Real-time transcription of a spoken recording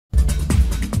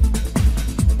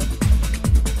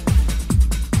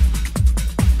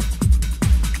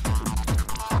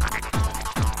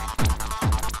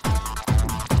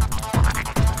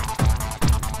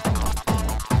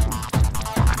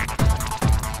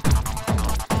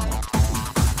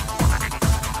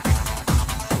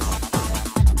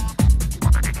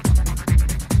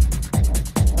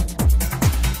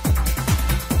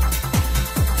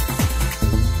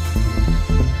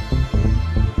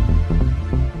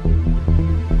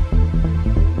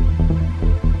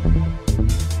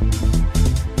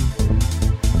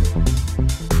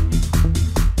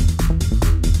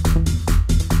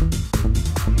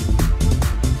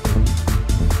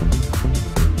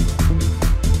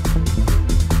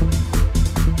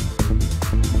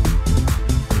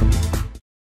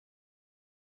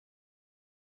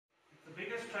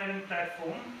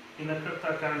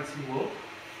cryptocurrency world,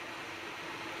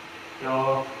 there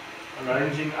are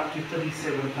ranging up to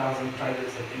 37,000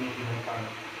 traders at any given time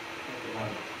at the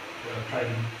moment who are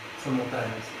trading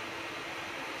simultaneously.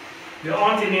 There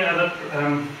aren't any other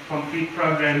complete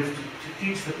programs to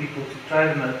teach the people to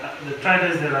trade, and the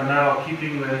traders that are now are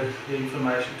keeping the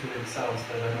information to themselves.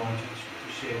 They don't want to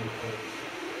share with other people.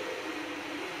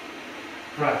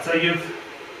 Right, so you've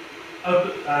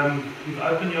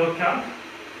opened your account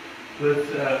with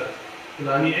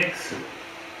PoloniX,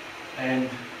 and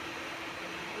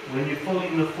when you fill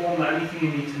in the form, the only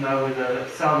thing you need to know with the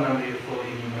cell number you fill in,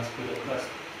 you must put a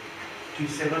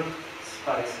 +27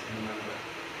 space in the number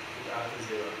without a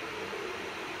 0.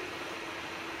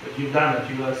 But you've done it,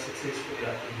 you are successfully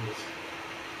opened yours.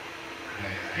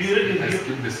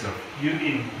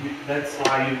 That's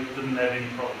why you didn't have any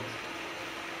problems.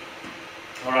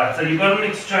 Alright, so you've got an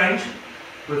exchange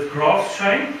with graphs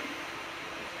chain,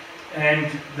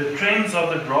 and the trends of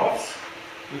the graphs,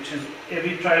 which is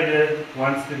every trader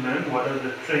wants to learn what are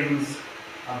the trends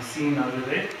I'm seeing over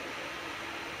there.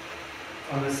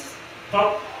 On the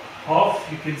top half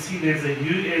you can see there's a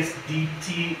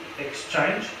USDT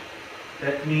exchange.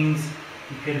 That means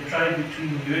you can trade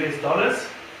between US dollars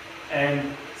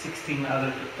and 16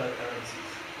 other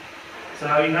cryptocurrencies.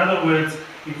 So in other words,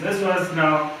 if this was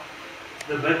now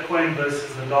the Bitcoin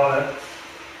versus the dollar,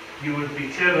 you would be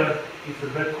clever. If the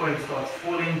Bitcoin starts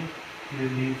falling,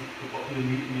 you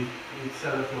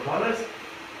sell it for dollars,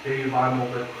 then you buy more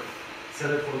Bitcoin.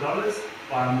 Sell it for dollars,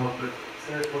 buy more Bitcoin.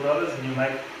 Sell it for dollars, and you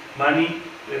make money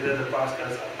whether the price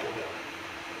goes up or down.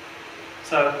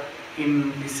 So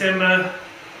in December,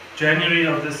 January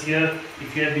of this year,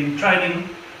 if you had been trading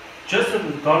just with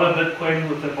the dollar Bitcoin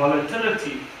with the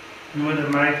volatility, you would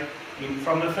have made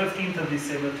from the 15th of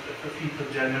December to the 15th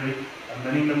of January a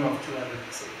minimum of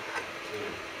 200%.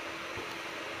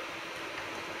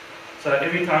 So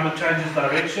every time it changes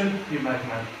direction, you make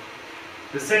money.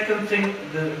 The second thing,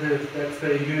 that's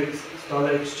the US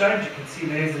dollar exchange. You can see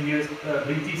there's the US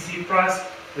BTC price.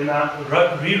 When I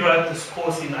rewrote this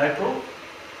course in April,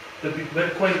 the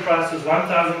Bitcoin price was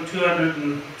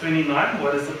 1,229.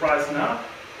 What is the price now?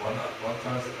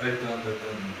 1,800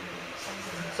 and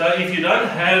something. So if you don't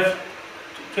have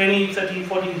 20, 30,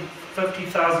 40,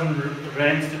 50,000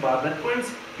 rands to buy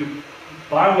Bitcoins, you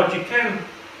buy what you can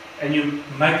and you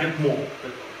make it more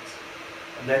Bitcoins.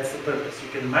 And that's the purpose. You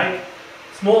can make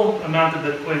small amount of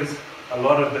Bitcoins, a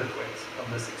lot of Bitcoins on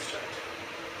this exchange.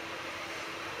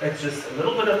 It's just a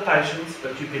little bit of patience,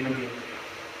 but you can get there.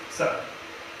 So,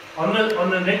 on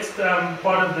the next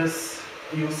part of this,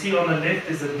 you'll see on the left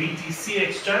is a BTC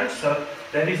exchange. So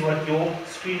that is what your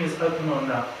screen is open on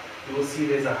now. You will see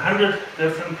there's 100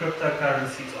 different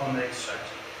cryptocurrencies on the exchange.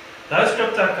 Those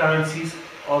cryptocurrencies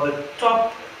are the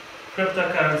top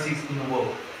cryptocurrencies in the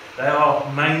world. They are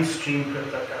mainstream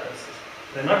cryptocurrencies.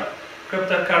 They're not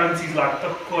cryptocurrencies like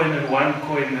Bitcoin and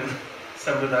OneCoin and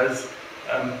some of those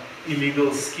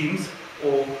illegal schemes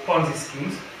or Ponzi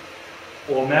schemes,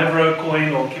 or Mavro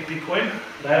coin or Kippy coin.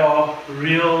 They are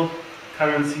real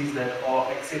currencies that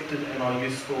are accepted and are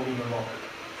useful in the market.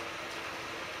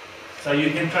 So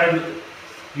you can trade with,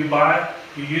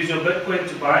 you use your Bitcoin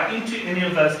to buy into any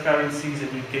of those currencies,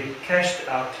 and you get cashed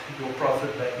out your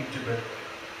profit back into Bitcoin.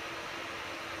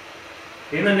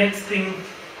 Then the next thing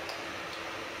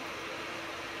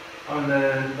on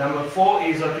the number 4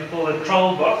 is what we call a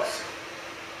troll box.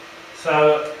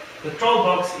 So the troll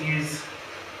box is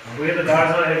where the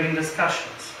guys are having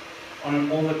discussions on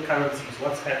all the currencies,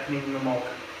 what's happening in the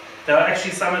market. There are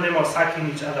actually, some of them are psyching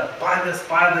each other, buy this,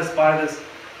 buy this, buy this.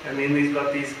 And then we've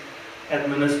got these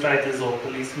administrators or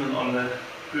policemen on the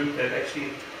group that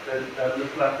actually that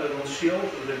look like a little shield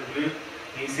with a glue.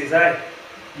 He says, hey,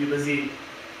 you're busy,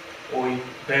 or he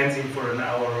bans him for an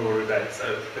hour or a day.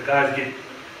 So the guys get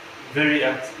very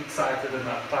excited and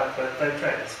uptight, but they're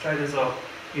traders. Traders are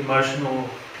emotional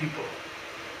people.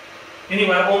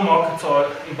 Anyway, all markets are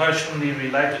emotionally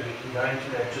related. We can go into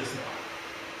that just now.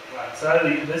 Right, so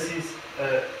this is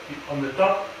on the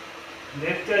top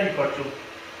left here, you've got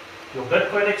your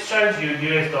Bitcoin exchange, your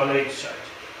US dollar exchange.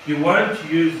 You won't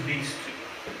use these two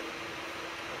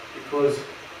because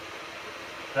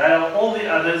they are all the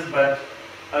others, but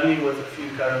only with a few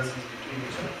currencies between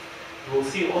each other. You will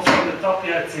see also on the top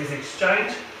here it says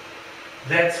exchange.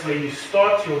 That's where you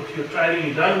start your trading.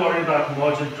 You don't worry about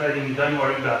margin trading, you don't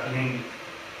worry about lending,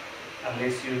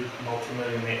 unless you're a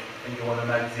multi-millionaire and you want to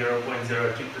make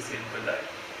 0.02% per day.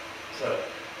 So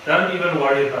don't even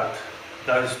worry about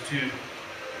those two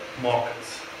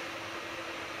markets.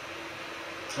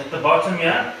 At the bottom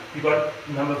here, you've got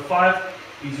number 5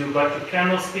 is you've got your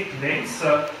candlestick length.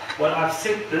 So what I've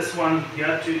set this one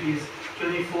here to is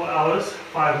 24 hours,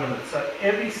 5 minutes. So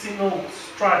every single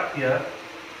stripe here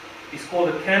is called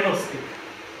a candlestick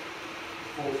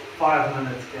for 5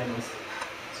 minutes candlestick.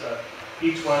 So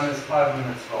each one is 5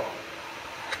 minutes long.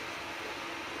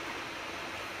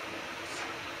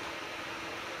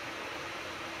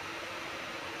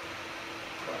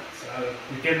 So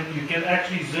you can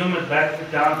actually zoom it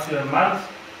back down to a month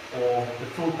or the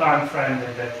full time frame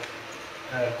that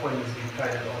coin is being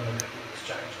traded on the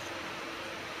exchange.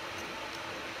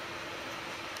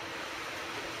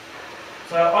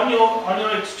 So on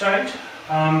your exchange,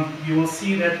 you will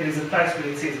see that there is a place where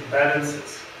it says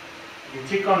balances. You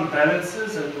click on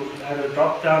balances and it will add a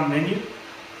drop down menu.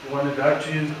 You want to go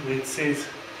to where it says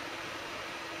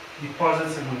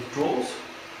deposits and withdrawals.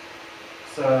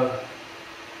 So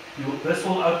this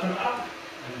will open up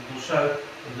and it will show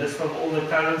a list of all the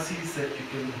currencies that you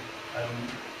can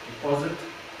deposit,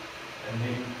 and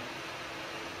then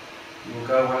you will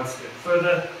go one step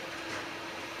further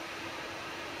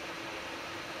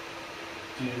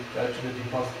to go to the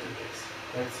deposit address.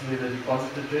 That's where the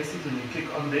deposit address is. When you click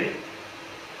on there,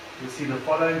 you'll see the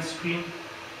following screen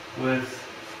with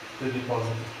the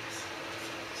deposit address.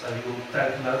 So you will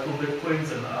take local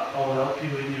bitcoins, and I'll help you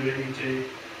when you're ready to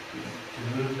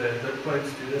move the bitcoins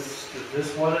to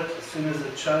this wallet. As soon as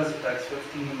it shows, it takes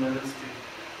 15 minutes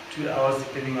to 2 hours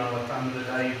depending on what time of the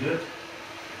day you do it,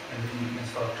 and then you can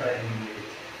start trading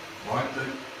immediately. Mine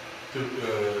took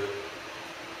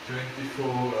 24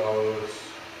 hours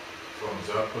from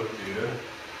Zappo to here,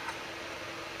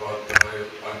 but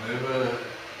I never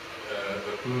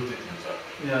approved it in Zappo.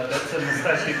 Yeah, that's a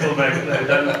mistake people make. They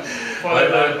don't follow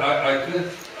that.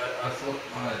 I thought,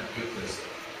 my goodness,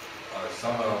 I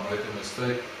somehow made a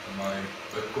mistake and my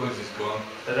bitcoins is gone.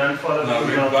 They don't follow Now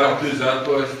the I went back to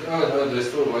Zappo, I said, oh no, they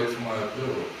still wait for my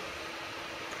approval.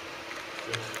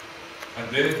 And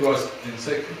then it was in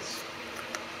seconds.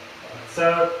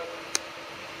 So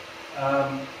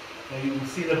you will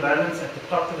see the balance at the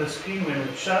top of the screen when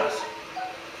it shows.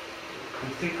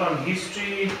 You click on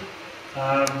history.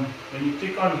 When you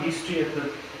click on history,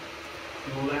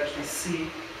 you will actually see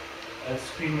a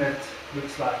screen that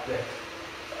looks like that.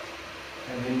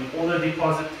 And then all the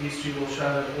deposit history will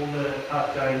show, and all the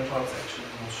outgoing transactions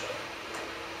will show.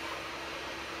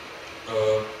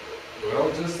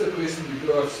 Well, just a question,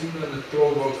 because I've seen in the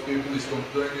Trollbox people is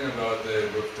complaining about the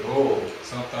withdrawal.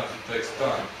 Sometimes it takes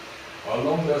time. How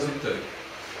long does it take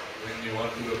when you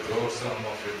want to withdraw some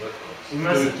of your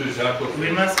bitcoins?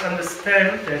 We must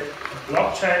understand that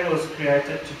blockchain was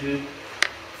created to do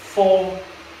 4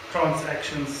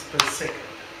 transactions per second.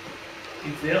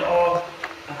 If there are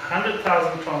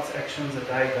 100,000 transactions a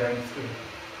day going through,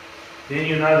 then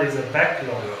you know there's a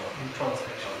backlog in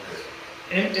transactions.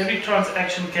 And every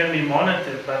transaction can be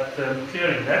monitored, but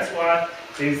clearing. That's why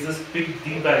there's this big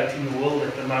debate in the world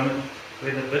at the moment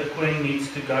whether Bitcoin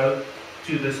needs to go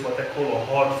to this, what they call a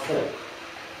hard fork.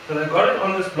 So they've got it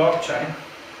on this blockchain,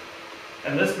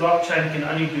 and this blockchain can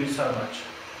only do so much.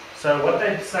 So what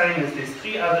they're saying is there's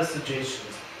 3 other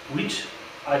suggestions. Which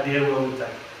idea will we take?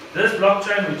 This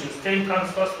blockchain, which is 10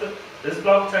 times faster, this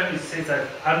blockchain is says that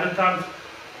 100 times,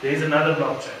 there's another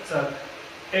blockchain. So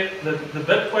the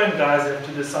Bitcoin guys have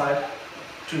to decide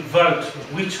to vote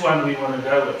which one we want to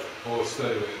go with. Or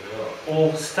stay where they are.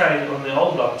 Or stay on the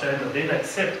old blockchain and then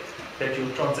accept that your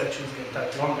transactions can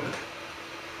take longer.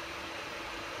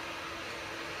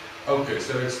 Okay,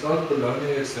 so it's not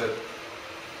Poloniex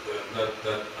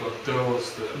that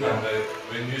controls the... No.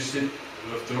 When you sit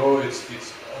withdraw, it's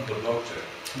on the blockchain.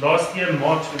 Last year,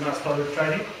 March, when I started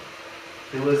trading,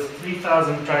 there was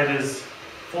 3,000 traders,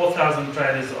 4,000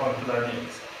 traders on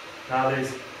Poloniex. Now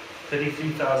there's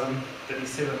 33,000,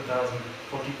 37,000,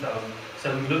 40,000.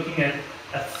 So we're looking at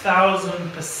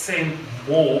 1,000%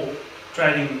 more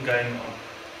trading going on.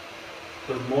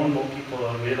 Because more and more people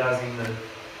are realizing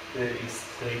the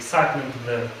excitement and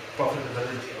the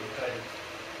profitability of trading.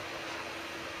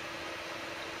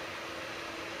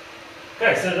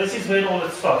 Okay, so this is where all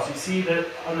it starts. You see that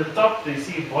on the top, you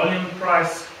see volume,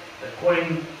 price, the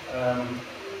coin,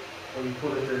 what we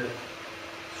call it, the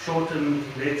shortened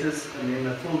letters, and then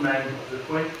the full name of the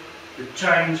coin, the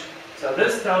change. So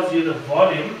this tells you the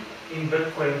volume in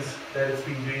bitcoins that it's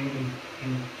been doing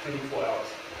in 24 hours.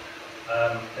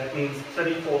 That means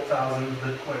 34,000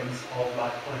 bitcoins of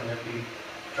Litecoin have been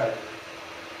traded.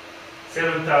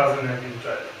 7,000 have been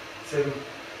traded.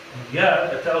 Yeah,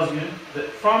 it tells you that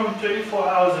from 24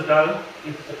 hours ago,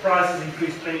 the price has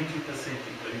increased 22% in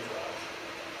 24 hours.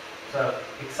 So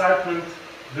excitement,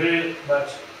 very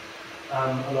much,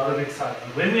 a lot of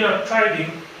excitement. When we are trading,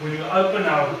 when we open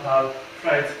our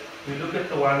trades, we look at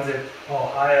the ones that are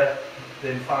higher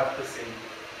than 5%.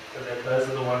 So that those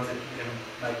are the ones that you can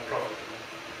make profit.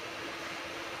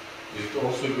 It's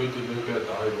also good to look at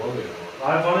high volume.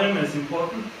 High volume is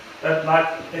important, but like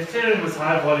Ethereum is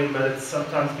high volume, but it's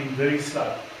sometimes been very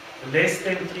slow. Less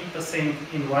than 3%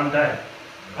 in one day.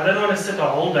 I don't want to sit a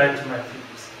whole day to make 3%.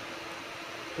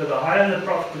 So the higher the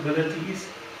profitability is,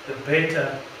 the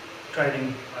better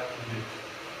trading I can do.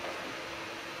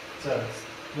 So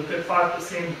look at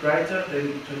 5% greater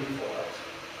than 24 hours.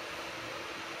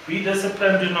 Be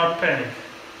disciplined, do not panic.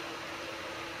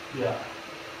 Yeah,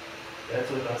 that's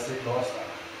what I said last time.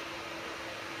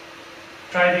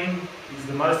 Trading is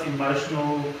the most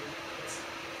emotional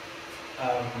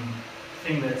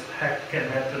thing that can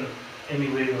happen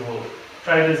anywhere in the world.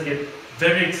 Traders get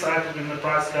very excited when the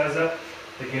price goes up.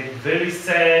 They get very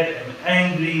sad and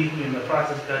angry when the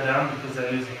prices go down because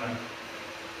they're losing money.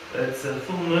 It's a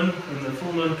full moon. When the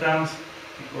full moon comes,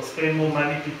 people spend more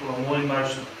money, people are more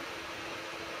emotional.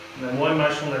 When they're more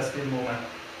emotional, they spend more money.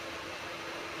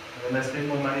 And when they spend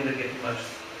more money, they get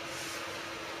emotional.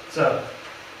 So,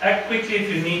 act quickly if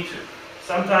you need to.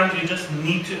 Sometimes you just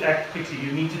need to act quickly.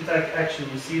 You need to take action.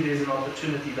 You see there's an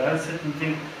opportunity. Don't sit and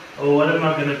think, oh, what am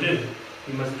I going to do?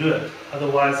 You must do it.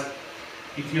 Otherwise,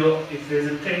 if there's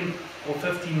a 10 or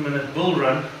 15 minute bull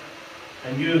run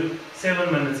and you're 7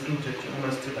 minutes into it, you're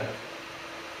almost too late.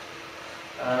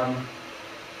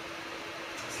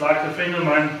 It's like a friend of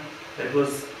mine that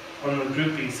was on the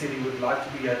group. He said he would like to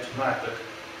be here tonight, but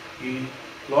he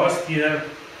last year,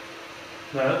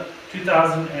 no,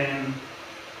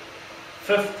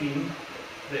 2015,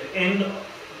 the end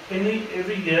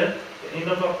every year, the end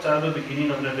of October,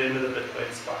 beginning of November, the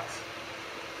Bitcoin spikes.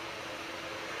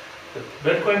 The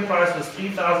Bitcoin price was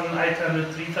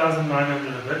 3,800,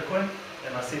 3,900 a Bitcoin,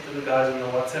 and I said to the guys in the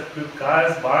WhatsApp group,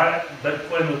 guys, buy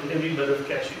Bitcoin with every bit of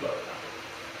cash you got now.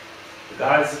 The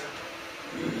guys,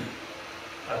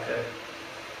 okay,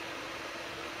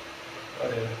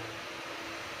 whatever.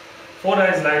 4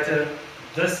 days later,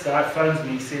 this guy phones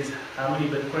me, says, how many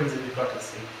Bitcoins have you got? I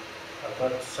said, I've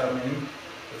got so many.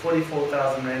 The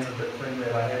 44,000 rands of Bitcoin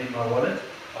that I had in my wallet,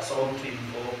 I sold clean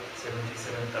for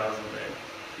 77,000 rand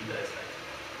 3 days later.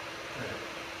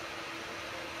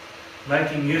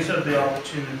 Making use of the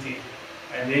opportunity.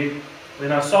 And then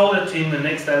when I sold it to him, the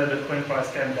next day the Bitcoin price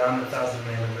came down 1,000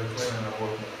 rand of Bitcoin and I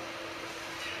bought more.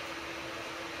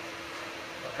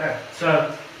 Okay,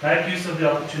 so make use of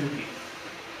the opportunity.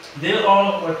 There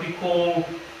are what we call,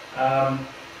 I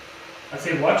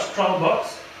say watch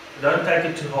Trollbox, don't take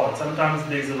it too hard. Sometimes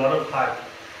there's a lot of hype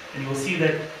and you'll see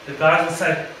that the guys will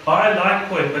say, buy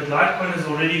Litecoin, but Litecoin is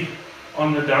already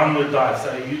on the downward dive,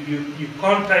 so you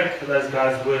can't take those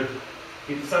guys' word.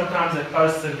 Sometimes they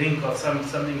post a link of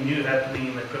something new happening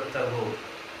in the crypto world,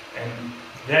 and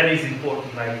that is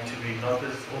important maybe to read, not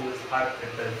just all this hype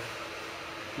that they've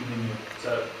given you.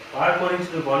 So buy according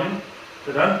to the volume,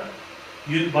 but don't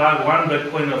you buy one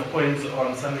Bitcoin of coins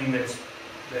on something that's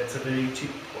a very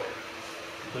cheap coin,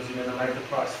 because you're going to make the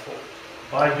price fall.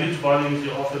 Buy huge volumes,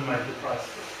 you often make the price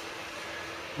fall.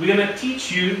 We're going to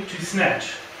teach you to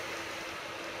snatch.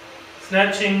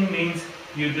 Snatching means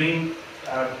you're doing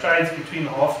trades between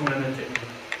half a minute and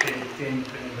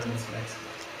 10-20 minutes maximum.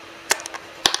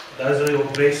 Those are your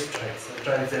best trades, the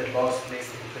trades that last less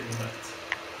than 20 minutes.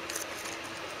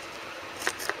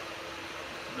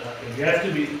 Okay, you have to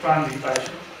try and be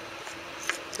patient.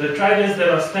 The traders that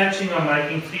are snatching are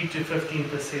making 3 to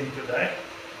 15% per day.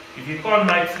 If you can't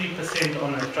make 3%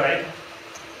 on a trade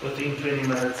within 20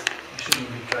 minutes, you shouldn't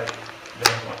be trading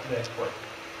that point.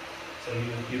 So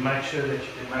you make sure that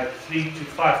you can make 3 to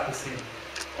 5%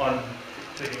 on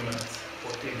 20 minutes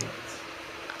or 10 minutes.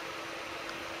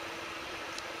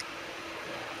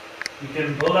 You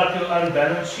can build up your own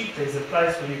balance sheet. There's a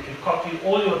place where you can copy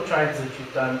all your trades that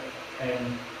you've done,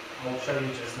 and I'll show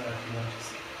you just now if you want to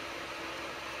see.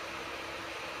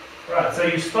 Right, so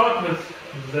you start with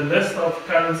the list of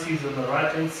currencies on the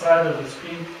right hand side of the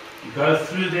screen. You go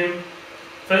through them.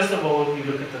 First of all, you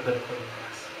look at the Bitcoin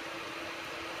price.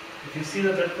 If you see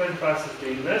the Bitcoin price is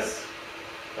doing this,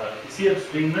 if you see it's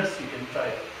doing this, you can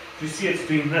trade. If you see it's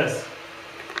doing this,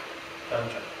 don't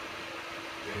trade.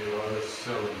 Then you want to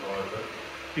sell and buy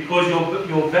Bitcoin. Because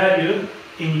your value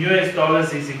in US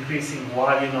dollars is increasing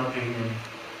while you're not doing anything.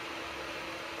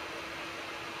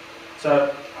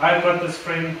 So I've got this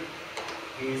friend,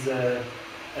 he's a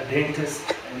dentist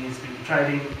and he's been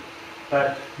trading,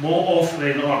 but more off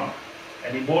than on.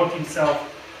 And he bought himself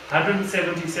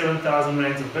 177,000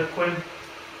 rands of Bitcoin.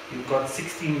 He got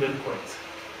 16 Bitcoins.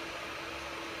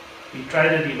 He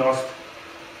traded, he lost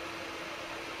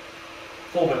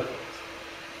 4 Bitcoins.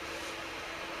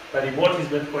 But he bought his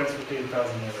Bitcoins for 10,000 rand of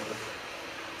Bitcoin.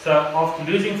 So after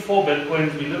losing 4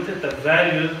 bitcoins, we looked at the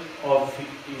value of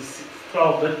his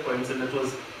 12 bitcoins, and it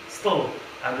was still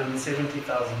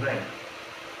 170,000 rand.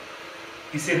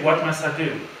 He said, "What must I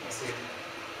do?" I said,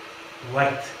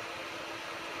 "Wait."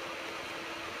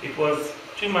 It was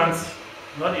 2 months,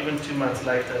 not even 2 months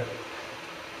later,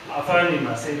 I phoned him.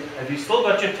 I said, "Have you still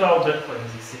got your 12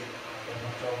 bitcoins?" He said, "I've got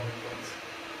my 12 bitcoins."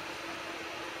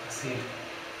 I said,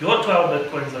 "Your 12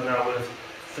 bitcoins are now worth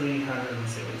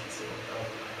 377,000.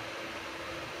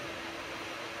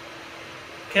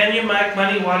 Can you make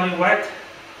money while you wait?"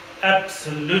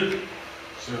 Absolutely.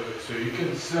 So you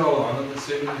can sell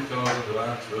 170,000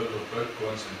 rand worth of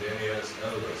bitcoins and then he has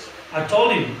another list. I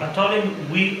told him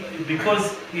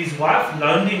because his wife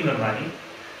loaned him the money,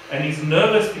 and he's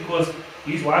nervous because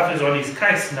his wife is on his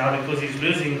case now because he's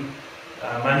losing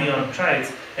money on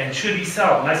trades. And should he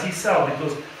sell? Must he sell?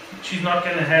 Because she's not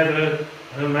going to have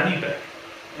her money back.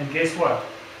 And guess what?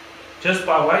 Just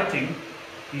by waiting,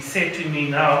 he said to me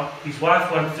now, his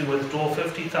wife wants to withdraw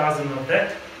 50,000 of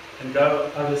that and go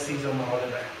overseas on a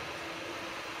holiday.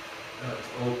 That's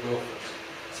all profits.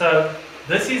 So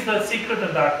this is the secret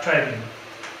about trading.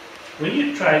 When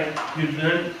you trade, you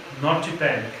learn not to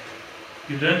panic.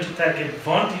 You learn to take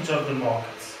advantage of the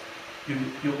markets.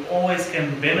 You always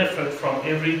can benefit from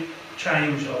every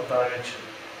change of direction,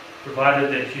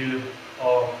 provided that you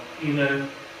are in a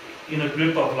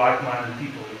group of like-minded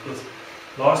people. Because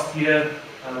last year,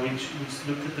 we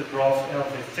looked at the graph of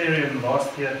Ethereum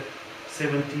last year,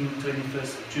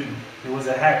 21st of June, there was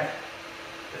a hack.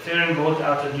 Ethereum brought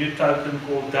out a new token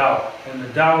called DAO, and the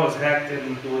DAO was hacked,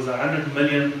 and there was $100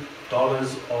 million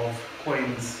of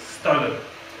coins stolen.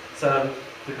 So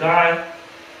the guy,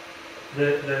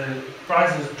 the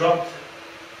prices dropped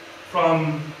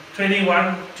from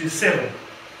 21 to 7,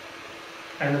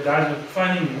 and the guys were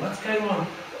phoning me, "What's going on?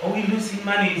 Are we losing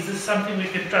money? Is this something we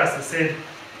can trust?" I said,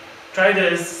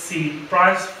 traders see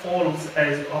price falls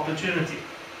as opportunity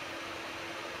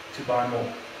to buy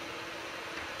more.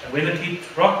 And when it hit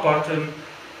rock bottom,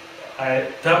 I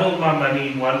doubled my money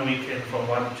in 1 weekend from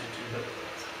 1 to 2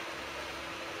 bitcoins.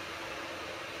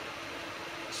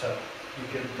 So you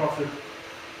can profit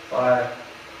by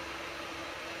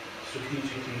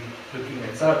strategically looking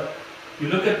at. So you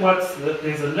look at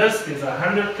there's a list, there's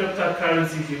 100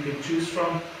 cryptocurrencies you can choose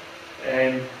from,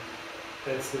 and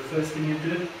that's the first thing you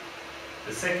do.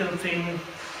 The second thing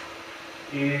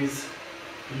is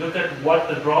you look at what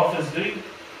the graph is doing.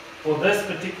 For this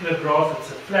particular graph,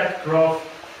 it's a flat graph.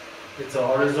 It's a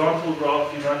horizontal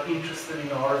graph. You're not interested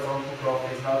in a horizontal graph.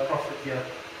 There's no profit here.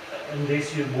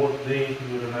 Unless you bought there, you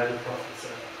would have made a profit. So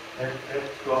that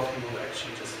graph you will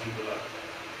actually just leave alone.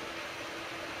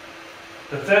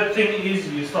 The third thing is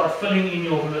you start filling in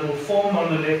your little form on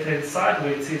the left-hand side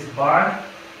where it says buy.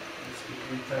 Let's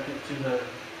quickly take it to the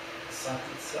site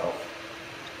itself.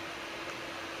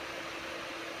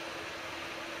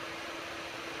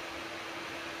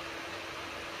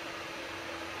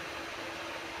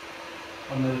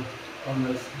 On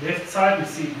the left side you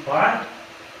see buy.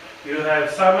 You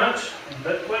have so much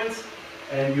bitcoins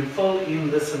and you fill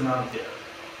in this amount here.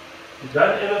 You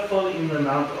don't ever fill in the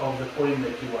amount of the coin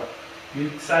that you want.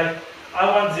 You say, I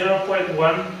want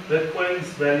 0.1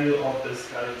 bitcoins value of this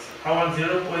currency. I want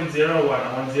 0.01.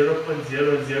 I want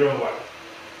 0.001.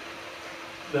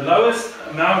 The lowest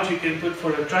amount you can put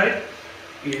for a trade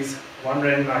is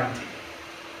R1.90.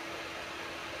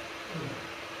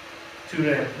 2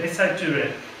 rand. Let's say 2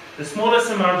 rand. The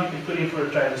smallest amount you can put in for a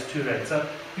trade is 2 rand. So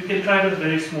you can trade with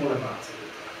very small amounts at a time.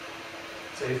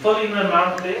 So you fill in the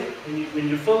amount there.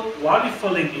 While you're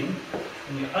filling in,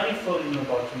 when you only fill in the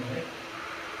bottom there,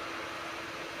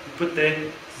 you put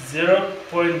there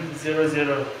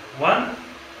 0.001.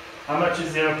 How much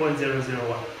is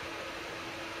 0.001?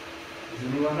 Does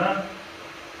anyone know?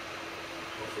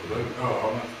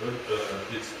 How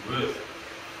much it's worth?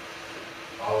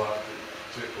 I'll have to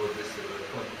check what is the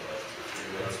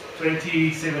contrast.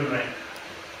 27 rand.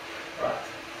 Right.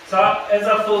 So as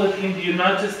I fill it in, do you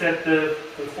notice that the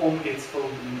form gets filled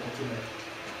in automatically?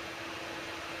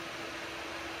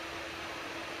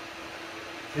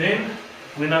 Then,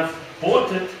 when I've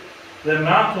bought it, the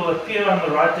amount will appear on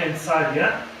the right hand side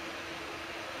here.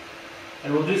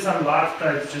 And we'll do some live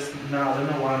trades just now. I don't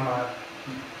know why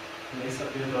unless I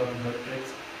do it on the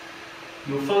trades.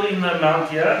 You'll fill in the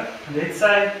amount here. Let's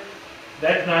say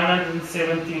that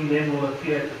 917 then will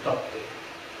appear at the top there.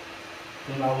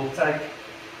 Then I will take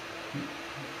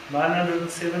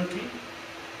 970.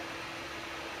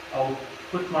 I'll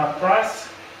put my price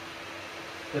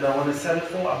that I want to sell it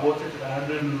for. I bought it at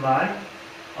 109.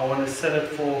 I want to sell it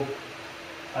for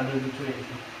 120.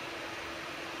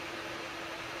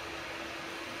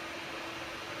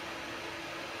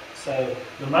 So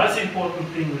the most important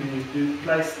thing when you do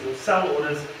place your sell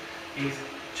orders is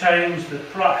change the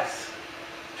price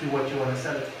to what you want to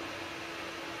sell it for.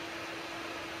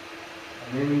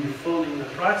 And then when you fill in the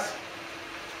price,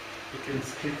 you can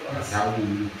click on But how do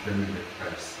you determine the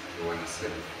price you want to sell?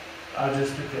 I'll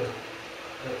just click a It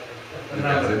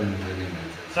number. doesn't really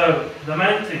matter. So the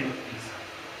main thing is,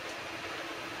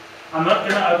 I'm not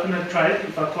going to open a trade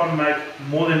if I can't make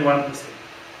more than 1%.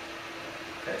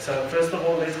 Okay, so first of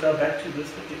all, let's go back to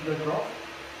this particular graph.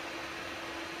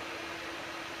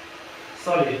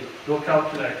 Sorry, your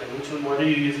calculator. What are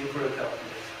you using for a calculator?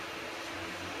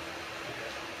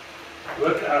 Okay.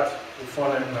 Work out the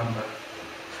following number.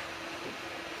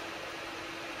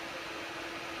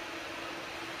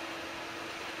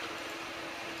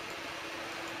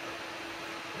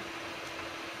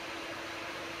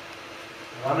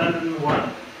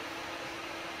 $101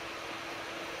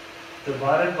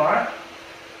 divided by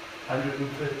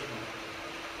 113.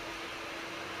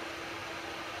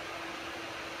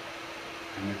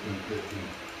 113.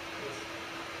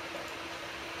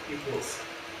 Equals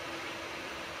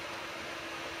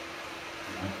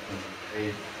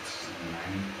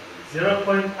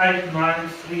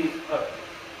 0.8930.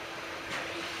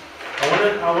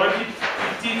 I want to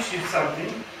teach you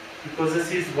something, because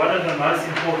this is one of the most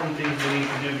important things you need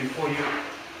to do before you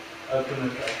open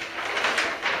the trade.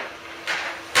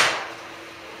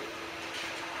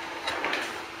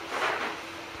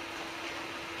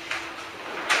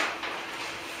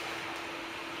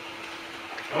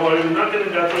 Oh, we're not going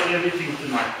to go through everything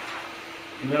tonight.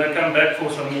 We're going to come back for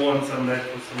some more and some back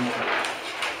for some more.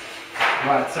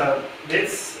 Right, so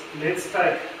let's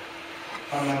take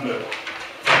our number.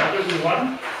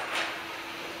 101.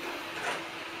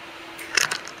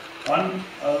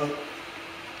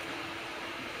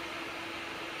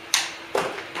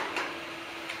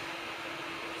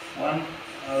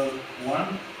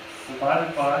 101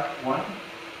 divided by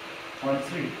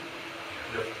 113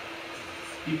 Yep.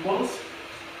 equals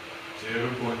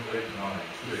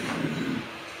 0.893.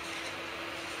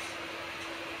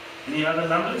 any other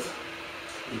numbers?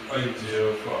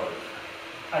 805.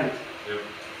 8. Yep.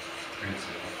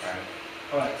 305.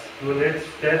 Alright, well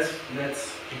that's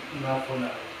enough for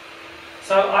now.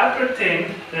 So I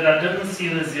pretend that I didn't see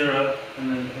the 0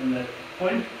 in that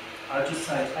point. I just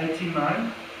say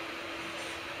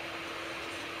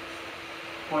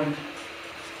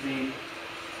 89.38.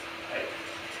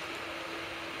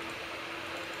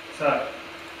 So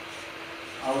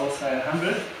I will say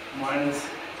 100 minus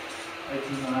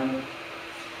 89.38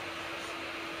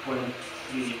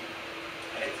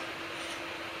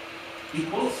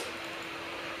 equals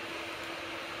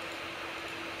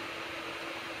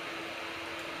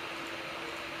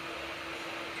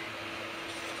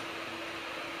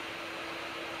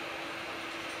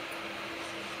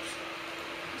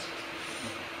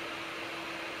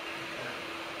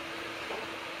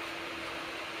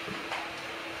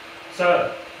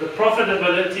so the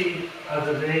profitability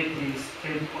over there is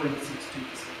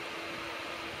 10.62%.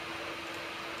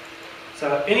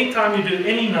 So anytime you do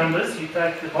any numbers, you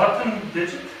take the bottom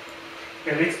digit.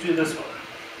 Okay, let's do this one.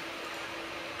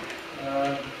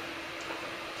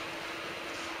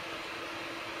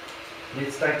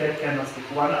 Let's take that candlestick.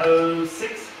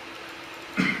 106.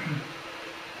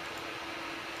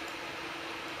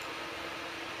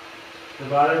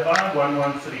 Divided by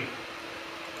 113.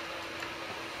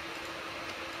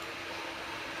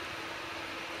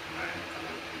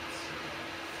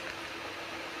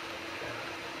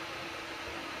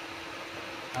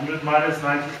 $100 minus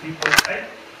 93.8.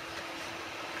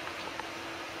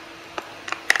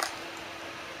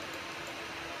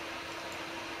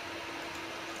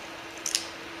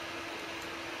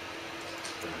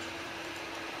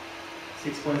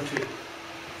 $6.2.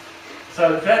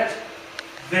 So that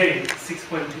there,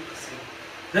 6.2%.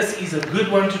 This is a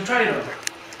good one to trade on.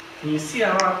 And you see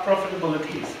how profitable it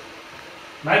is.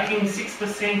 Making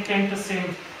 6%,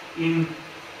 10% in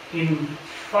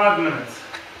 5 minutes.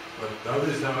 But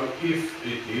notice now, if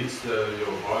it hits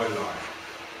your buy line,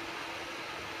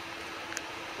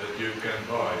 that you can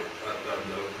buy at that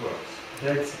low price.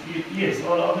 That's, yes,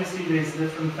 well obviously there's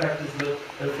different factors,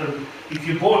 different. If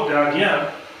you bought down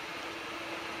here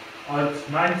at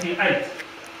 98,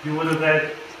 you would have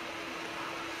had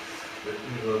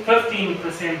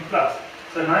 15% plus.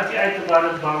 So 98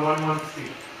 divided by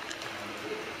 113.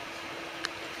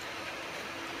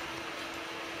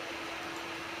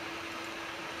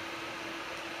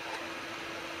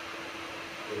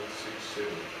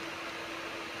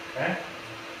 Okay?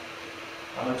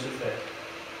 How much is that?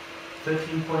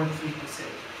 13.3%.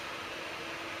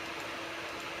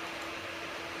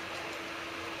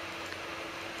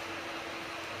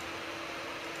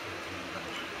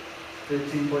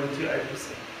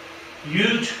 13.28%.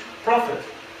 Huge profit.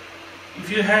 If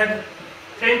you had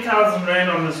 10,000 Rand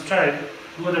on this trade,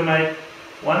 you would have made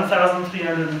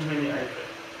 1,328 Rand.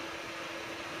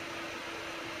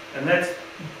 And that's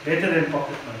better than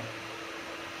pocket money.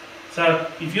 So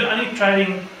if you're only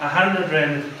trading 100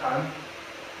 Rand at a time,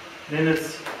 then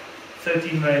it's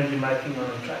 13 Rand you're making on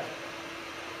a trade.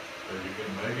 So you can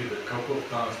make it a couple of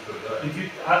times per day. If you,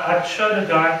 I showed a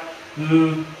guy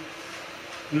who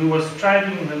was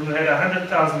trading, who had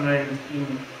 100,000 Rand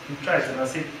in trades, and I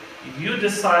said, if you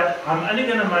decide I'm only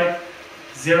going to make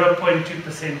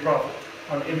 0.2% profit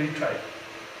on every trade,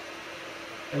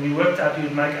 and we worked out he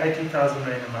would make 80,000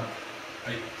 Rand a month.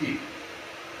 80. 80,000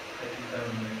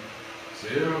 Rand.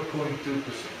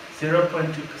 0.2%.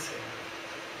 0.2%.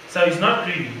 So he's not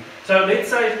greedy. So let's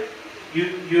say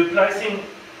you're placing,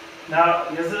 now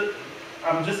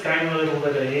I'm just going a little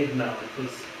bit ahead now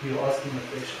because you're asking the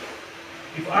question.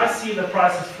 If I see the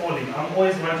prices falling, I'm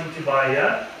always wanting to buy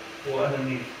here or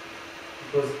underneath.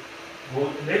 Because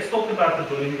let's talk about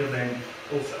the Bollinger Band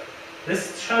also.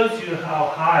 This shows you how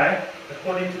high,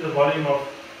 according to the volume of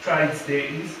trades there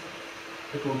is,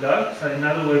 it will go. So in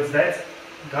other words, that's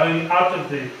going out of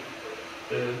the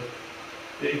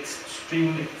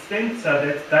extreme extent, so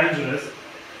that's dangerous.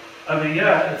 Over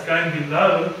here, it's going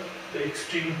below the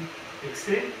extreme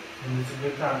extent, and it's a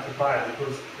good time to buy it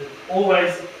because all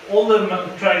the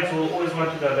trades will always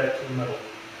want to go back to the middle.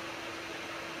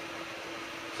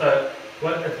 So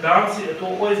it will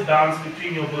always bounce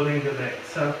between your Bollinger Band.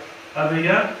 So over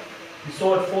here, you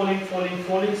saw it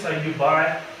falling, so you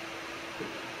buy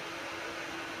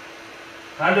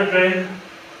 100 Rand,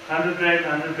 100 Rand,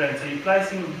 100 Rand. So you're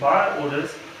placing buy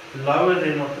orders lower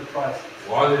than what the price is.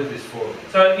 Why did this fall?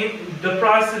 So the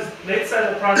price is, let's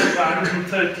say the price is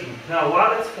 113. Now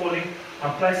while it's falling,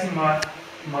 I'm placing my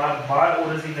buy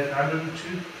orders in at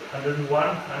 102, 101,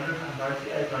 100,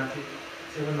 98,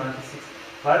 97, 96,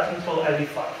 right until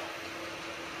 85.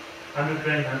 100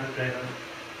 Rand, 100 Rand, 100.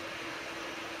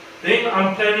 Then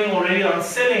I'm planning already on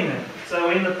selling them. So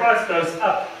when the price goes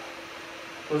up,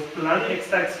 because Poloniex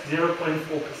takes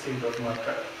 0.4% of my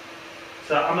trade.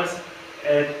 So I must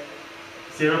add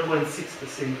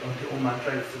 0.6% onto all my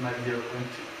trades to make 0.2.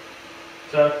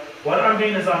 So what I'm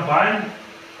doing is I'm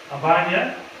buying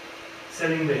here,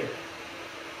 selling there.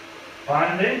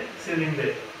 Buying there, selling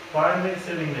there. Buying there,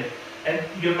 selling there. And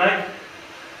you make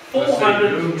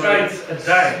 400 trades a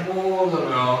day. Small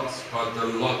amounts, but a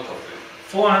lot of it.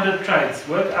 400 trades.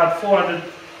 Work out 400.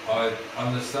 I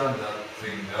understand that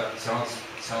thing. That sounds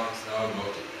now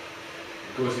logic.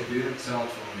 Because it didn't sound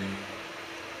for me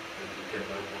that you can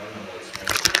make one and that's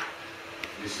small.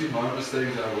 You see my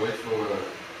mistakes, I wait for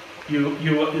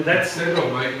That's instead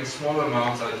of making small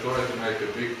amounts, I try to make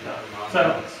a big amount.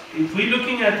 So if we're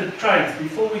looking at the trades,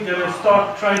 before we're going to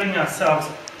start trading ourselves,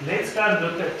 let's go and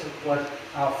look at what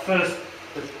our first,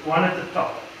 the one at the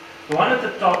top. The one at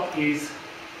the top is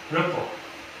Ripple.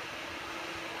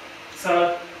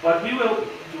 So what we'll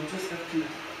just have to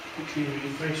quickly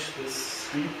refresh this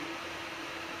screen.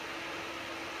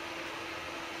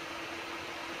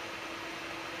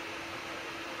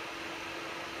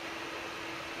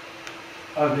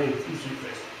 Oh, there it is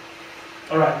refreshed.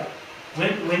 Alright,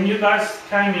 when you guys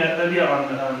came here earlier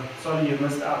on, sorry you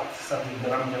missed out something,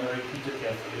 but I'm going to repeat it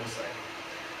here for your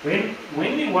sake.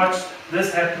 When we watched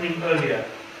this happening earlier,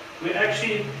 we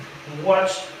actually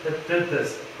watched it did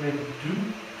this. It went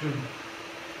doom, doom.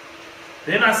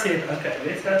 Then I said, okay,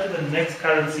 let's go to the next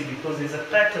currency because there's a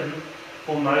pattern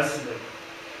for most of them.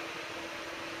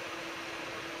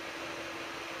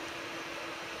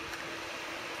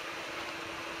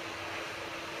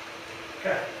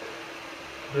 Okay,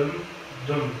 dum,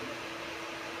 dum.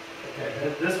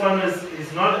 Okay, this one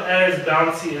is not as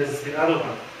bouncy as the other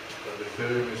one. But the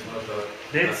Ethereum is not that.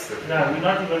 No, we're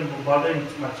not even bothering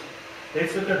too much.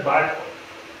 Let's look at Bitcoin.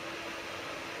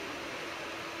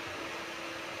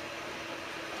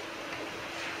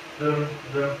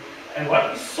 And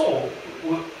what we saw,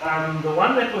 the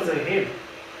one that was ahead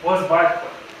was Bitcoin.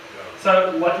 Yeah.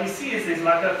 So what we see is there's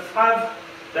like a five,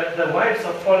 that the waves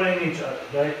are following each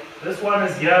other. This one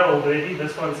is here already,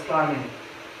 this one's climbing.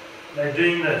 They're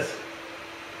doing this.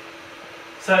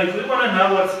 So if we want to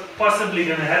know what's possibly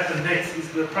going to happen next, is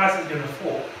the price is going to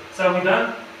fall. So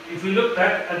if we look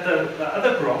back at the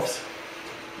other graphs,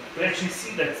 we actually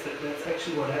see that's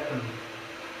actually what happened.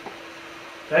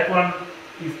 That one,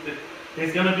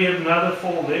 there's going to be another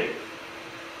fall there.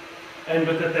 And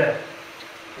look at that.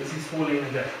 This is falling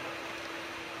again.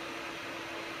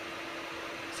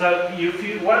 So if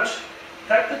you watch,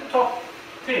 take the top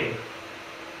 10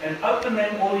 and open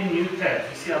them all in new tabs.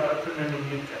 You see I've opened them in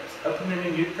new tabs. Open them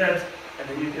in new tabs and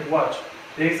then you can watch.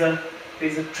 There's a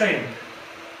trend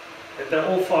that they're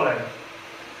all following.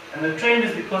 And the trend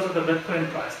is because of the Bitcoin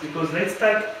price. Because let's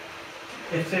take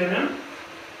Ethereum.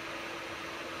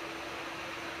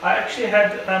 I actually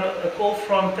had a call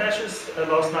from Tashius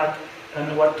last night,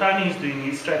 and what Tony is doing,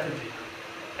 his strategy.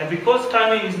 And because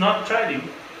Tony is not trading,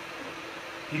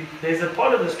 there's a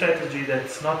part of the strategy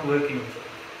that's not working for him.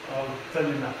 I'll tell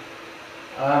you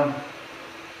now.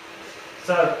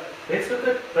 So let's look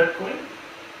at Bitcoin.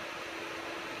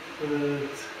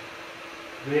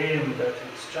 Then we go to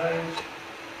exchange.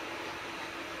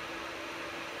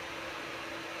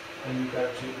 And you go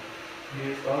to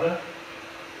US dollar.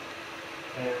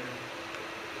 And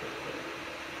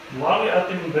while we're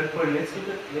opening Bitcoin,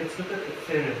 let's look at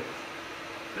Ethereum.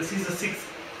 This is a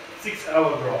 6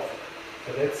 hour graph.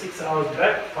 So that's 6 hours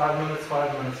back, 5 minutes,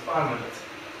 5 minutes, 5 minutes.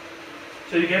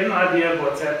 So you get an idea of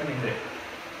what's happening there.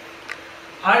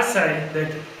 I say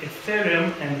that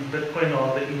Ethereum and Bitcoin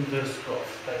are the inverse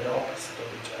graphs. They're the opposite of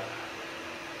each other.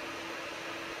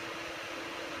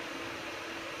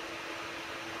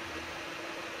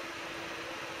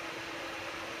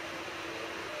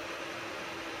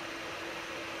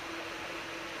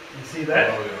 You see that?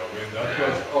 Oh yeah, when that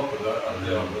goes up, that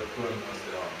down, Bitcoin was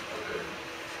down. Okay.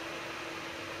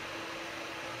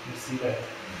 You see that?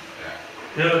 Yeah.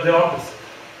 They're the opposite.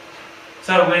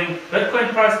 So when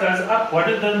Bitcoin price goes up, what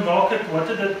did the market, what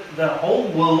did the whole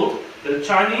world, the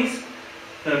Chinese,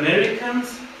 the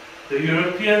Americans, the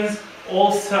Europeans,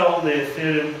 all sell their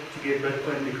Ethereum to get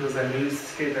Bitcoin because they're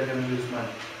scared they're going to lose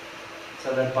money.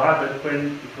 So they buy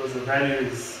Bitcoin because the value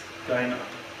is going up.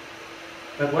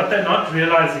 But what they're not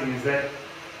realizing is that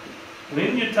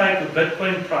when you take the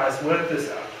Bitcoin price, work this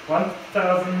out,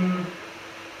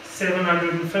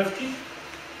 1,750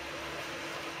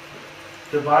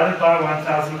 divided by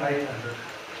 1,800.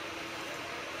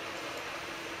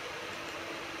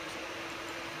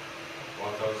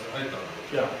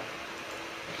 Yeah.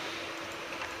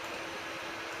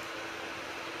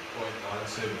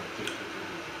 0.97.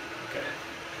 Okay.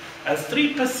 A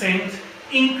 3%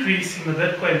 increase in the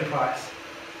Bitcoin price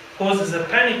causes a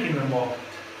panic in the market.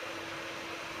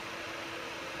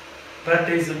 But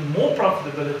there's more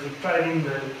profitability trading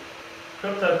the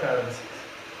cryptocurrencies,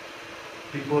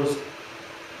 because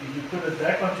if you put it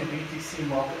back onto BTC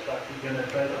market like we're going to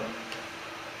trade on,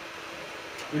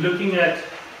 we're looking at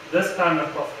this kind of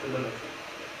profitability.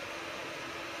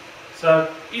 So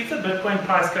if the Bitcoin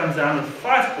price comes down with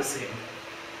 5%,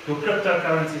 your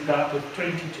cryptocurrencies go up with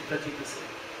 20 to 30%.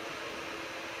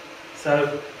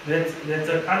 So that's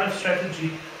a kind of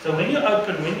strategy. So when you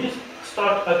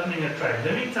start opening a trade,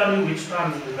 let me tell you which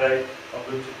times of the day are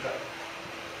good to trade.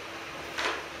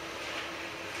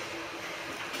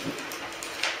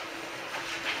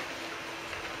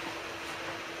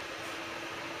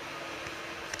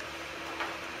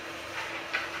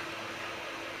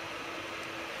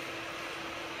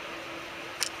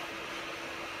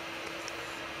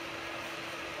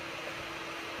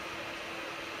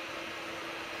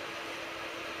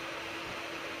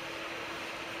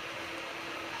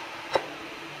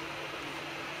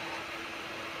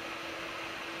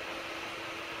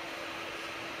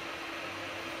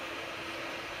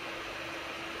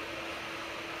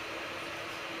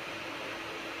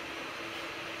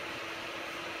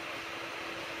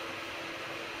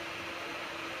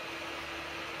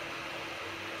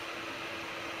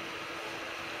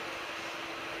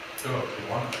 Oh,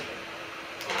 one.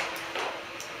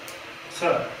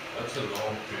 So That's a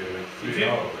long period, If 3 you-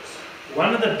 hours.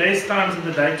 one of the best times of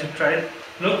the day to trade,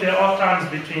 look, there are times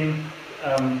between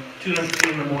 2 and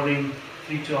 3 in the morning,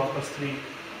 3 to 3:30,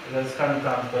 those kind of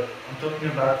times, but I'm talking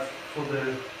about for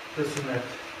the person that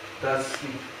does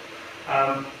sleep.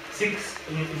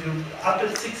 if you up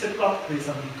at 6 o'clock, there's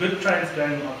some good trades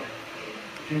going on there.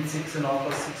 Between 6 and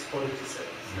 6, 47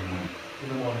 in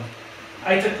the morning.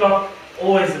 8 o'clock,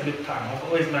 always a good time. I've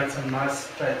always made some nice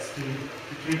trades.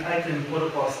 Between 8 and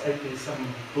 8:15, there's some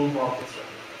bull markets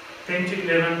running. 10 to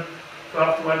 11,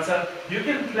 12 to 1. So you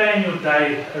can plan your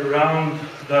day around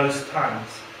those times.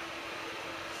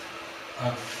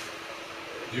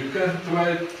 You can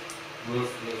trade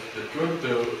with the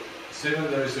crypto 7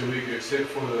 days a week, except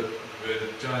for where the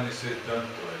Chinese said don't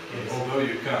trade. Yes. Although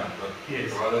you can, but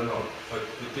Yes. rather not. But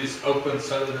it is open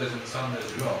Saturdays and Sundays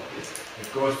as well.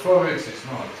 Because Forex is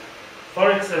not.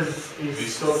 Forex We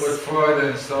is stop at Friday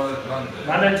and start at Monday.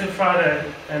 Monday to Friday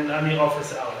and only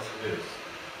office hours. Yes.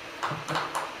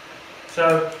 So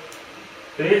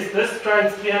this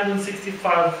trades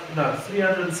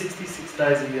 366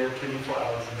 days a year, 24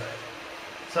 hours a day.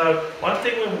 So one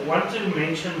thing we want to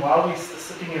mention while we're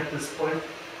sitting at this point,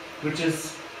 which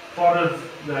is part of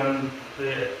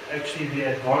actually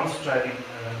the advanced trading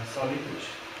solid, which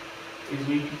is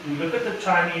we look at the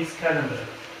Chinese calendar.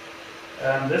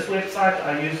 This website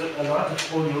I use a lot. It's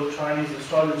called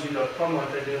yourchineseastrology.com.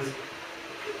 What they do is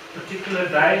particular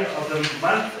day of the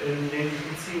month, and then you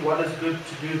can see what is good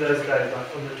to do those days.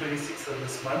 Like on the 26th of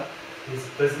this month is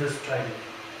business trading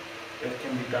that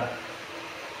can be done.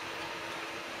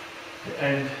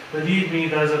 And believe me,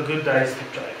 those are good days to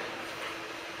trade.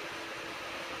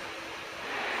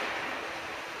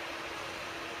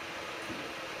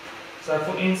 So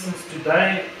for instance,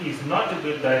 today is not a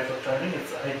good day for trading.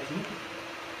 It's 18th.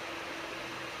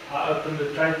 I opened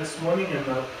the trade this morning and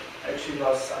I actually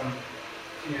lost some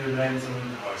few rands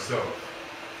on Myself.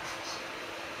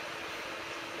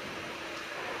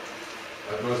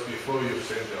 That was before you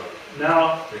sent out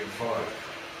now. 25.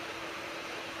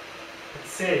 It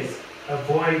says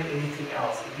avoid anything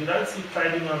else. If you don't see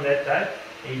trading on that day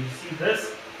and you see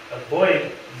this,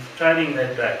 avoid trading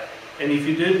that day. And if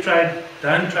you do trade,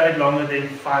 don't trade longer than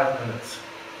 5 minutes.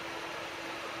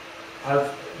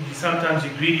 Sometimes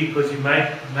you're greedy because you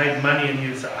made money and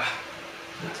you say,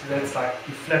 that's like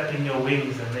you're flapping your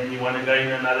wings and then you want to go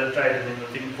in another trade and then the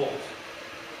thing falls.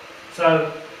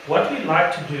 So what we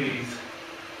like to do is,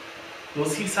 you'll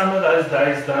see some of those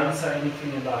days don't say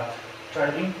anything about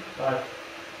trading, like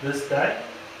this day.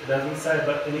 It doesn't say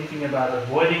about anything about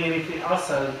avoiding anything else,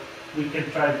 so we can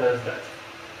trade those days.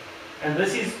 And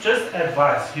this is just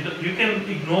advice. You can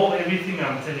ignore everything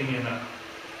I'm telling you now.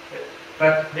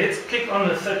 But let's click on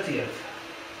the 30th.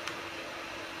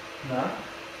 No,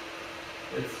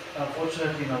 it's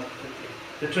unfortunately not the 30th.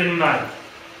 The 29th.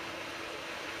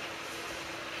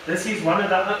 This is one of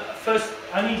the first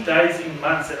only days in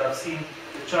months that I've seen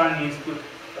the Chinese put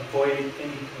avoiding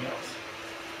anything else.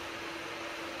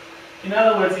 In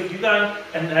other words, if you go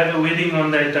and have a wedding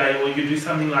on that day or you do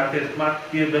something like that, it might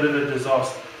be a bit of a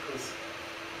disaster because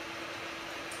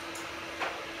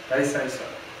they say so.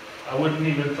 I wouldn't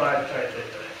even try to trade that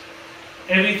day.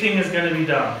 Everything is going to be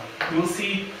down. You'll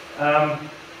see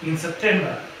in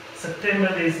September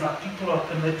there's like people are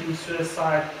committing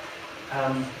suicide.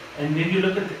 And then you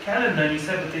look at the calendar and you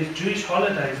say, but there's Jewish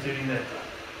holidays during that time.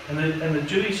 And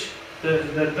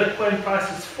the Bitcoin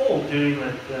prices fall during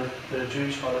the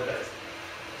Jewish holidays.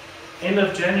 End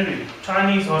of January,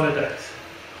 Chinese holidays.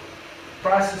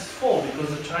 Prices fall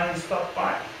because the Chinese stop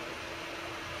buying.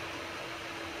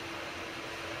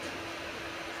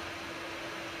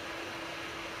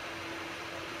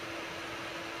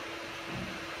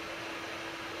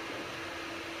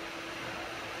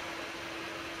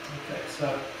 Okay,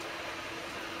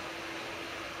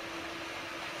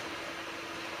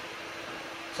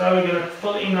 so we're going to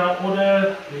fill in our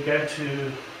order. We're going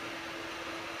to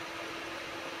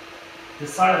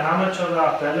decide how much of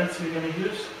our balance we're going to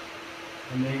use,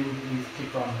 and then we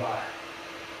click on buy.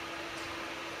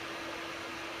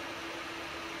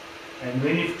 And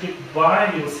when you click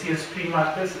buy, you'll see a screen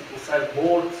like this. It will say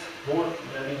bought,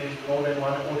 maybe there's more than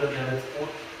one order that is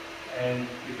bought, and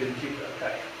you can click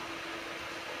OK.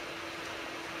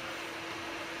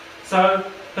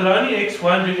 So Poloniex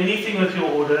won't do anything with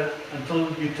your order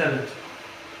until you tell it.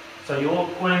 So your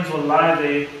coins will lie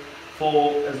there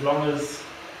for as long as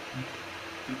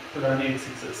Poloniex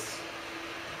exists.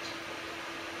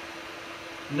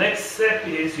 Next step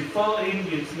is you fill in,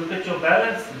 you look at your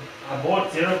balance. I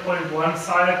bought 0.1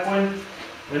 Sire coin.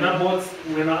 When I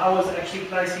was actually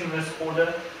placing this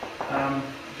order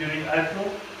during April,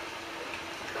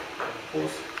 of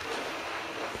course.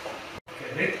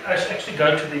 Let's actually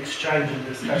go to the exchange and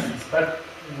discuss this. But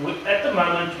at the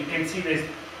moment, you can see there's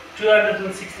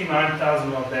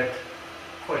 269,000 of that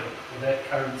coin, or that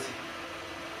currency.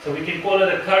 So we can call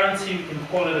it a currency, we can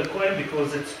call it a coin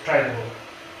because it's tradable.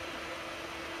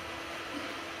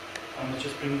 I'm going to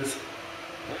just bring this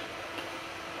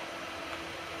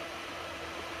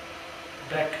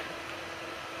back.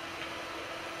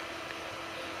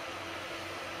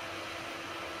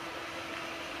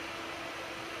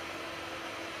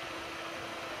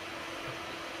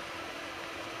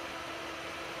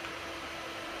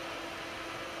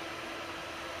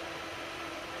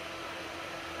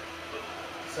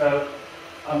 So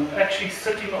I'm actually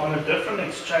sitting on a different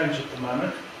exchange at the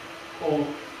moment called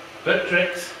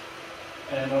Bittrex,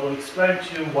 and I will explain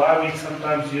to you why we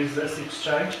sometimes use this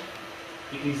exchange.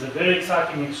 It is a very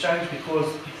exciting exchange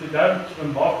because if we go into the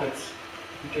markets,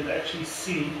 you can actually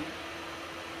see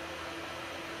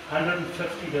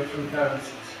 150 different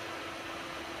currencies.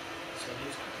 So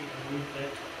let's quickly remove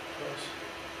that first.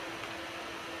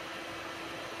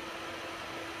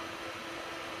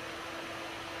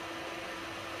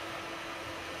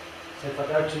 So if I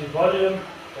go to volume,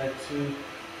 go to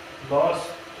last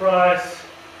price,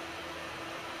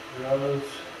 rows,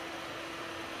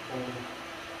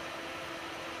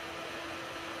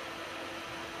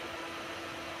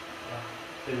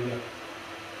 there we go.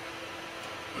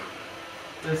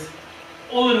 This,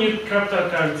 all the new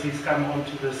cryptocurrencies come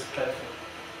onto this platform.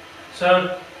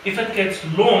 So if it gets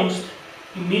launched,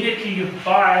 immediately you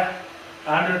buy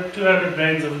 100, 200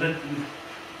 rands of it.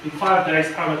 In 5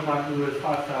 days time it might be worth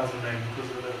 5,000 rand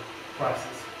because of the prices.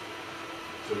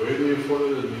 So where do you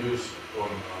follow the news on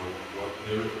what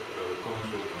new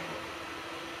coins will come up?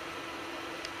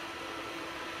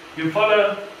 You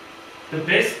follow the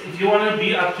best, if you want to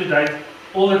be up to date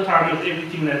all the time with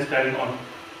everything that's going on,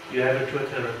 you have a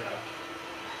Twitter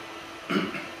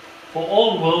account. For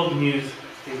all world news,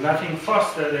 there's nothing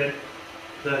faster than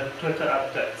the Twitter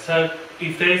update. So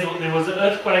if there was an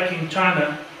earthquake in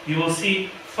China, you will see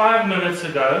 5 minutes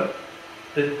ago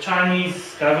the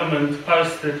Chinese government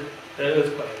posted the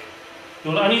earthquake.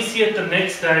 You'll only see it the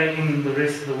next day in the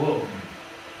rest of the world.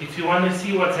 If you want to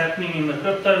see what's happening in the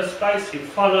crypto space, you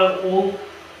follow all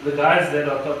the guys that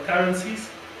have got currencies,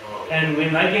 and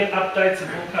when they get updates, it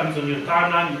all comes on your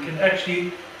timeline. You can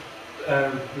actually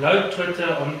load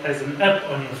Twitter as an app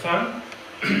on your phone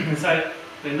and say,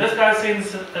 when this guy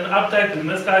sends an update,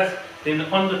 then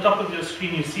on the top of your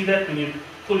screen you see that. When you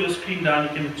pull your screen down,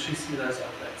 you can actually see those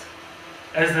updates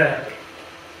as they happen.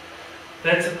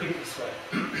 That's the quickest way.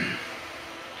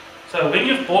 So when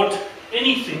you've bought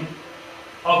anything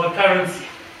of a currency,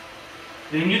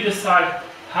 then you decide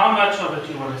how much of it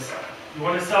you want to sell. You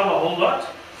want to sell a whole lot,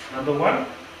 number one.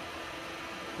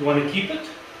 You want to keep it,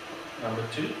 number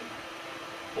two.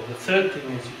 Or the third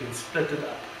thing is you can split it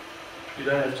up. You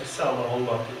don't have to sell the whole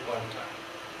lot at one time.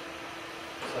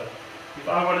 So if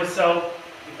I want to sell,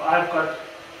 if I've got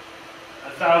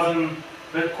 1,000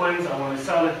 bitcoins, I want to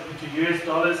sell it into US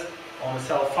dollars, I want to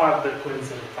sell 5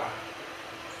 bitcoins at a time.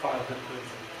 5 bitcoins at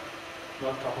a time,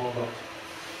 not the whole lot.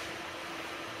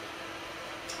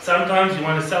 Sometimes you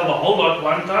want to sell the whole lot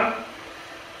one time.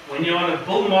 When you're on a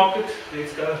bull market,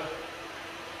 let's go.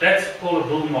 That's called a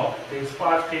bull market. There's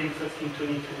 5, 10, 15,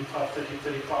 20, 25, 30,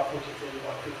 35, 40,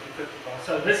 35, 50, 55.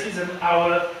 So this is an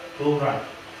hour bull run.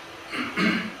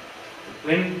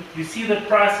 When you see the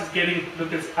price is getting,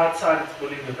 look, it's outside its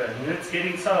bullion band. When it's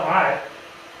getting so high,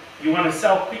 you want to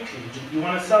sell quickly. You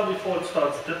want to sell before it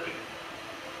starts dipping.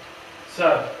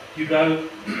 So you go,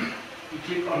 you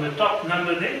click on the top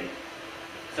number there.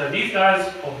 So these guys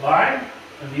are buying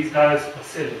and these guys are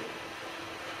selling.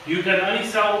 You can only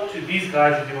sell to these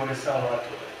guys if you want to sell right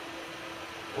away.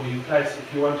 Or you place,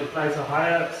 if you want to place a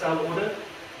higher sell order,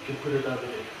 you can put it over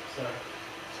there. So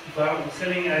if I'm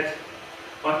selling at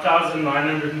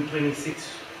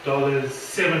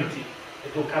 $1,926.70,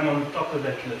 it will come on top of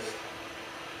that list.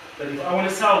 But if I want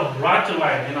to sell right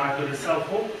away, then I got to sell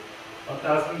for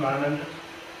 1,900.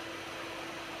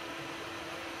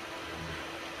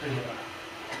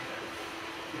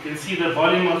 You can see the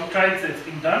volume of trades that's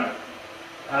been done.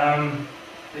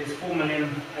 There's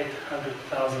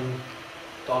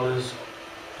 $4,800,000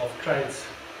 of trades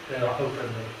that are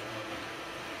open.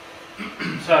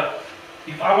 So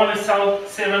if I want to sell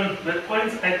 7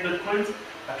 bitcoins, 8 bitcoins,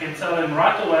 I can sell them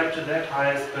right away to that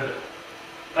highest bidder.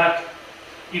 But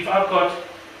if I've got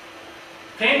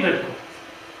 10 bitcoins,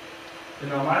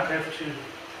 then I might have to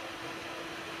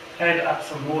add up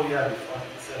some more here before I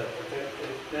can sell it. But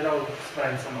that I'll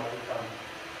explain some other time.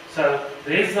 So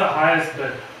there's the highest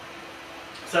bid.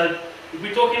 So if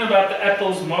we're talking about the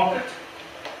apples market,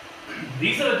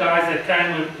 these are the guys that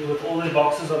came with all their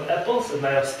boxes of apples and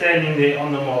they are standing there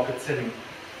on the market selling.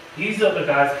 These are the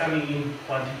guys coming in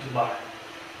wanting to buy.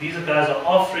 These are guys are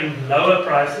offering lower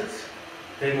prices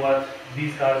than what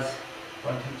these guys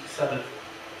wanting to sell it.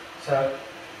 So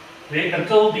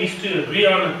until these two agree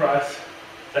on the price,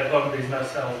 there's no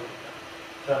sales.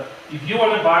 So if you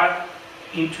want to buy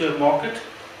into a market,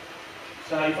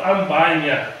 so if I'm buying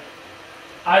here,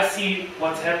 I see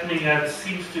what's happening here. It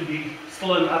seems to be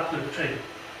still an upward trend.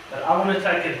 But I want to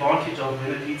take advantage of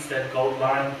when it hits that gold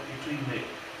line between there.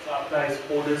 So I place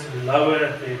orders lower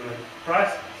than the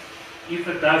price. If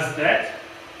it does that,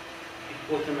 it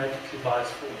automatically buys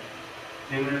for me.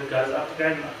 Then when it goes up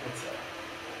again, I can sell.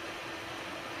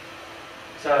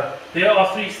 So there are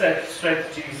 3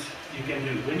 strategies you can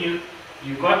do. When you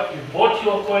bought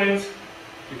your coins,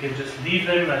 you can just leave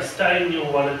them, they stay in your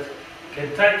wallet. You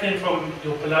can take them from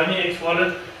your Poloniex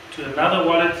wallet to another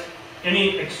wallet,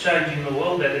 any exchange in the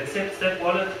world that accepts that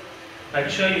wallet. Make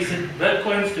sure you send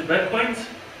Bitcoins to Bitcoins,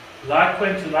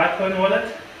 Litecoin to Litecoin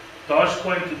wallet,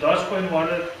 Dogecoin to Dogecoin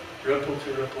wallet, Ripple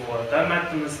to Ripple wallet. Don't make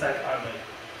the mistake I made.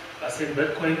 I send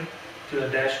Bitcoin to a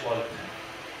Dash wallet.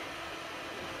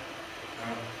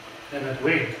 And it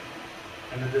went,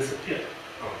 and it disappeared.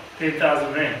 Oh.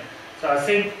 10,000 rand. So I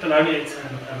sent Polonius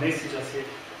a message. I said,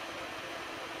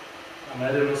 I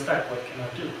made a mistake, what can I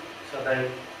do? So they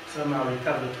somehow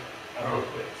recovered our Oh.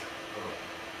 Bitcoins. Oh.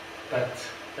 But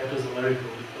that was a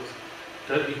miracle because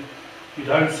you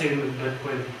don't send the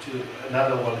Bitcoin to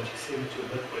another wallet, you send it to a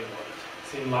Bitcoin wallet.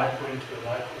 Send Litecoin to a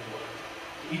Litecoin wallet.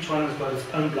 Each one has got its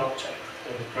own blockchain. So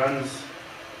it runs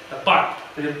a pipe.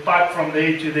 There's a pipe from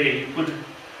there to there. You put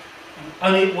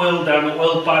only oil down the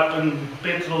oil pipe and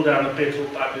petrol down the petrol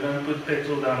pipe. You don't put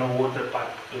petrol down a water pipe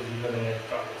because you're going to have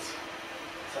troubles.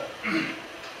 So,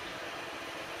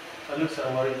 I look so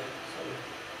worried.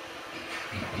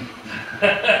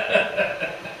 Sorry.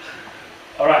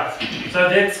 Alright, so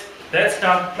that's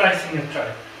down placing a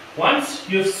trade. Once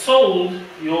you've sold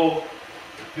your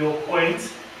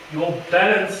coins, your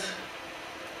balance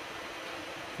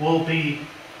will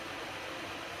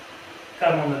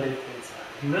come on the left hand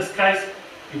side. In this case,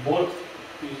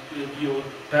 your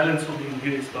balance will be in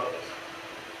US dollars.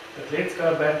 But let's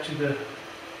go back to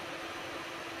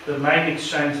the main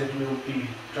exchange that we will be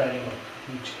trading on,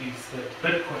 which is the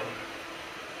Bitcoin.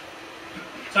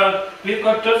 So we've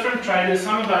got different traders.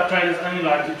 Some of our traders only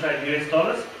like to trade US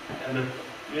dollars, and the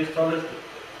US dollars,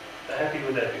 they're happy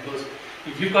with that because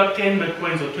if you've got 10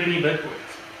 Bitcoins or 20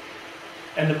 Bitcoins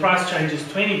and the price changes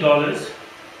 $20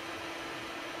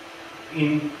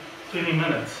 in 20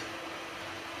 minutes,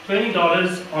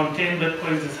 $20 on 10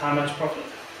 Bitcoins is how much profit?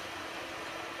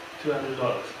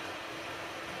 $200.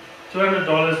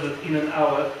 $200 within an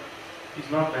hour is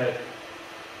not bad.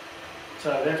 So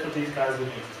that's what these guys are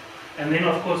doing. And then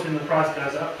of course when the price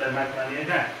goes up, they make money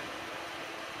again.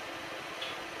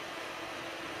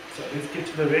 So let's get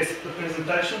to the rest of the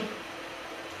presentation.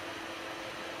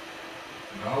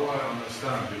 Now I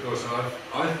understand because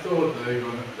I thought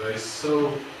they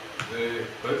sold their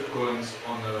bitcoins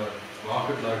on a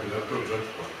market like local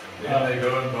Bitcoin and then they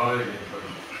go and buy again. But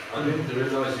I didn't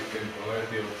realize you can buy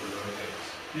the Poloniex.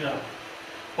 Yeah.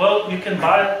 Well, you can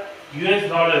buy US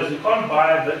dollars. You can't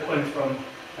buy Bitcoin from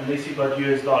unless you got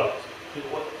US dollars.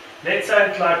 Let's say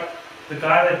it's like the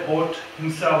guy that bought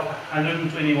himself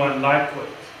 121 Litecoins.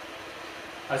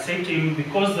 I said to him,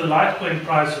 because the Litecoin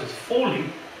price was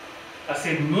falling, I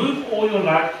said, move all your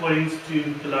Litecoins to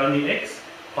Poloniex,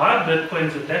 buy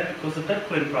Bitcoins at that because the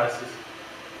Bitcoin prices.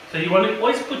 So you want to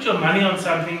always put your money on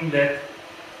something that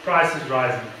price is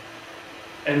rising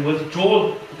and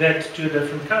withdraw that to a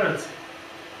different currency.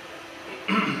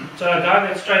 So a guy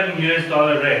that's trading US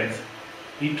dollar rands,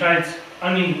 he trades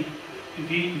only,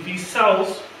 if he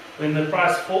sells when the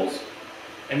price falls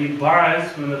and he buys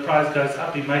when the price goes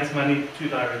up, he makes money two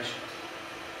directions.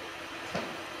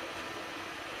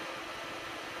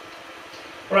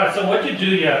 Alright, so what you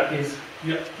do here is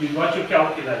you've got your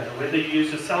calculator, whether you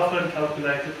use your cell phone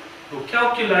calculator. Your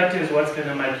calculator is what's going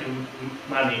to make you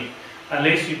money,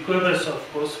 unless you Cobus, of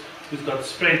course, who's got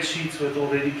spreadsheets with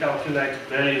already calculated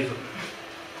values.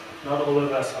 Not all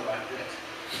of us are like that.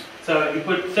 So you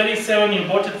put 37, you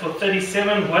bought it for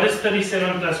 37. What is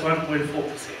 37 plus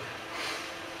 1.4%?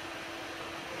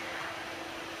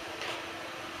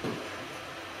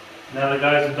 Now the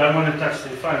guys who don't want to touch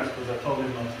their phones because I told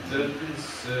them not to.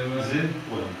 37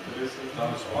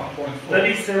 times 1.4.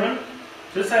 37,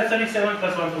 just say 37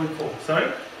 plus 1.4,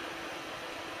 sorry?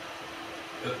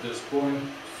 At this point,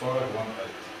 518.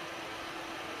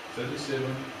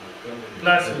 37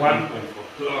 Plus 1%.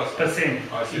 plus. I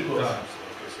said Equals. times.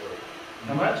 Okay, sorry.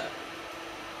 How much?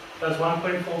 Plus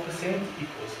 1.4%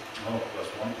 equals. No, plus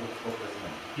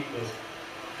 1.4%. Equals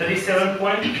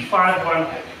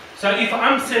 37.518. So if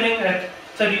I'm selling at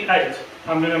 38,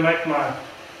 I'm going to make my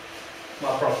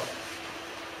profit.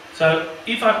 So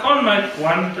if I can't make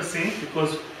 1%,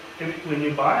 because when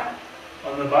you buy,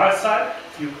 on the buy side,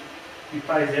 you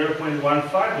pay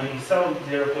 0.15, when you sell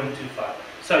 0.25.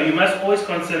 So you must always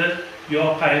consider you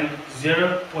are paying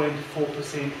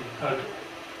 0.4% in total.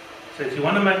 So if you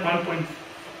want to make 1%,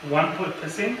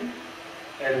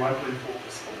 add 1.4%.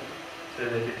 So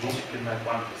that at least you can make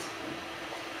 1%.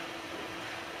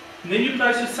 And then you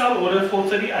place your sell order for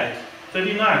 38,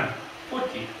 39,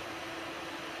 40.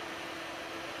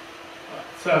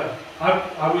 So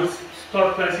I would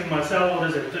start placing my sell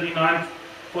orders at 39,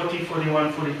 40,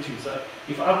 41, 42. So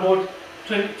if I bought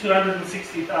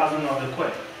 260,000 of the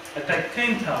coin, I take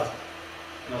 10,000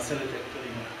 and I'll sell it at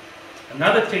 39.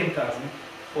 Another 10,000,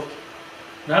 40.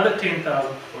 Another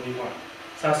 10,000, 41.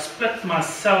 So I split my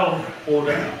sell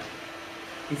order out.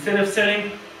 Instead of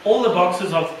selling all the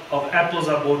boxes of apples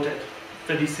I bought at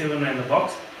 37 rand a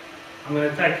box, I'm going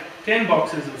to take 10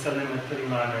 boxes and sell them at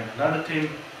 39 rand. Another 10.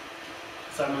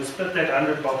 So I'm going to split that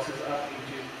 100 boxes up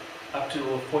into up to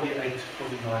 48,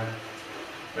 49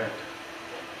 rand.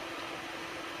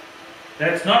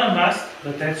 That's not a must,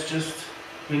 but that's just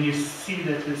when you see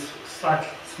that it's slightly,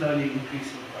 slowly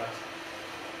increasing price.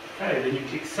 Okay, then you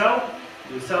click sell.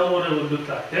 Your sell order will look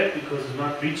like that because it's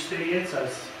not reached there yet, so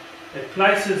it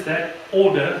places that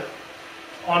order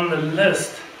on the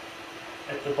list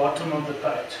at the bottom of the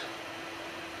page.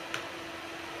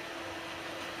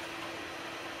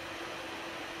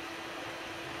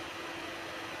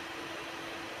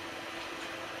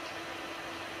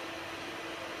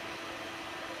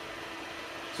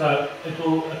 So it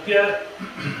will appear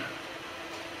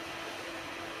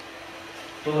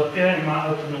in my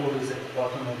open orders at the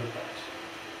bottom of the page.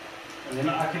 And then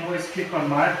I can always click on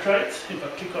my trades. If I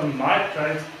click on my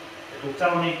trades, it will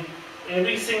tell me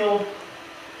every single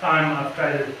time I've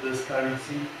traded this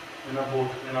currency, when I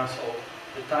bought, when I sold,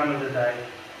 the time of the day,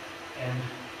 and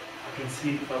I can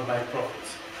see if I've made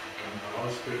profits. Can I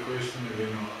ask a question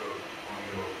again on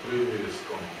your previous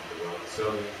comment about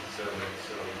selling?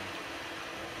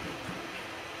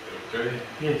 Okay.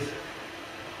 Yes.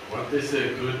 What is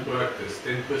a good practice?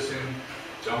 10%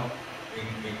 jump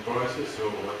in prices, or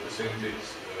what percentage?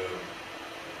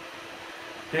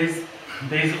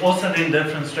 There's also then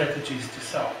different strategies to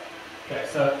sell. Okay,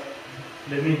 so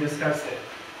let me discuss that.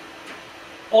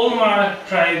 All my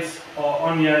trades are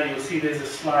on here. You'll see there's a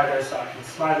slider, so I can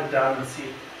slide it down and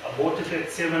see. I bought it at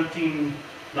 17.90.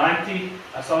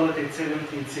 I sold it at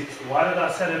 17.60. Why did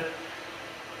I sell it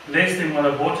less than what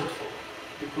I bought it for?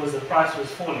 Because the price was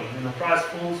falling. When the price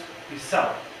falls, you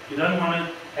sell. You don't want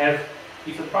to have,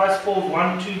 if the price falls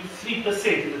 1, 2, 3%,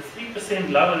 if it's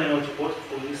 3% lower than what you bought it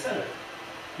for, you sell it.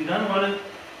 You don't want to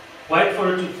wait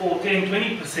for it to fall 10,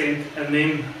 20% and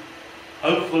then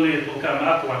hopefully it will come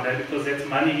up one day, because that's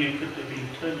money you could have been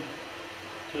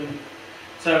turning.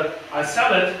 So I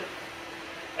sell it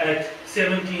at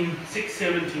 17.6,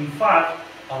 17.5.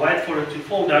 I wait for it to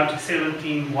fall down to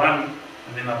 17.1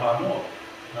 and then I buy more.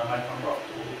 And I make my profit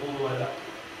all the way up.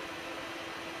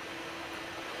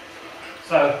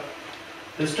 So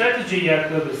the strategy here,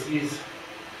 Cobus, is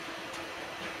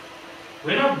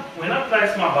when I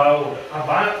place my buy order, I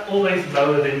buy always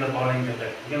lower than the Bollinger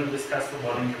Band. We're going to discuss the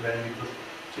Bollinger Band because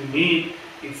to me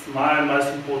it's my most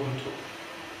important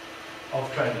tool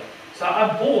of trading. So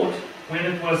I bought when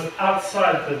it was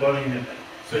outside the Bollinger Band.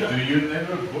 So do you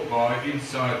never buy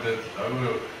inside that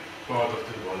lower part of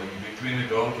the Bollinger, between the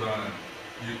gold line?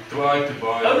 You try to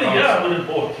buy Over outside. here I would have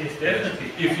bought, yes, definitely.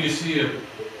 If you see a,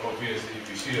 obviously, if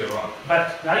you see a run.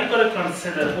 But now you've got to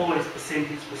consider always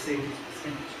percentage.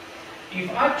 If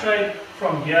I trade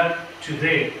from here to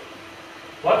there,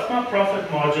 what's my profit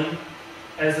margin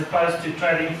as opposed to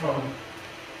trading from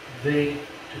there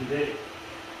to there?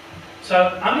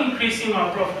 So I'm increasing my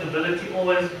profitability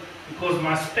always because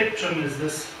my spectrum is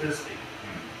this big.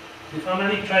 If I'm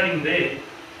only trading there,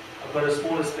 I've got a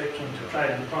smaller spectrum to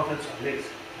trade and the profits are less.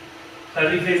 So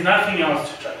if there's nothing else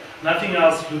to trade, nothing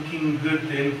else looking good,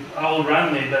 then I will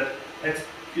run there. But if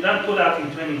you don't pull out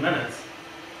in 20 minutes,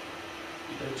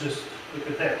 you just look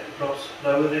at that, it drops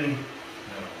lower than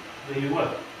where you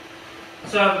were.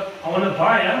 So I want to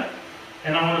buy here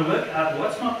and I want to work out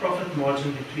what's my profit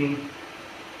margin between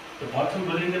the bottom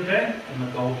Bollinger Band and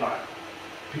the gold line.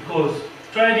 Because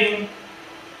trading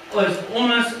is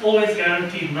almost always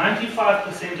guaranteed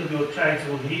 95% of your trades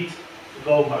will hit the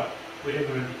gold line,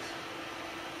 wherever it is.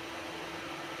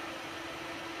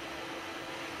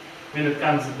 When it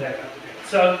comes back up again.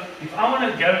 So if I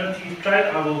want a guaranteed trade,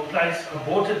 I will place, I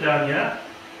bought it down here,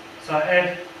 so I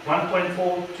add 1.4,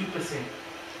 2%,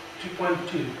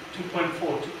 2.2,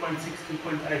 2.4, 2.6,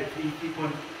 2.8, 3,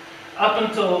 up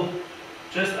until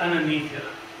just underneath here,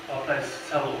 I'll place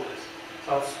sell orders.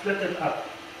 So I'll split it up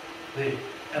there.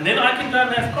 And then I can go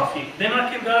and have coffee. Then I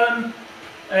can go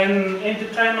and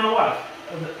entertain my wife.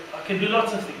 I can do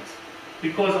lots of things.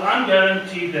 Because I'm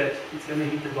guaranteed that it's going to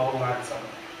hit the gold line somewhere.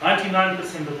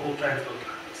 99% of all trades look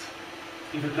like this.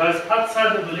 If it goes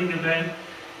outside the Bollinger Band,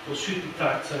 it will shoot you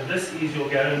tight. So this is your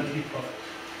guaranteed profit.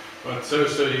 But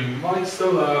so you might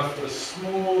still have a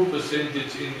small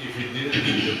percentage in if you didn't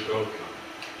hit the gold line.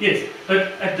 Yes,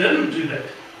 but I didn't do that.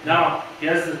 Now,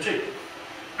 here's the trick.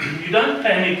 You don't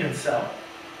panic and sell.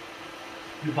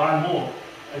 You buy more,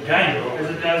 again, as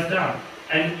it goes down.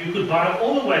 And you could buy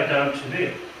all the way down to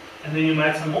there. And then you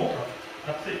made some more profit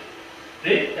up there.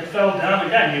 There, it fell down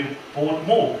again. You bought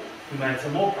more. You made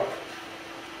some more profit.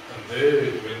 And there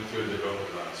it went through the gold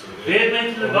line. So there it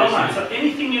went to the gold line. So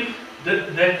anything you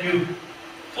did that you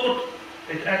thought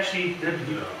it actually did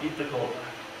hit the gold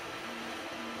line.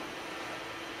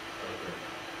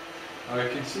 Okay.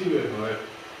 I can see where my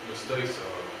mistakes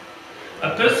are.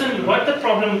 A person, what the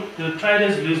problem, the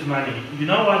traders lose money. You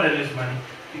know why they lose money?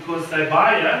 Because they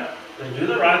buy here, they do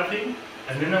the right thing,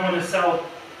 and then they want to sell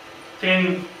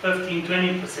 10, 15,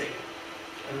 20%.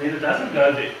 And then it doesn't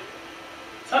go there.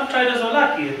 Some traders are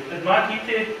lucky. It might hit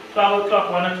there 12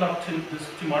 o'clock, 1 o'clock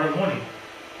tomorrow morning.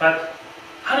 But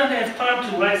I don't have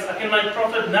time to waste. I can make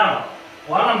profit now.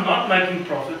 While I'm not making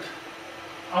profit,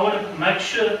 I want to make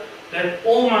sure that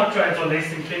all my trades are less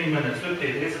than 20 minutes. Look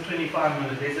there, there's a 25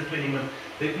 minute, there's a 20 minute.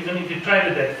 Even if you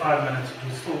traded that 5 minutes, it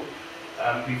will still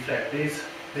be flat.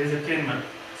 There's a 10 minute.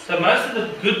 So most of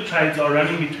the good trades are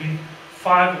running between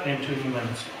 5 and 20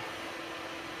 minutes long.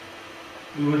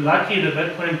 We were lucky the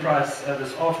Bitcoin price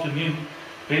this afternoon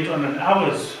went on an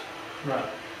hour's run.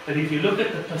 But if you look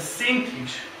at the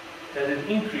percentage that it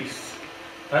increased,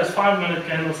 those 5-minute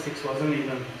candlesticks wasn't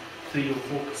even 3 or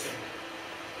 4%.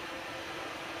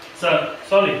 So,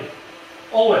 solid.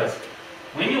 Always.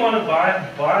 When you want to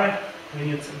buy when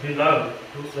it's below.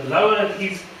 The lower it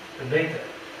is, the better.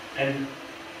 And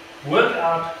work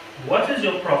out what is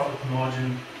your profit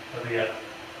margin over here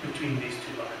between these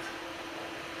two lines.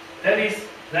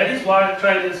 That is why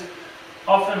traders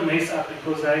often mess up,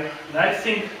 because they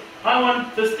think, I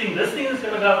want this thing is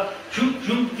going to go zoom,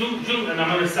 zoom, zoom, zoom, and I'm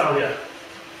going to sell here.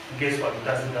 And guess what? It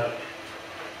doesn't go there.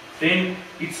 Then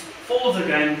it falls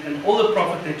again, and all the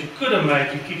profit that you could have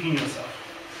made, you're kicking yourself.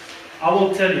 I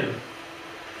will tell you,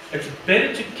 it's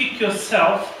better to kick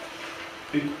yourself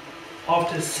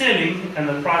after selling and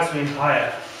the price went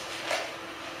higher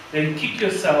than kick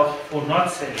yourself for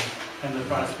not selling and the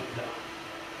price went down.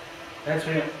 That's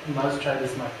where most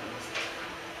traders make the mistake.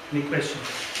 Any questions?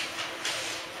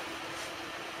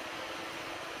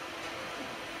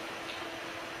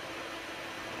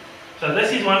 So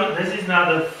this is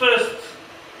now the first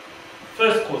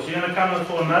course. You're going to come in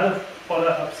for another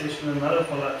follow-up session, another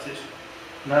follow-up session,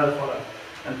 another follow-up,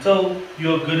 until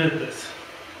you're good at this.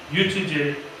 You too,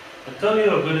 Jerry, until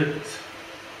you're good at this.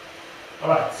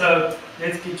 Alright, so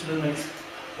let's get to the next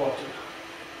part.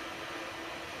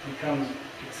 It becomes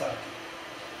exciting.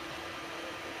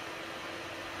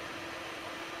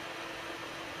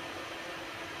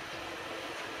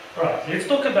 Alright, let's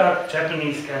talk about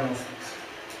Japanese candlesticks.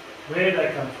 Where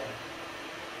they come from.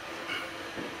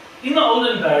 In the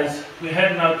olden days, we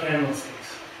had no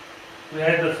candlesticks. We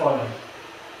had the following.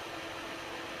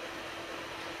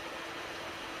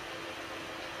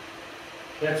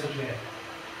 That's what we had.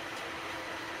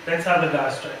 That's how the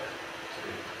guys trade.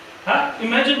 Huh?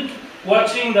 Imagine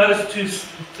watching those two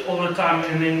all the time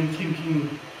and then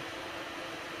thinking,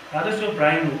 how does your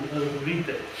brain read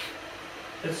that?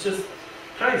 It's just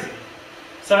crazy.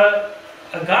 So,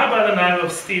 a guy by the name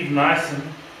of Steve Nyssen,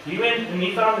 he went and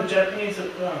he found the Japanese,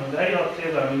 they are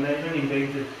clever, I mean they even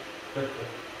invented Bitcoin.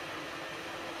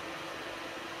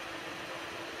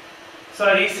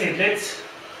 So he said,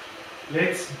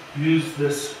 let's use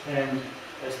this, and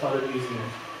they started using it.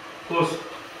 Of course,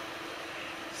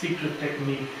 secret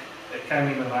technique that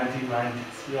came in the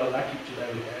 1990s. We are lucky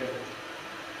today we have it.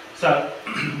 So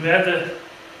we have the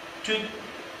two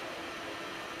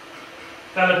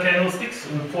color candlesticks,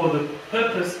 and for the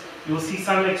purpose, you will see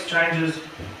some exchanges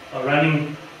are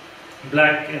running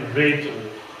black and red, or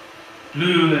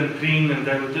blue and green, and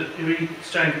they will do every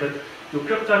exchange, but your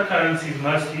cryptocurrency is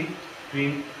mostly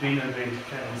green and red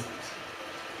candlesticks.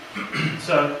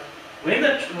 So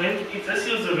if this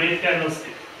is a red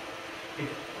candlestick,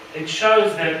 it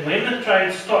shows that when the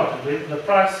trade started, when the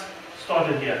price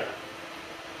started here,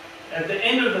 at the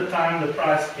end of the time the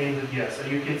price ended here. So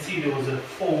you can see there was a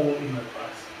fall in the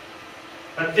price.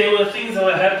 But there were things that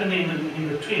were happening in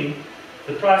between.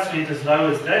 The price went as low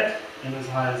as that and as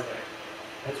high as that.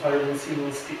 That's why you will see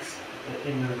little sticks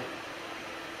in the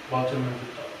bottom and the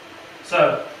top.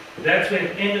 So that's where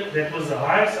it ended. That was the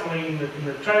high somewhere in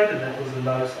the trade, and that was the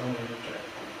low somewhere in the trade.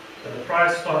 So the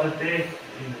price started there.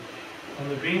 On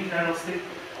the green candlestick,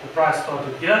 the price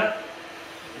started here,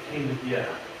 it ended here.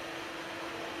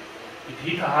 It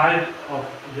hit a high of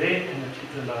there and it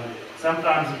hit a low there.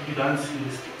 Sometimes if you don't see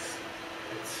the sticks,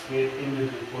 it's where it ended,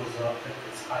 it was at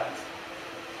its highest.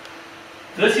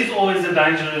 This is always the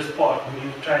dangerous part when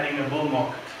you're trading a bull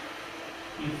market.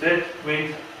 If that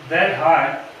went that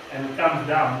high and it comes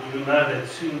down, you will know that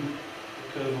soon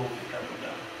the curve will be coming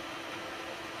down.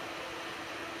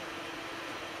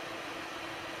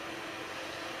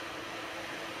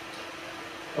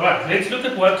 Alright, let's look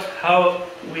at how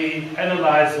we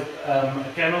analyze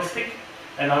a candlestick,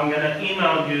 and I'm going to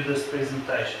email you this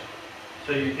presentation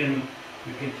so you can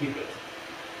keep it.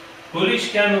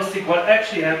 Bullish candlestick, what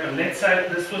actually happened? Let's say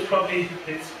this was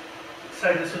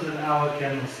an hour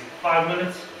candlestick. 5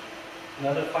 minutes,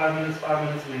 another 5 minutes, 5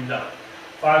 minutes, went down.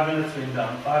 5 minutes went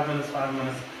down, 5 minutes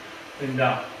went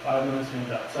down, 5 minutes went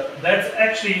down. So that's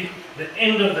actually the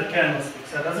end of the candlestick.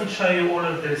 So it doesn't show you all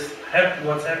of this,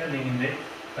 what's happening in there,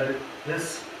 but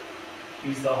this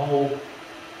is the whole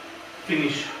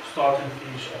finish, start and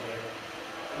finish of it.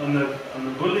 On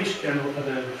the bullish candle,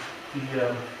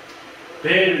 the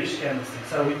bearish candlestick.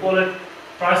 So we call it,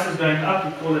 price is going up,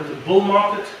 we call it a bull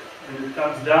market, and it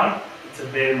comes down, it's a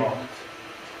bear market.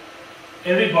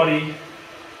 Everybody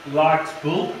likes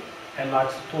bull and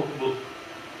likes to talk bull.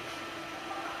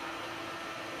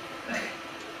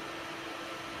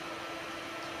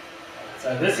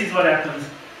 So this is what happens.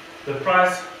 The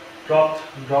price dropped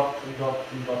and dropped and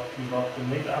dropped and dropped and dropped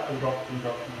and went up and dropped and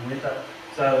dropped and went up.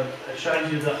 So it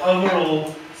shows you the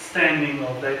overall standing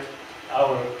of that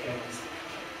hour candlestick.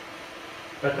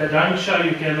 But they don't show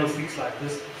you candlesticks like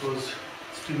this because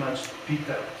it's too much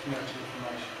detail, too much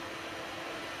information.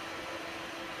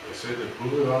 They said the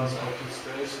bull runs up the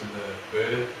stairs and the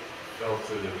bear fell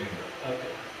through the window.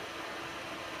 Okay.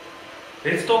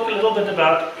 Let's talk a little bit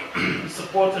about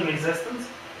support and resistance.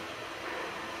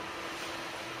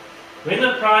 When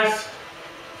the price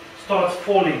starts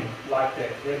falling like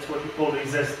that, that's what we call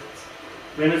resistance.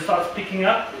 When it starts picking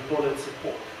up, we call it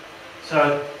support.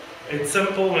 So it's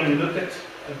simple when you look at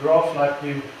a graph like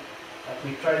we're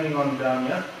trading on down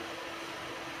here.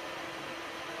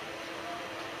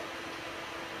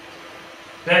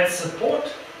 That's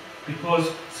support,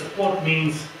 because support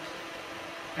means,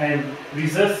 and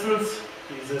resistance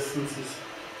is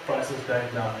prices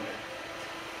going down again.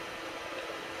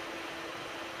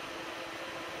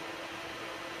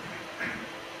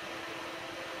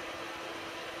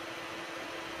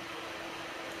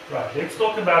 Right, let's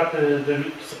talk about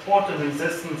the support and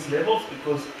resistance levels,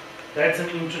 because that's an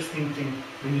interesting thing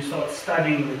when you start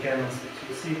studying the candlesticks.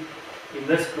 You see in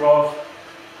this graph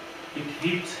it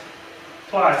hit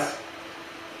twice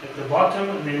at the bottom,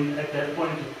 and then at that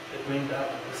point it went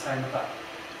up at the same time.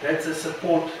 That's a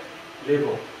support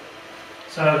level.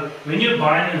 So when you're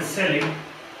buying and selling,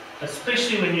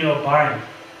 especially when you're buying,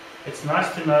 it's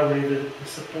nice to know where the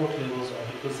support levels are,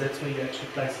 because that's where you're actually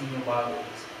placing your buy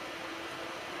orders.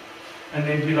 And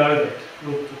then below that,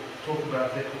 we'll talk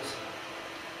about that also.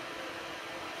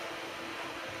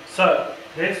 So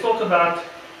let's talk about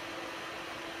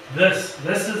this.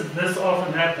 This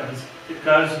often happens. It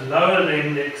goes lower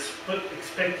than the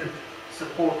expected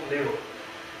support level.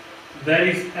 That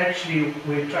is actually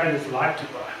where traders like to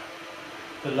buy.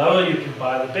 The lower you can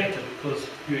buy, the better, because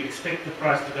you expect the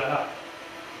price to go up.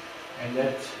 And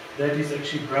that is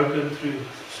actually broken through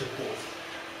support.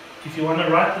 If you want to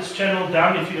write this channel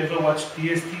down, if you ever watch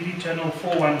DSTV channel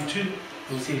 412,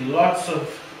 you'll see lots of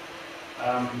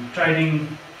trading.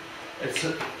 It's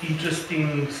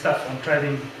interesting stuff on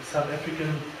trading South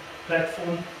African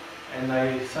platform, and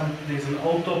there's an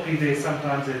old topic there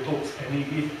sometimes that talks, and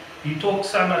he talks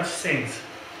so much sense.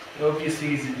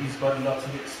 Obviously he's got lots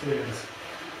of experience.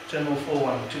 Channel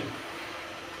 412.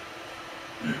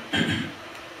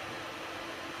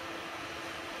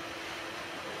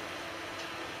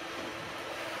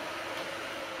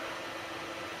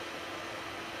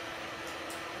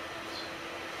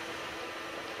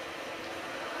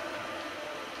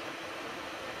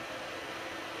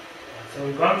 So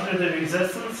we've gone through the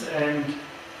resistance, and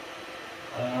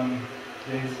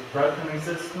there's broken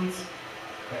resistance.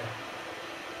 Okay.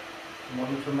 More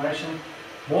information.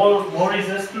 More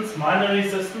resistance, minor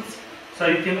resistance. So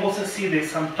you can also see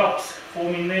there's some tops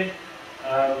forming there.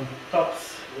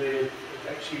 Tops where it's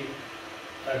actually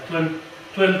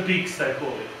twin peaks, they call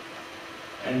it.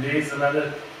 And there's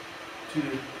another two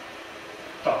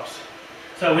tops.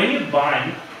 So when you're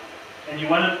buying and you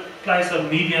want to place a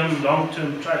medium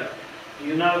long-term trade,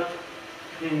 you know,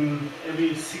 in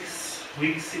every 6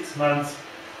 weeks, 6 months,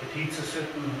 it hits a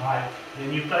certain height.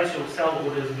 Then you place your sell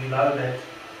orders below that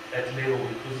level,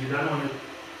 because you don't want to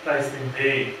place them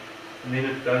there and then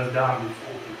it goes down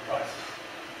before the price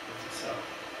to sell.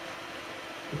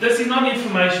 But this is not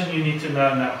information you need to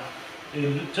know now.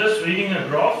 Just reading a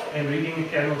graph and reading a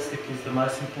candlestick is the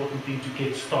most important thing to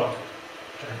get started.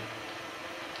 Okay.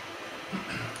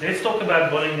 Let's talk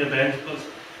about Bollinger Bands, because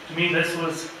to me this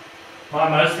was my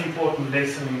most important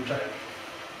lesson in trading.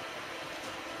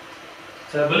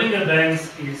 So Bollinger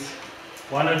Bands is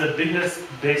one of the biggest,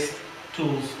 best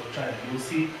tools for trading. You'll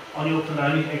see on your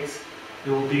Panoni X,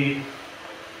 there will be,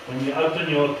 when you open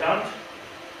your account,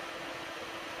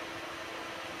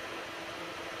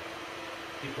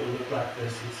 it will look like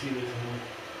this. You see there's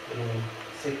a little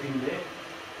setting there.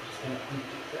 I'm just going to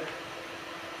unclick that.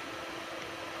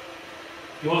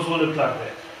 Yours will look like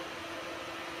that.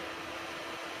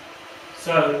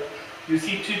 So you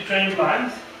see two trend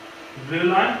lines, the blue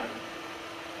line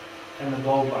and the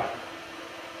gold line.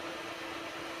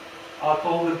 I'll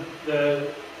call the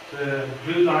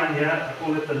blue line here, I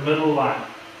call it the middle line,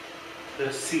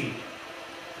 the C,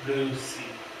 blue C.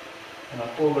 And I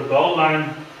call the gold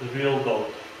line the real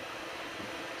gold.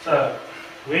 So,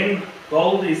 when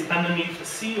gold is underneath the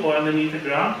sea or underneath the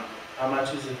ground, how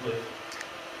much is it worth?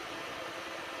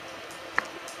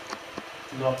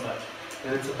 Not much.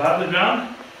 When it's above the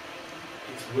ground,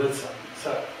 it's worth something.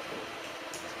 So,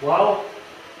 while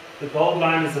the gold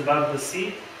line is above the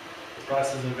sea, the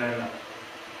prices are going up.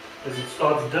 As it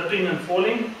starts dipping and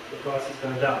falling, the prices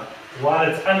go down. While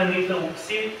it's underneath the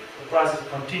sea, the prices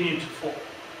continue to fall.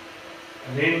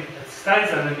 And then it stays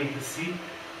underneath the sea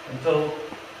until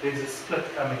there's a split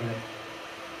coming there.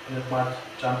 And it might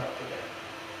jump up again.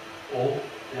 Or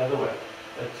the other way.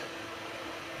 But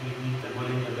we need the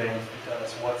Bollinger Bands to tell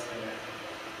us what's going to happen.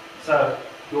 So,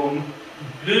 your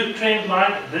blue trend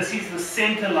line, this is the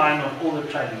center line of all the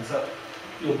trading. So,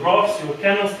 your graphs, your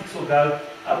candlesticks will go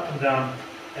up and down,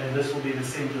 and this will be the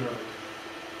center of it.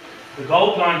 The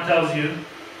gold line tells you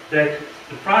that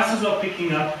the prices are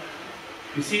picking up.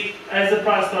 You see, as the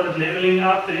price started leveling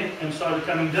out there and started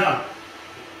coming down,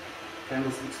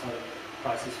 candlesticks started,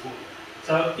 prices falling.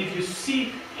 So if you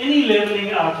see any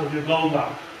leveling out of your gold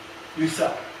line, you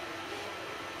sell.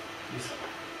 You sell.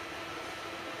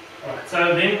 Alright,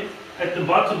 so then at the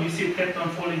bottom you see it kept on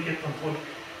falling, kept on falling.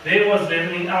 There was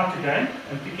leveling out again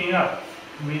and picking up.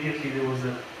 Immediately there was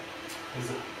an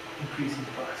increase in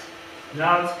price.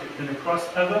 Now it's going to cross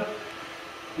over.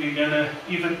 We're going to,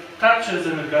 if it touches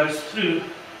and it goes through,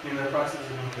 then the prices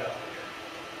are going to go up.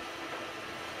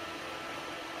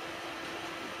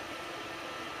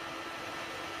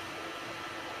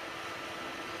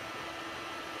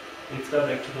 Let's go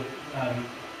back to the,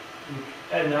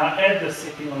 and now add the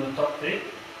setting on the top there.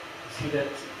 See that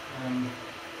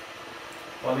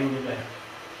Bollinger Band.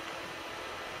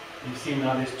 You see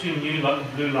now there's two new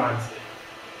blue lines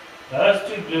there.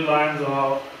 Those two blue lines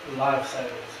are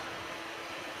lifesavers.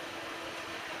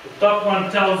 The top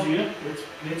one tells you,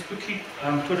 let's quickly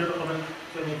put it on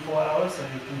 24 hours so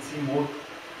you can see more,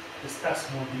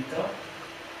 discuss more detail.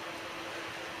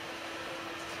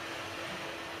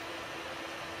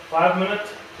 5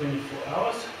 minutes, 24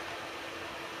 hours.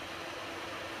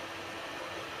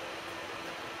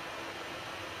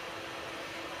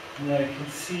 Now you can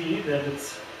see that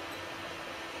it's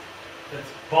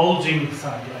bulging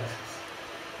sunglasses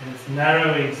and it's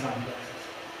narrowing sunglasses.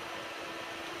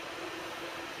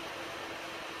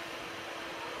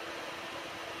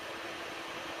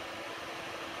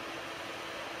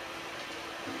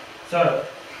 So,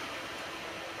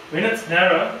 when it's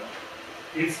narrow,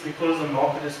 it's because the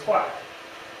market is quiet.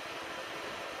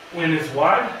 When it's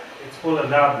wide, it's called a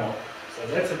loud market. So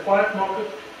that's a quiet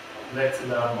market, that's a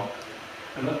loud market.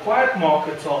 And the quiet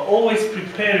markets are always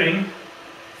preparing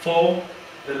for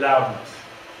the loudness.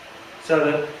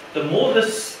 So the more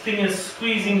this thing is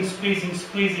squeezing,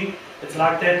 it's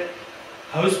like that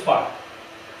hose pipe.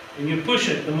 When you push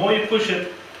it, the more you push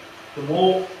it, the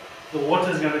more the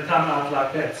water is going to come out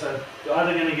like that. So you're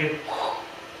either going to get,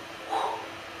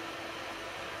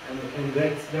 and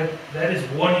that is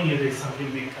warning you there's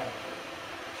something big coming.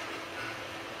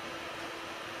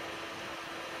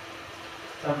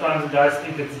 Sometimes the guys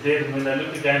think it's dead, and when they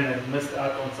look again, they've missed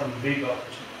out on some big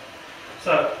opportunity.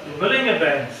 So, the Bollinger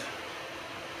Bands.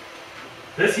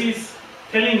 This is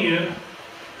telling you,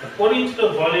 according to the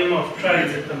volume of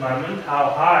trades at the moment, how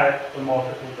high the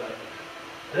market will go.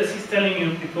 This is telling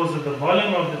you, because of the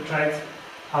volume of the trades,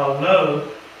 how low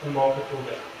the market will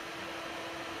go.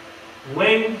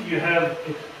 When you have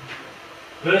it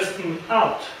bursting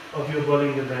out of your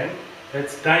Bollinger Band,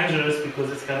 that's dangerous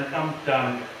because it's going to come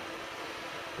down again.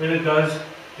 When it goes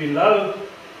below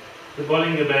the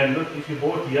Bollinger Band, look, if you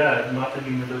bought here, it might have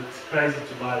been a bit crazy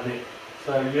to buy there.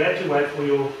 So you have to wait for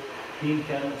your green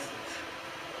candlesticks.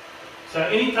 So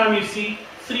anytime you see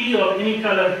 3 of any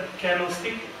color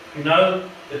candlestick, you know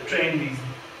the trend is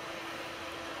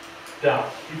down.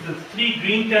 If it's 3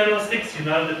 green candlesticks, you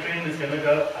know the trend is going to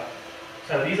go up.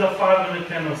 So these are 500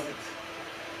 candlesticks.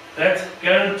 That's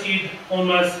guaranteed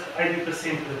almost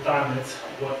 80% of the time that's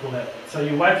what will happen. So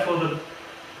you wait for the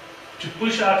to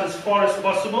push out as far as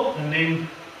possible, and then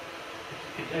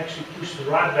it actually pushed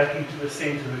right back into the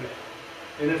center again.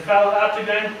 When it fell out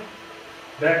again,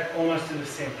 back almost to the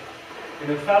center.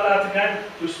 When it fell out again,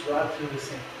 pushed right to the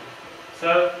center.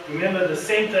 So remember, the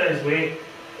center is where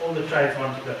all the trades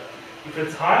want to go. If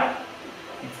it's high,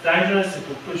 it's dangerous, it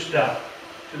will push down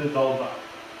to the gold bar.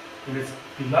 When it's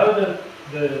below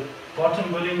the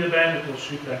bottom Bollinger Band, it will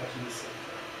shoot back to the center.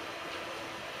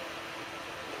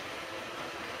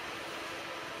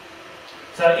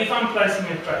 So if I'm placing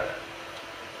a trade,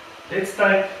 let's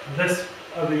take this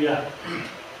over here.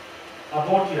 I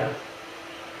bought here.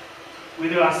 Where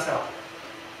do I sell?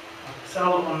 I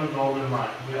sell on the golden line,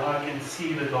 where I can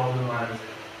see the golden line is there.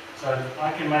 So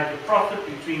I can make a profit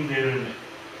between there and there.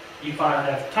 If I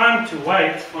have time to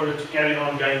wait for it to carry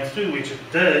on going through, which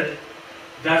it did, it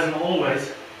doesn't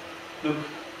always, look,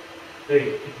 there,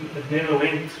 it never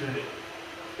went through there.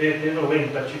 It never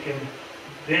went, but you can,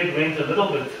 there it went a little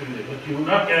bit through there, but you're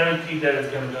not guaranteed that it's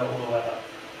going to go all the way up.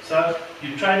 So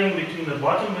you're trading between the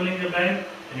bottom Bollinger Band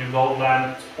and your gold line,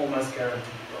 it's almost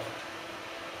guaranteed profit.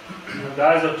 The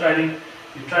guys are trading,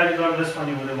 you traded on this one,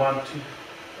 you would have won two.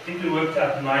 I think we worked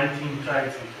out 19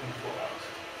 trades in 24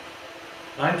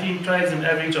 hours. 19 trades, an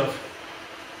average of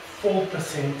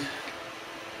 4%.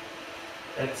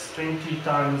 That's 20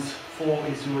 times 4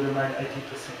 is you would have made 80%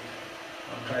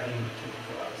 on trading in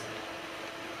 24 hours.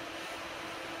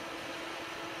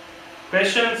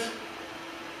 Questions?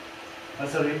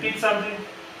 As I repeat something?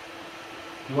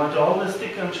 You want to hold the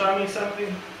stick and show me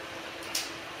something?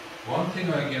 One thing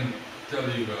I can tell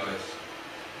you guys,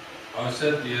 I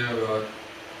said here about,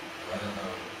 I don't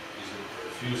know, is it a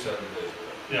few Saturdays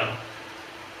ago? Yeah.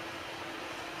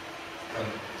 And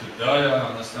today I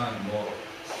understand more.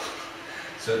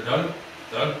 So don't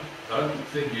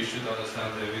think you should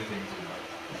understand everything tonight.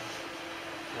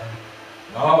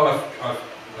 Now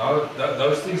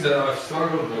those things that I've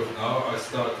struggled with, now I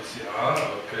start to see,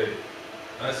 okay,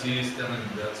 as he is telling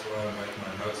me, that's why I make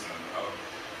my notes now.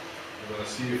 I'm going to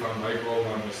see if I make all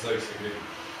my mistakes again.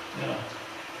 Yeah.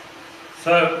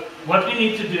 So what we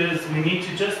need to do is we need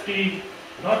to just be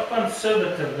not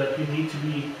conservative, but we need to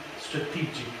be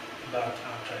strategic about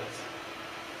our trades.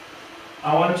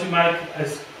 I want to make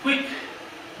as quick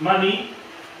money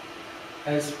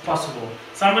as possible.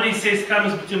 Somebody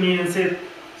comes to me and said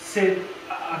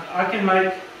I can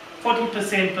make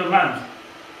 40% per month.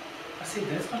 I said,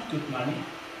 that's not good money.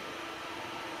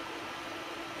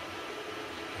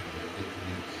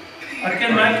 I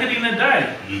can make it in a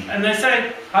day. And they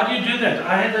say, how do you do that?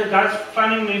 I had the guys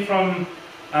phoning me from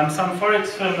some forex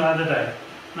firm the other day.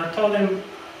 And I told them,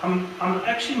 I'm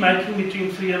actually making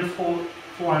between 300 and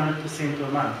 400% per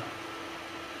month.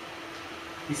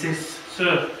 He says,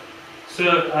 sir,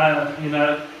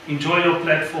 enjoy your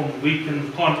platform. We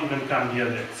can't even come near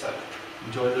that. So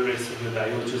enjoy the rest of the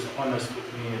day. He was just honest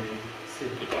with me and he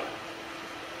said goodbye.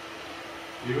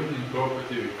 Even in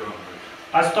property we can't.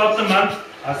 I start the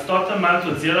month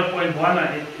with 0.1,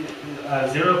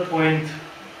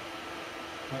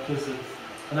 what was it?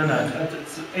 I don't know. It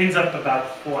ends up about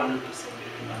 400%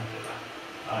 every month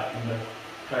that I end up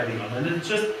trading on. And it's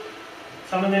just,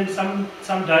 some of them,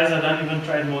 some days I don't even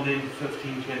trade more than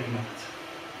 15, 20 minutes.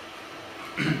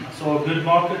 I saw a good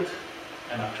market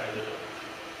and I traded on it.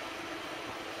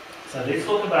 So let's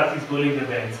talk about these Bollinger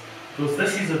Bands, because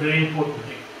this is a very important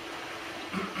thing.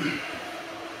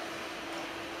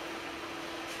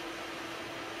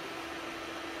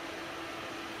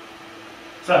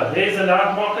 So there's a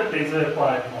loud market, there's a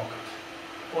quiet market.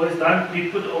 Always don't be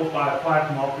put off by a quiet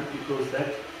market, because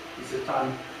that is the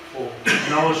time for.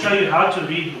 And I will show you how to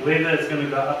read whether it's going to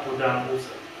go up or down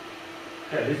also.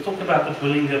 Okay, let's talk about the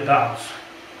Bollinger Bounce.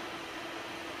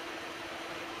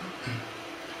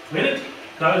 When it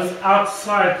goes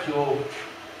outside your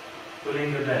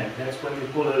Bollinger Band, that's when we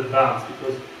call it a bounce,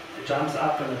 because it jumps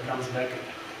up and it comes back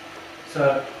again.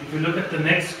 So if you look at the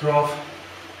next graph,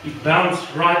 it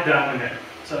bounced right down in there.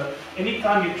 So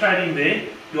anytime you're trading there,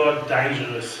 you are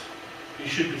dangerous. You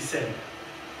should be selling.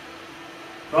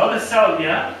 Rather sell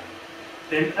here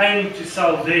than aim to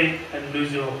sell there and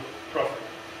lose your profit.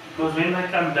 Because when they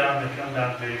come down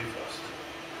very fast.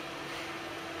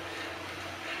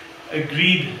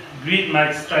 Greed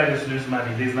makes traders lose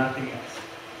money. There's nothing else.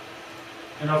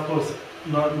 And of course,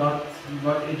 not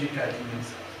educating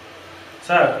themselves.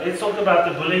 So let's talk about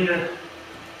the Bollinger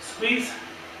squeeze.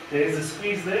 There's a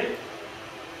squeeze there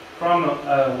from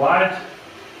a wide,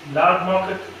 loud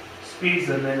market squeeze,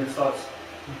 and then it starts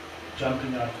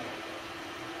jumping up.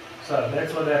 So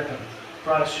that's what happens.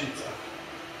 Price shoots up.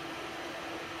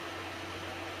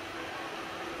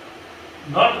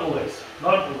 Not always.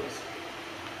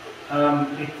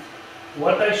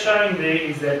 What they're showing there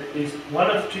is that there's one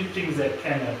of two things that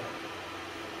can happen.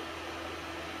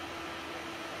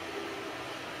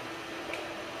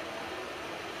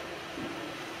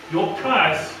 Your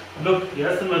price, look,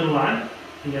 here's the middle line,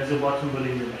 and here's the bottom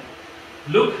Bollinger Band.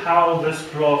 Look how this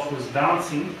graph was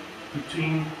bouncing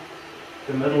between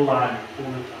the middle line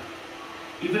all the time.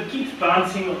 If it keeps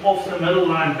bouncing off the middle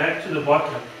line back to the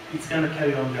bottom, it's going to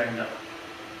carry on going down.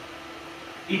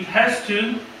 It has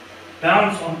to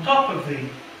bounce on top of the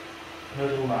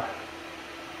middle line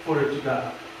for it to go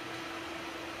up.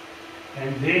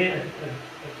 And there it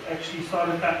actually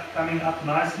started coming up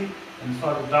nicely and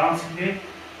started dancing there.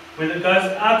 When it goes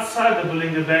outside the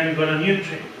Bollinger Band, you've got a new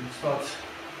trend. It starts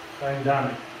going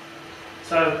down.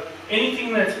 So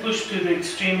anything that's pushed to the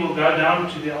extreme will go down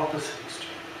to the opposite extreme.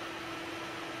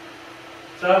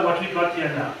 So what we've got here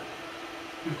now,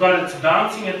 we've got it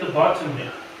bouncing at the bottom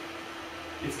here.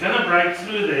 It's going to break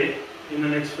through there in the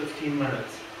next 15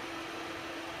 minutes.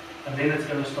 And then it's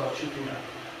going to start shooting up.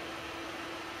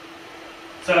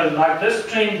 So like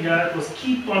this trend here, it was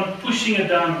keep on pushing it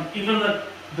down. Even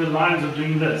the lines are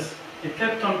doing this. It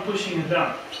kept on pushing it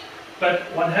down. But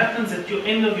what happens at your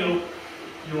end of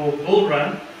your bull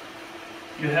run,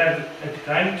 you have it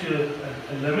going to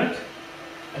a limit,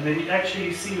 and then you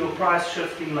actually see your price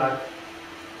shifting like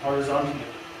horizontally.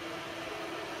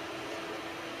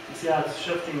 You see how it's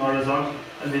shifting horizontally,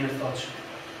 and then it starts shifting.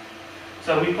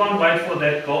 So we can't wait for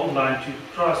that gold line to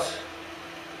cross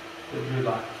the blue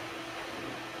line.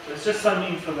 So it's just some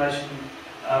information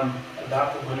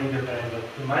about the Bollinger Band. But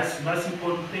the most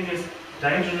important thing is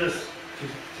dangerous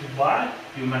to buy.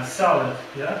 You must sell it.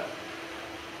 Yeah.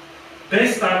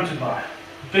 Best time to buy.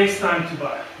 Best time to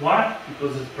buy. Why?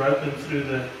 Because it's broken through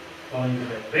the Bollinger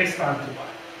Band. Best time to buy.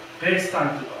 Best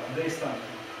time to buy. Best time to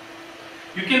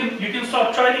buy. You can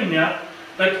start trading now,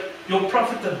 but your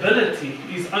profitability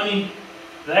is only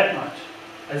that much.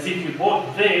 As if you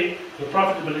bought there, the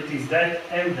profitability is that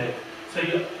and that. So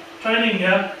your trading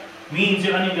here means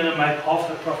you're only going to make half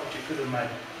the profit you could have made.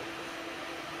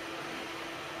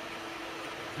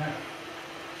 Okay.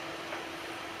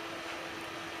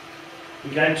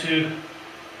 We're going to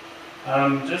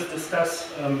just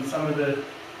discuss some of the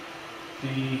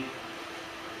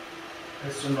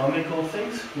astronomical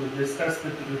things. We discussed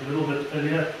it a little bit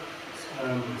earlier.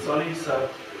 Sorry, so.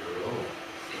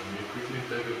 Can you quickly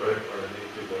take a break or I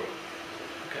need to go?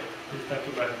 Okay, let's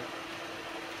take a break.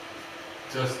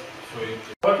 Just for you.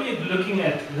 What we're looking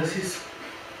at, this is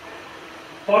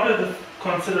part of the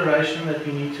consideration that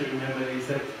we need to remember, is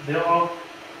that there are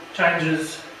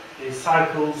changes, there's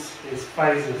cycles, there's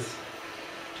phases.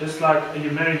 Just like, are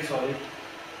you married, sorry?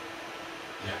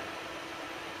 Yeah.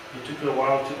 It took a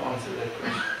while to answer that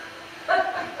question.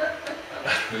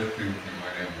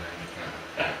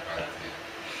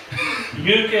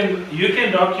 You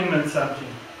can document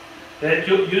something that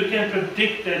you can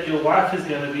predict that your wife is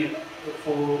going to be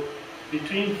for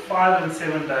between 5 and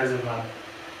 7 days a month.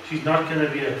 She's not going to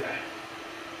be okay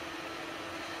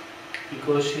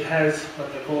because she has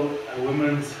what they call a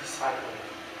woman's cycle,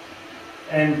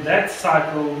 and that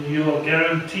cycle you are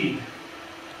guaranteed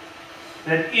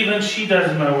that even she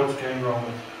doesn't know what's going wrong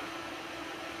with her.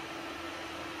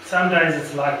 Some days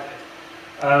it's like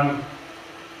that.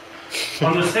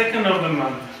 On the 2nd of the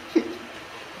month,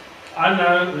 I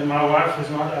know that my wife is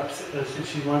not upset that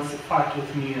she wants to fight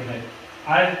with me, and that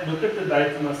I look at the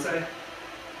date and I say,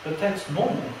 but that's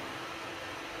normal.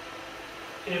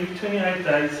 Every 28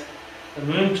 days, the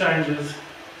moon changes,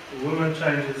 the woman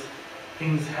changes,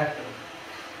 things happen.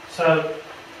 So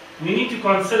we need to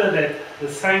consider that the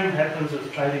same happens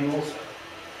with trading also.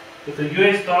 With the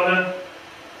US dollar,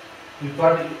 we've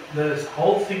got this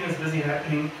whole thing is busy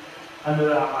happening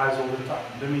under our eyes all the time.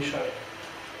 Let me show you.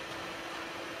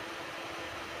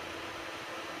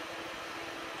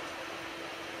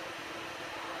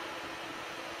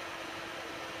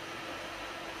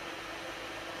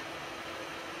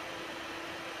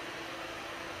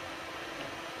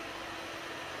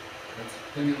 That's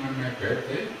depending on my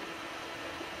birthday.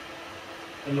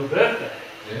 On your birthday?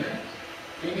 Yeah.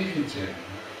 28 January.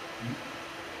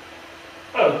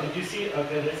 Oh, did you see?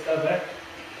 Okay, let's go back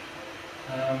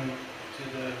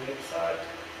to the website.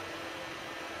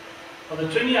 On the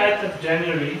 28th of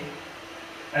January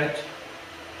at,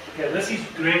 okay, this is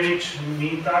Greenwich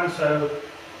Mean Time, so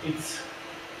it's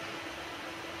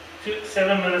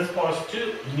 7 minutes past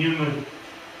 2, new moon.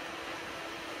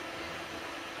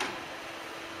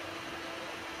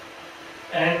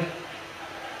 And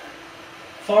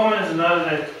farmers know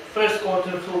that first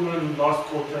quarter, full moon, last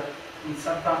quarter, and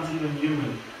sometimes even new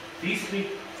moon. These three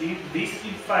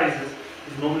phases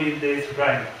is normally there's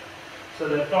rain. So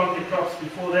they plant their crops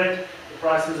before that, the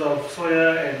prices of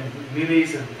soya and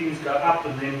mealies and things go up,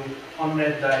 and then on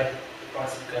that day the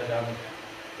prices go down again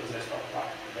because they stop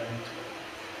right.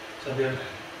 So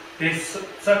there's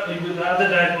something. The other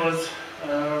day was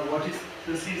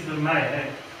this is the May, eh?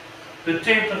 The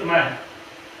 10th of May.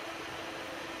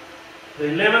 The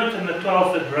 11th and the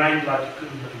 12th it rained like you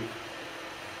couldn't believe.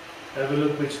 Have a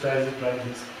look which days it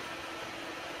rains.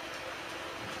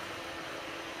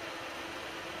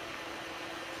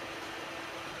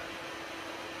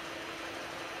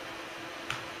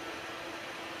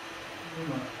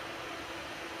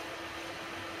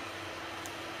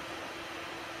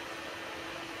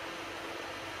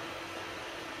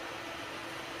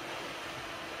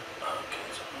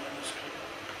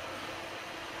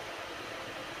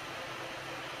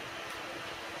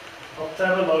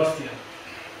 October last year.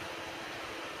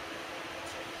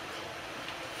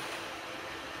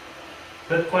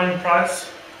 Bitcoin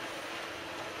price.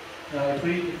 Now if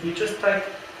we just take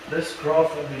this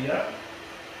graph over here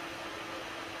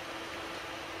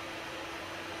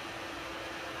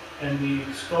and we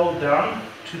scroll down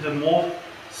to the more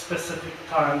specific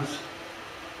times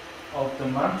of the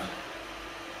month,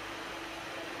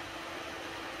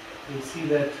 you'll see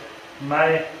that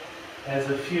May has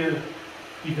a few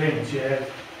events. You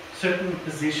have certain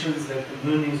positions that the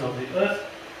moon is of the earth,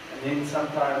 and then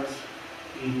sometimes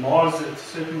in Mars at a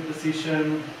certain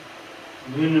position,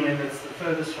 moon when it's the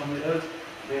furthest from the earth.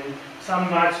 Then some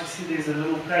nights you see there's a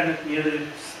little planet near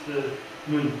the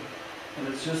moon, and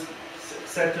it's just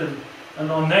Saturn.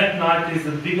 And on that night there's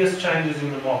the biggest changes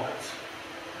in the markets.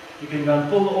 You can go and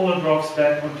pull all the graphs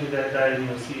back onto that day and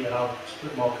you'll see how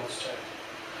the markets change.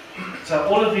 So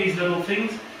all of these little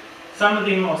things, some of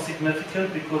them are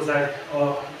significant because they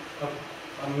are,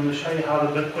 I'm going to show you how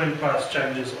the Bitcoin price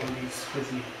changes on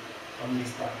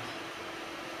these times.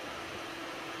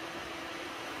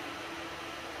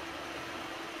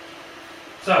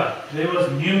 So there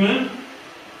was new moon,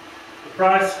 the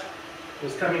price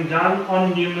was coming down.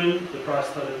 On new moon, the price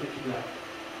started picking up.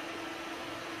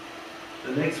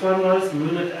 The next one was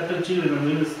moon at apogee. When the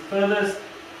moon is furthest,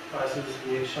 prices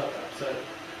were shot up. So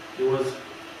there was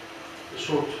a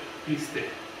short piece there.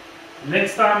 The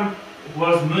next time it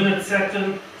was moon at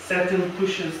Saturn. Saturn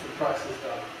pushes the prices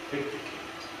down hectically.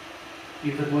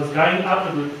 If it was going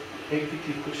up, it would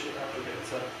hectically push it up again.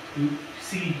 So you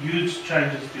see huge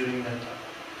changes during that time.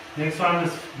 Next one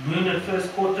is moon at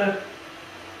first quarter,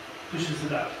 pushes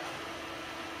it up.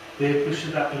 There, push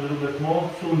it up a little bit more.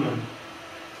 Full moon.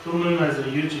 Full moon has a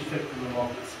huge effect on the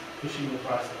markets, pushing the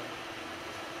price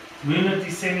up. Moon at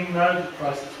descending node, the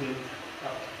prices went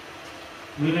up.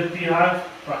 Moon at beehive,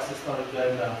 prices started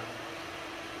going down.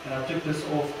 And I took this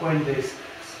off CoinDesk's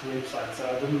website, so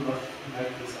I didn't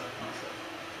make this up myself.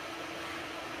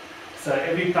 So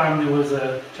every time there was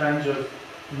a change of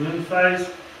moon phase,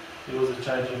 there was a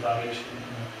change of direction in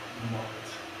the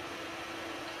markets.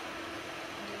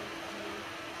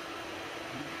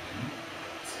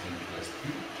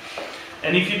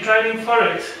 And if you're trading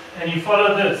Forex and you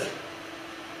follow this,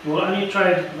 you will only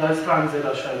trade those times that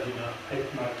I showed you now, 8-9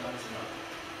 times a month.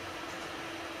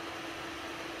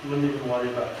 You wouldn't even worry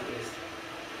about the rest.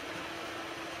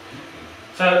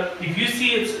 So if you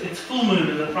see it's full moon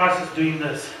and the price is doing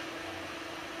this,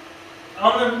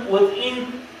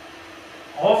 within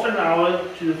half an hour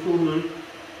to the full moon,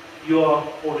 you are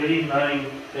already knowing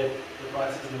that the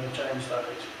price is going to change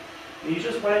direction. And you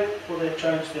just wait for that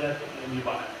change to happen and you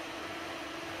buy it.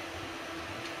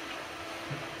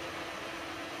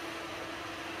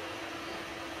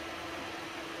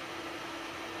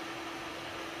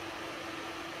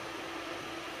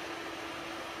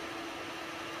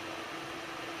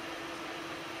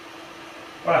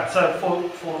 Right, so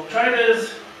for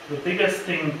traders, the biggest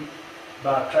thing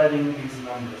about trading is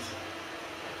numbers.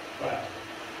 Right,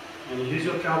 when you use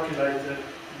your calculator,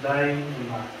 day and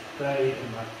night,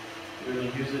 you're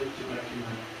going to use it to make your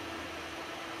money.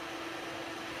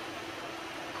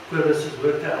 Quillis has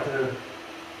worked out an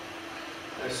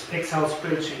Excel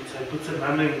spreadsheet, so it puts a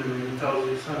number in and it tells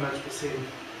you so much percent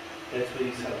that's where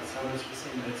you sell, so much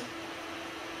percent that's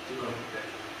to complicate.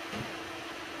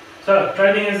 So,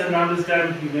 trading is a numbers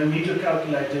game. You're going to need your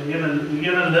calculator. We're going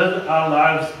to live our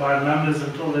lives by numbers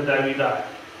until the day we die.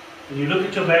 When you look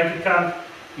at your bank account,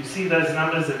 you see those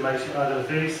numbers, it makes you either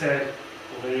very sad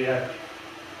or very happy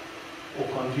or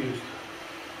confused.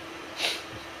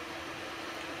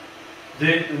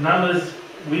 The numbers,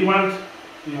 we want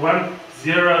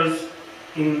zeros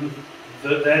in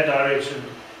that direction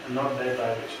and not that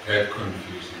direction. That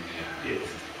confusing, yeah.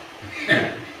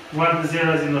 Yes. We want the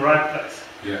zeros in the right place.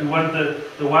 Yeah. We want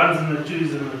the ones and the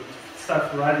twos and the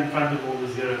stuff right in front of all the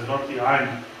zeros, not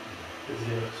behind the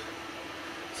zeros.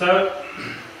 So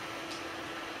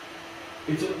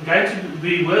it's going to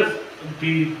be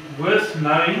worth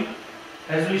knowing.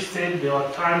 As we said, there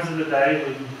are times of the day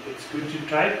when it's good to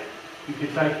trade. You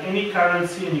can take any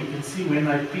currency and you can see when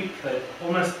they peak. They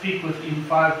almost peak within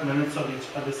 5 minutes of each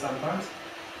other sometimes.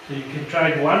 So you can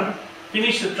trade one,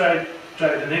 finish the trade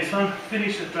the next one,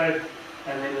 finish the trade,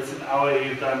 and then it's an hour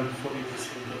you've done 40%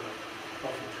 of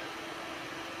profit.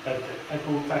 That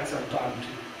will take some time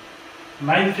too.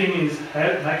 Main thing is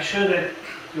make sure that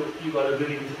you got a good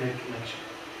internet connection.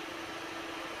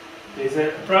 There's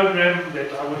a program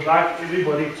that I would like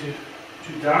everybody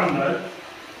to download,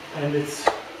 and it's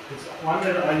one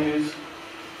that I use.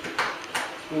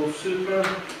 It's called Super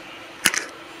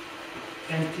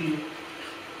Anti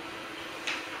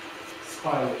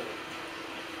Spyware.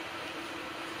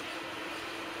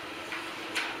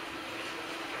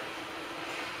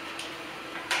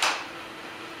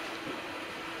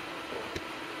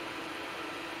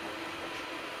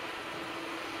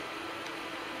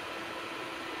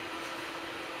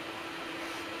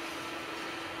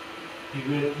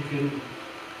 You can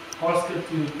ask it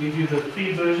to give you the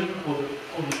free version or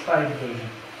the paid version.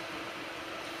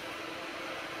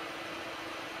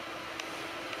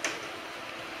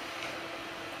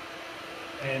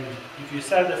 And if you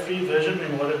say the free version,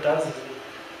 then what it does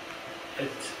is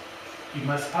you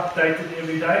must update it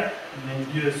every day and then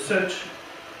do a search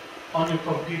on your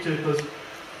computer, because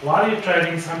while you're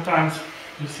trading, sometimes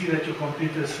you see that your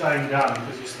computer is slowing down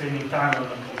because you're spending time on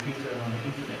the computer and on the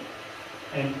internet.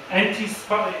 And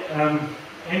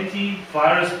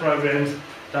antivirus programs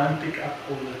don't pick up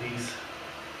all of these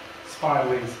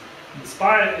spywares. The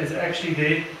spy is actually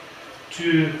there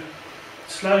to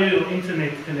slow your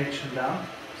internet connection down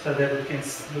so that it can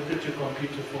look at your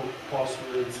computer for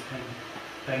passwords and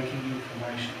banking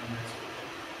information and that sort of thing.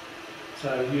 So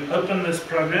you open this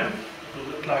program, it will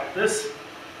look like this.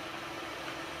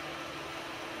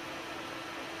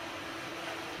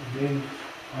 And then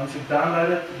once you download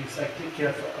it, you say click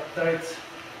here for updates.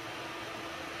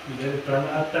 You let it run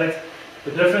updates.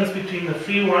 The difference between the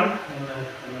free one and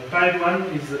the paid one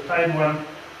is the paid one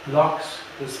locks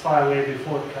the spyware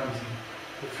before it comes in.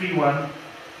 The free one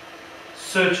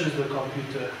searches the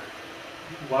computer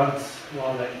once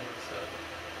while they're in. So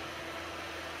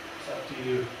it's up to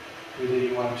you whether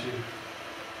you want to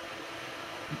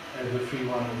have the free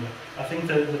one or not. I think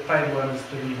the paid one is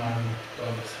 $29.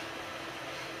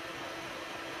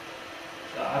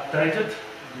 So I update it,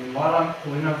 and then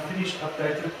when I'm finished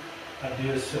updating, I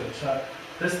do a search. So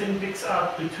this thing picks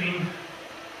up between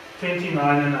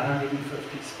 29 and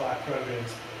 150 spy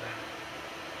programs per day.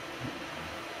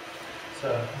 So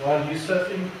while you're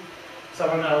surfing,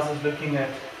 someone else is looking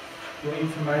at your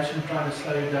information, trying to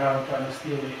slow you down, trying to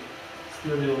steal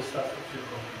your stuff off your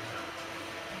computer.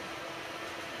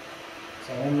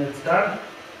 So when it's done,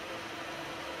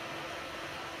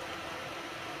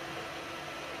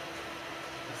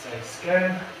 I say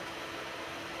scan.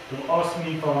 It will ask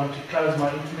me if I want to close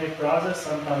my internet browser.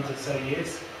 Sometimes I say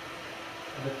yes,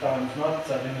 other times not.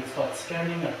 So then it starts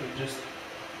scanning. I could just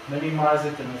minimize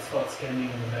it and it starts scanning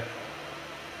in the background.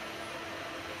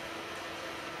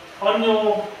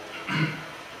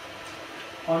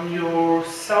 On your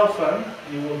cell phone,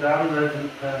 you will download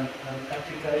an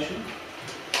application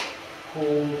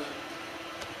called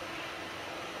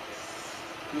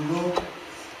Google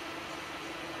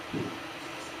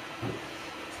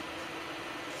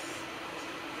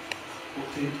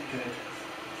Authenticator.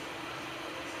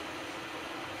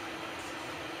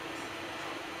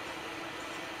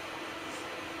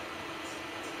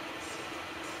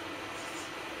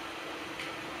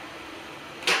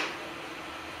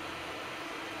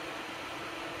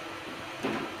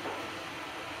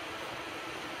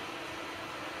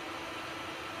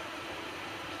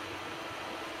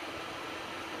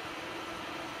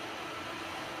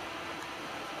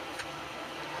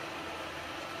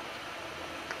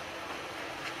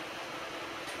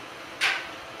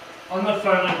 On the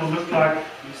phone it will look like,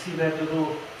 you see that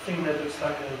little thing that looks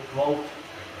like a vault.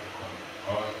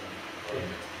 Oh,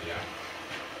 yeah.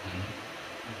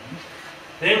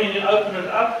 Then when you open it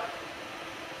up,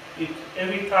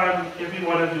 every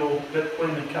one of your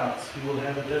Bitcoin accounts, you will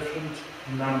have a different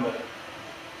number.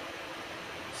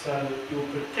 So you will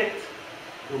protect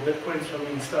your Bitcoins from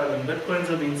being stolen. Bitcoins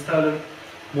are being stolen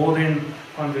more than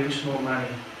conventional money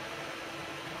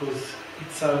because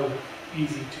it's so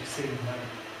easy to send money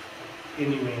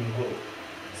anywhere in the world.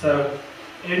 So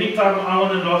anytime I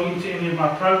want to log into any of my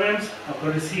programs, I've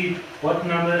got to see what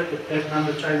number, that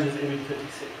number changes every 30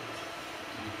 seconds.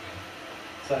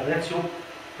 So that's your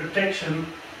protection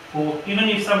for, even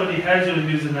if somebody has your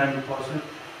username and password,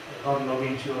 they can't log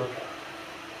into your account.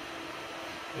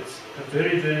 It's a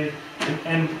very, very,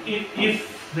 and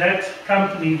if that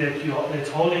company that's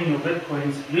holding your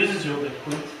Bitcoins uses your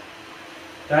Bitcoins,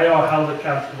 they are held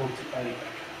accountable to pay you back.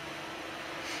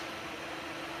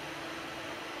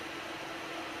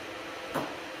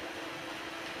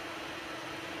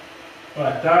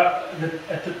 Right,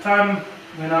 at the time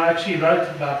when I actually wrote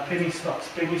about penny stocks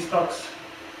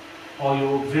are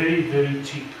your very, very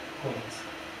cheap coins.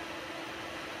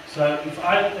 So if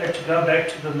I had to go back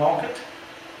to the market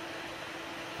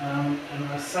and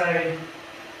I say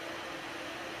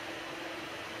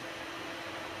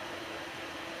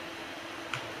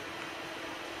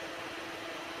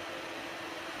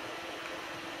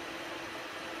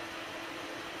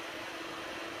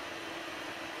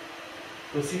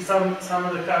you'll see some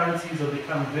of the currencies have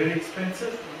become very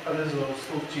expensive, others are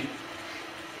still cheap.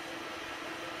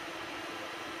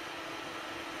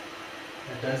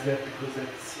 It does that because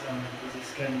it's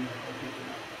scanning the computer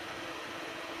now.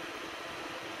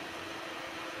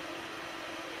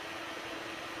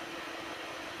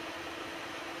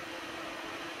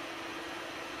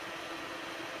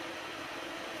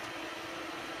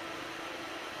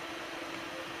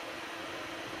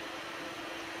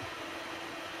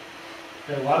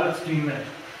 Okay, while it's doing that,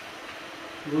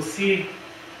 you'll see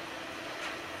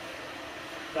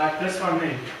like this one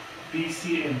there,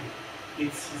 BCM.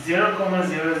 It's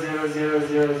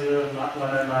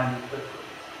 0.000000109 Bitcoin.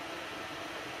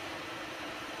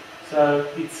 So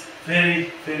it's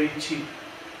very, very cheap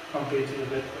compared to the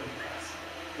Bitcoin price.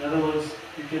 In other words,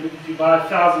 if you buy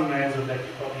 1,000 rands of that, you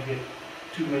probably get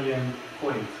 2 million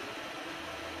coins.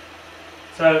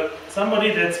 So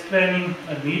somebody that's planning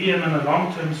a medium and a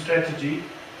long-term strategy,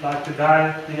 like the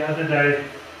guy the other day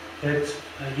that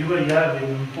you were here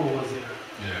when Paul was here.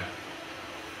 Yeah.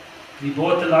 He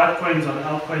bought the Litecoins on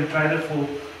Altcoin Trader for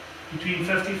between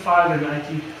 55 and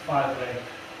 85 rand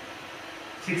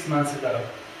 6 months ago,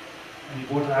 and he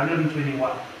bought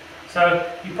 121. So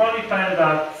he probably paid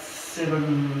about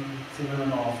 7,500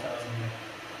 rand,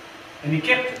 and he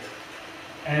kept it.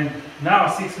 And now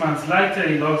 6 months later,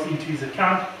 he logs into his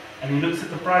account and he looks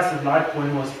at the price of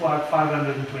Litecoin was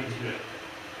 520 rand.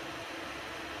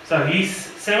 So his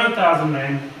 7,000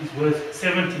 rand is worth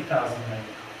 70,000 rand.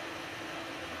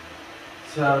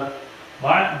 So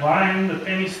buying the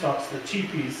penny stocks, the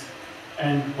cheapies,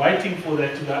 and waiting for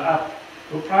that to go up,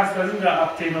 your price doesn't go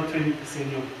up 10 or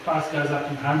 20%, your price goes up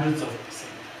in hundreds of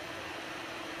percent.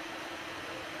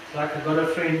 Like I got a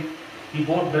friend, he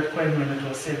bought Bitcoin when it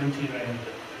was 70 rand a Bitcoin.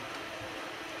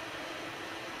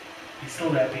 He's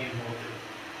still happy he bought it.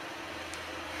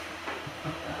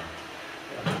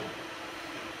 Yeah.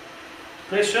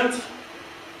 Questions?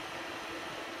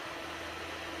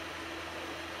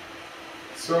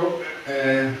 So,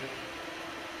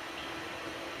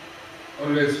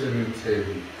 always when you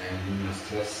trade, and you must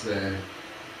just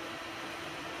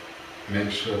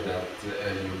make sure that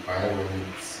you buy when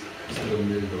it's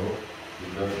extremely low, you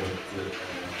know that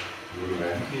you will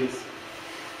land. Yes.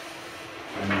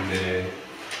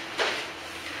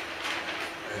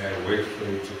 And wait for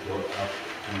it to go up,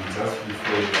 and just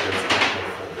before it gets up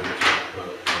for the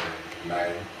top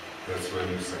line, that's when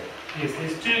you sell. Yes,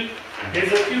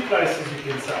 there's a few places you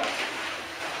can sell.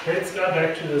 Let's go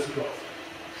back to this graph.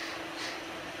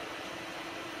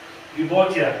 You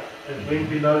bought here, it went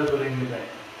below the willing today.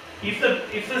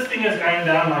 If this thing is going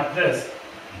down like this,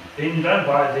 then you don't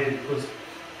buy it there because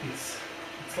it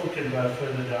still can go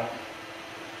further down.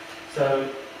 So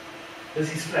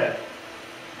this is flat.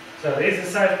 So there's a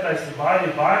safe place to buy,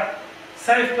 you buy.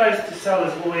 Safe place to sell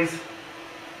is always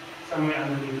somewhere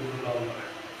underneath the low bar.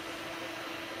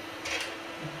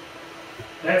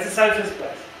 That's the safest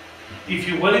place. If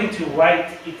you're willing to wait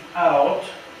it out,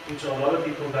 which a lot of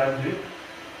people don't do,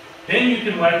 then you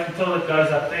can wait until it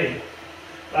goes up there.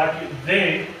 Like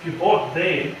there, if you bought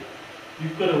there, you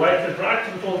could have waited right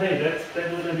until there.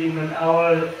 That would have been an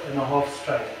hour and a half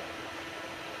straight.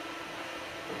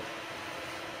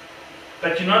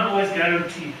 But you're not always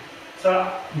guaranteed.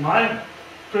 So my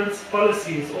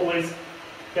policy is always,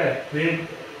 okay, there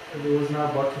was no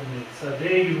bottom there. So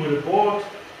there you would have bought,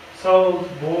 sold,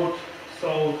 bought,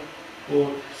 sold,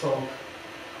 bought, sold.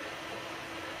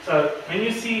 So when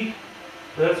you see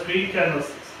those green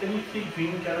candlesticks, any 3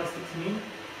 green candlesticks mean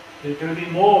there's going to be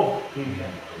more green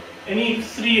candlesticks. Any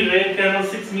 3 red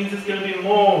candlesticks means it's going to be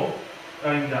more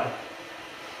going down.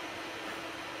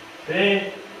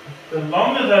 The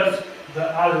longer those,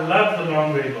 I love the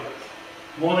long red ones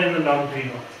more than the long green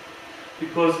ones.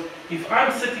 Because if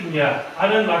I'm sitting here, I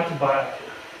don't like to buy up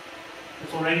here.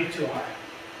 It's already too high.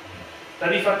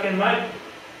 But if I can make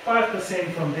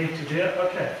 5% from there to there,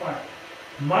 okay, fine.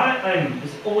 My aim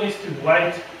is always to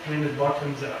wait when it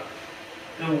bottoms out.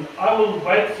 So I will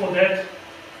wait for that.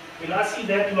 When I see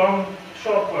that long,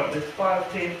 short one, it's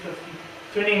 5, 10, 15,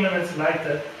 20 minutes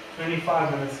later,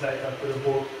 25 minutes later, I could have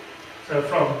bought. So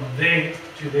from there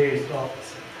to there is 12%.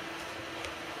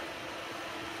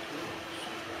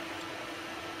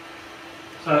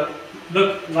 So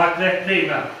look like that there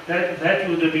now. That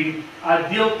would have been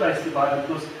ideal place to buy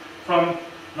because from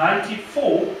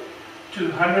 94 to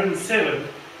 107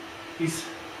 is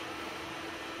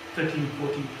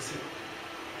 13-14%.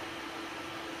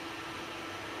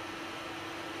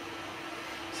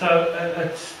 So a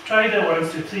trader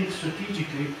wants to think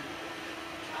strategically,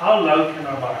 how low can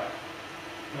I buy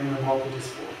when the market is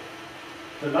full?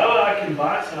 The lower I can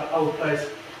buy, so I will place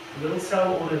a little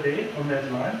sell order there on that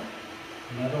line.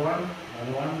 Another one,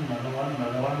 another one, another one,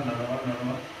 another one, another one, another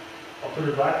one. I'll put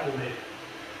it right in there.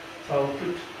 So I'll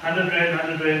put 100 rand,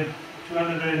 100 rand,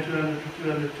 200 rand, 200, 200,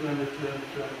 200, 200,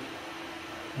 200.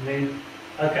 And then,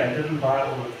 okay, I didn't buy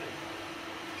all of it.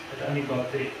 It only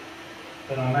got there.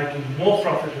 But I'm making more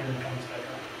profit when it comes back up.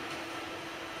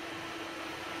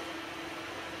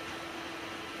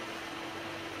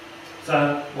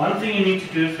 So one thing you need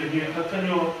to do is when you open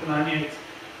your P90X,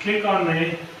 click on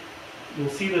there, you'll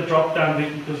see the drop down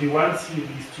bit because you won't see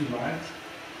these two lines.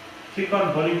 Click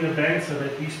on building the bank so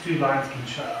that these two lines can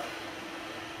show up.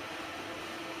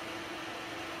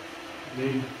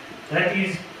 Then that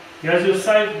is, here's your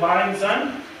safe buying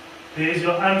zone, there's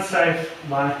your unsafe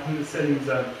buying selling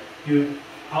zone.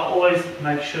 I always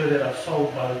make sure that I've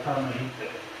sold by the time I hit there.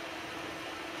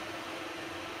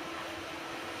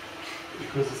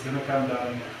 Because it's going to come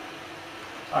down here.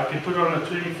 I can put on a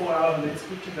 24-hour, let's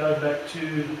quickly go back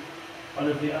to one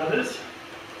of the others.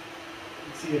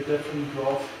 You see a different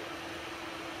graph.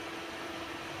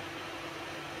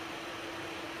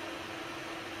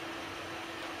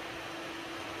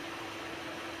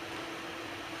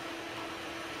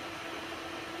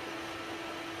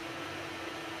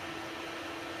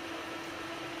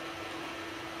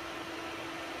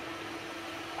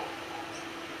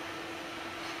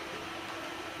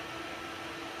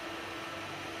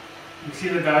 You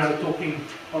see the guys are talking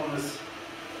on this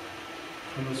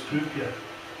group here,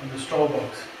 on the stroll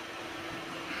box.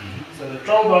 So the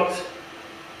troll box,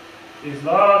 there's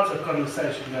lots of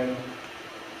conversation going on.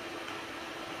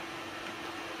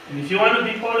 And if you want to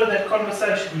be part of that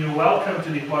conversation, you're welcome to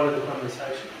be part of the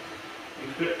conversation.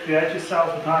 You create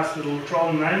yourself a nice little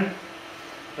troll name.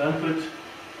 Don't put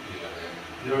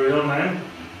your real name.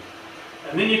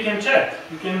 And then you can chat.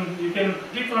 You can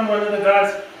click on one of the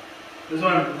guys. This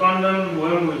one, condom,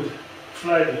 wormwood,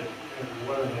 flavor,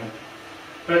 one of them.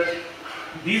 But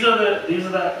these are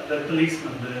the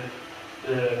policemen,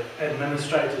 the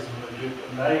administrators of the group,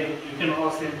 and you can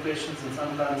ask them questions, and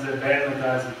sometimes they ban the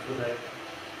guys because they're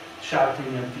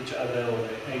shouting at each other or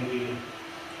they're angry.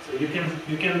 So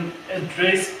you can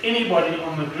address anybody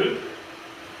on the group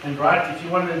and write. If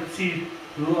you want to see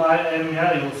who I am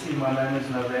here, you'll see my name is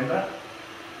November.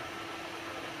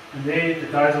 And there the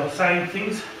guys are saying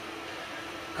things.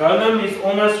 Golem is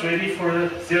almost ready for a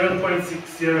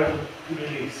 0.60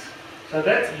 release. So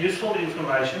that's useful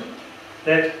information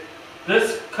that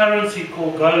this currency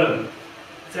called Golem,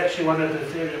 it's actually one of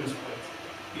Ethereum's coins.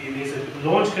 There's a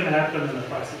launch going to happen and the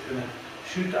price is going to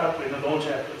shoot up. When the launch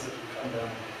happens, it will come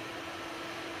down.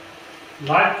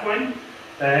 Litecoin,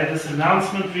 they had this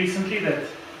announcement recently that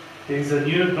there's a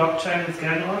new blockchain that's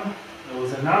going on. There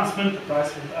was an announcement, the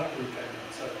price went up and it came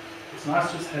down. So it's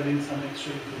nice just having some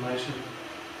extra information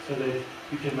so that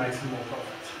we can make some more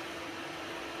profits.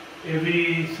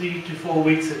 Every 3 to 4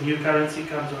 weeks a new currency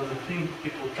comes on the thing.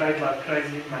 People trade like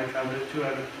crazy, make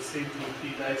 100-200% in 3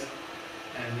 days,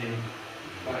 and then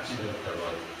buy.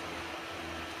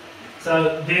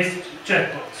 So there's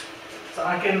chatbots. So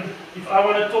I can, if I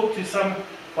want to talk to some,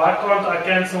 why can't I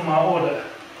cancel my order?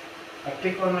 I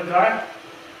click on the guy.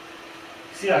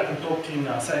 See, I can talk to him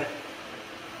now. Say,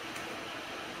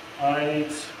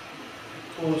 it's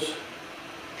because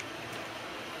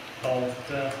of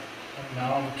the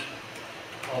amount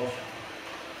of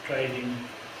trading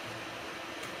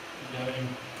going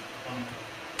on.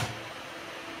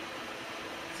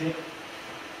 See?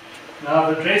 Now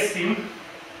I've addressed him.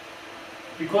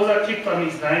 Because I clicked on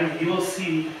his name, he will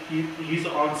see his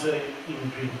answer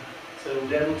in green. So he'll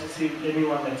be able to see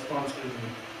anyone that's answering me.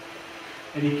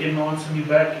 And he can answer me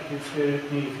back, he can swear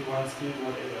at me if he wants to,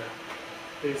 whatever.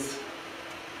 There's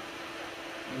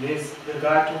the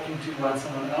guy talking to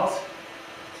someone else.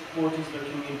 Support is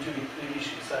looking into the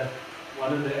issue. So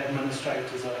one of the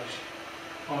administrators are actually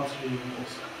answering him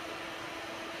also.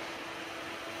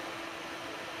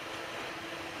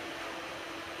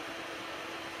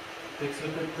 Let's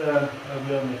look at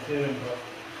over on the Ethereum graph.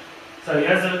 So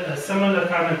here's a similar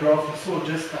kind of graph we saw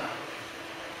just now.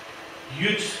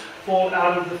 Huge fall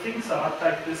out of the thing. So I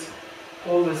take this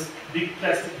big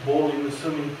plastic ball in the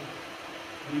swimming pool.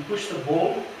 When you push the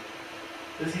ball,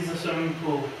 this is a swimming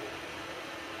pool.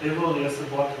 Level, here's the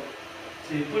bottom.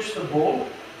 So you push the ball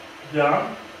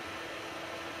down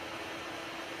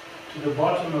to the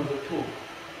bottom of the pool.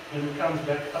 When it comes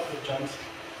back up, it jumps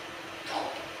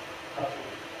up.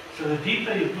 So the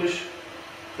deeper you push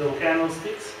the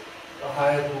candlesticks, the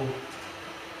higher it will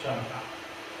jump up.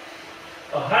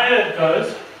 The higher it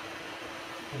goes,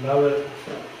 the lower it will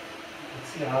fall. Let's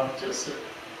see how. Just a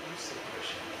question.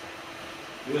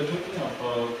 We were talking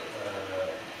about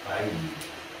buying,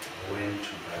 when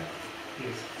to buy.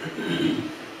 Yes.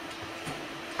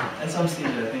 At some stage,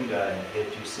 I think I heard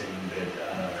you saying that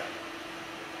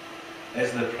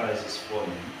as the price is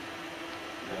falling,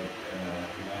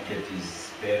 the market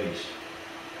is bearish,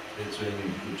 that's when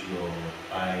you put your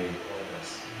buy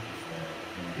orders.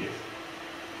 Yes.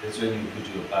 That's when you put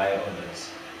your buy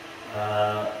orders.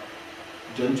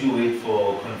 Don't you wait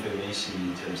for confirmation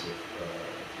in terms of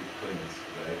Bitcoins,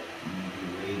 right? You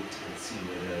wait and see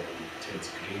whether it turns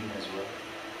green as well.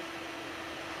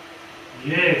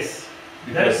 Yes.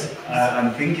 Because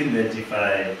I'm thinking that if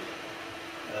I,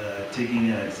 taking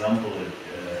an example,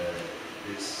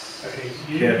 this Okay,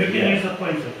 you curve can here, use the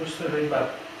pointer, push the red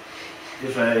button.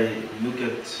 if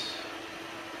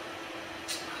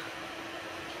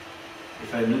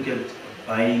I look at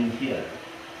buying here,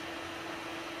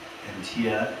 and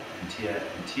here, and here,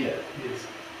 and here, Yes.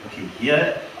 okay,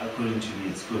 here, according to me,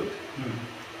 it's good.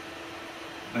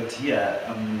 But here,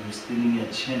 I'm standing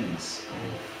a chance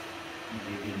of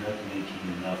maybe not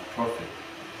making enough profit.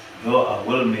 Though I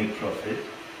will make profit,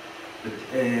 but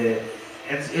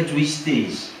at which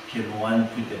stage can one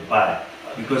put a buy?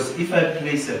 Because if I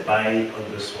place a buy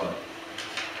on this one,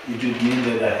 it would mean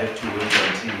that I have to wait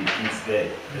until it hits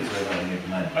there. That's when I make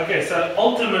money. Okay, so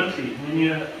ultimately, when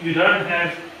you don't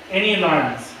have any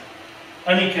lines,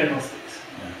 only candlesticks,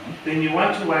 then you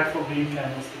want to wait for green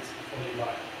candlesticks before you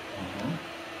buy.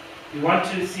 You want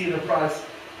to see the price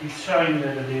is showing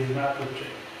that there's an upward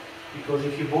trend. Because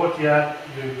if you bought here,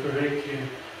 you're correct,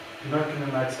 you're not going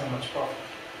to make so much profit.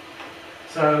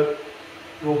 So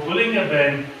your Bollinger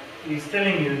Band is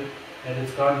telling you that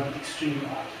it's gone extreme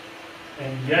out.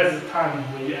 And here's the time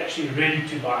where you're actually ready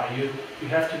to buy. You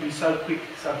have to be so quick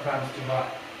sometimes to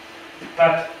buy.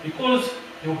 But because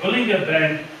your Bollinger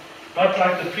Band, not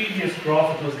like the previous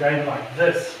graph, it was going like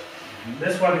this.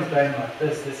 This one is going like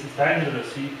this. This is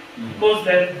dangerous. Because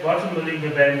that bottom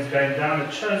Bollinger Band is going down,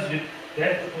 it shows you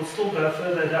that it will still go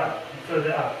further down and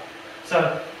further up.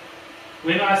 So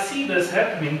when I see this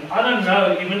happening, I don't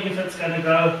know even if it's going to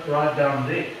go right down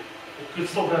there. It could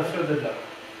still go further down.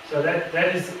 So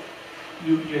that is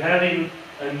you're having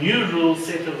a new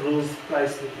set of rules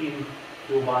placed within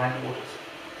your buying orders.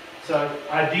 So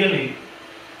ideally,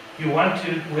 you want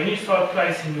to, when you start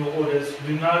placing your orders,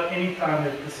 you know any time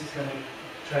that this is going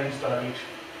to change direction.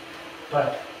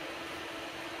 But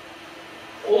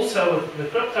also with the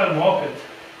crypto market,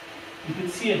 you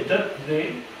could see a dip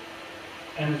there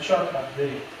and a shot up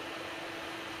there.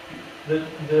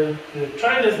 The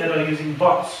traders that are using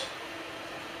bots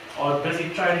are busy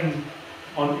trading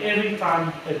on every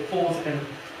time it falls and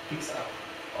picks up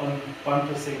on 1%, 1%,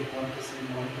 1%, 1%.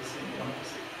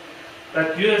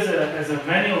 But you as a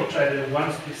manual trader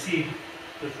wants to see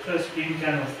the first green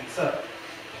candlestick. So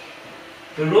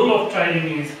the rule of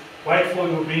trading is wait for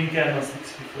your green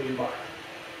candlesticks before you buy.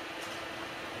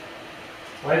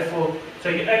 So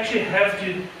you actually have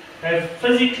to have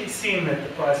physically seen that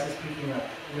the price is picking up,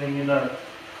 then you know.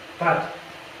 But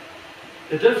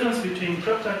the difference between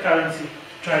cryptocurrency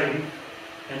trading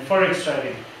and forex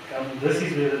trading, this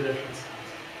is where the difference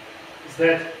comes, is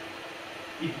that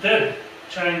it did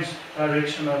change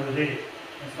direction over there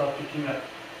and start picking up,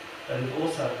 but it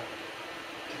also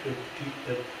took a deep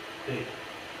dip there.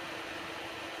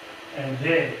 And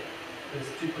there is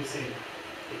 2% that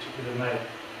you could have made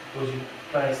because you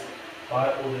placed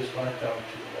buy orders right down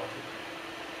to the bottom.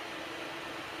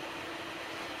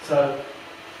 So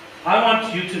I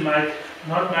want you to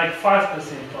not make 5%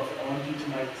 profit, I want you to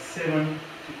make 7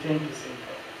 to 10% profit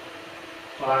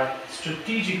by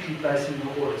strategically placing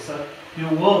your orders. So you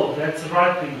will, that's the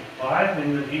right thing, buy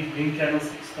when the green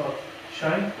candlesticks start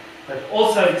showing, but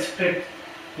also expect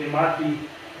there might be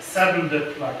a sudden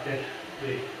dip like that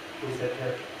there, because that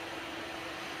happened.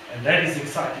 And that is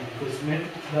exciting because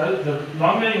the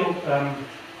longer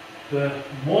the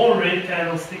more red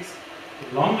candlesticks,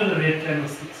 the longer the red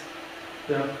candlesticks,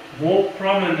 the more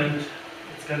prominent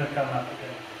it's going to come up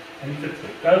again. And if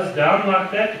it goes down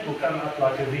like that, it will come up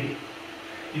like a V.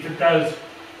 If it goes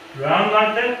round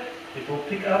like that, it will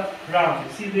pick up round.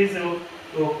 You see there's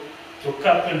your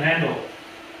cup and handle.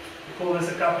 We call this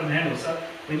a cup and handle. So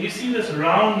when you see this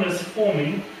roundness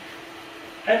forming,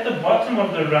 at the bottom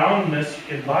of the roundness you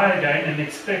can buy again and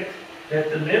expect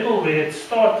that the level where it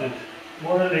started,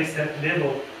 more or less that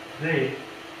level there,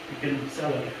 you can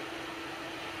sell again.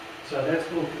 So that's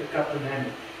called the cup and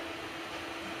handle.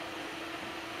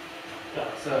 Yeah,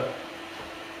 so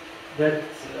that's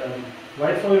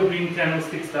wait for your green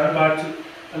candlesticks, don't buy too.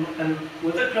 And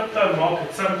with the crypto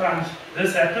market, sometimes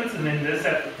this happens and then this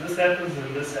happens, this happens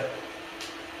and this happens.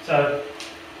 So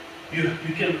you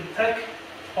can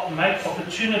make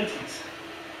opportunities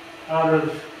out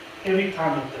of every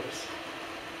time it dips.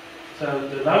 So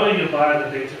the lower you buy, the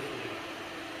better for you.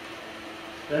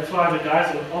 That's why the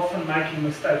guys are often making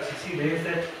mistakes. You see, there's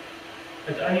that,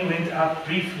 it only went up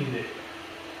briefly there.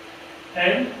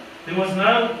 And there was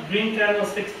no green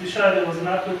candlesticks to show there was an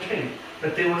upward trend,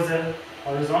 but there was a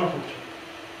horizontal trend.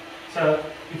 So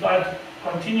if I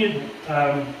continued,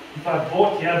 if I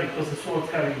bought here because the sword's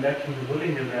coming back in the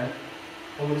Bollinger Band,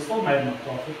 I would have still made my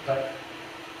profit, but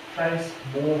place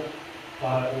more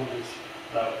buy orders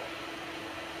lower.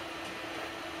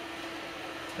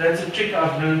 that's a trick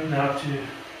I've learned now to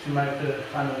make the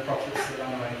kind of profits that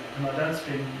I'm making. And I don't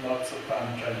spend lots of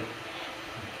time trading.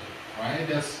 Why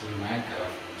does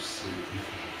Minecraft so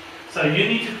different? So you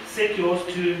need to set yours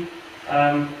to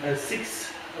a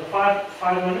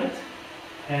 5 minute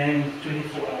and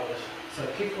 24 hours. So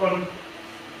click on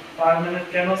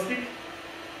 5-minute candlestick.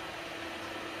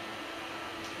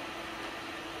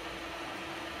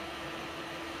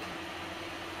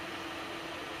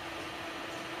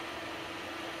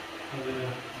 Over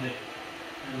there,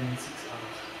 and then 6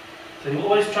 hours. So you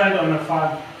always trade on a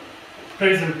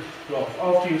present graph.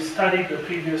 After you've studied the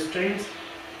previous trends,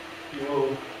 you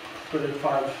will put it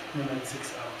 5 minutes,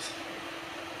 6 hours.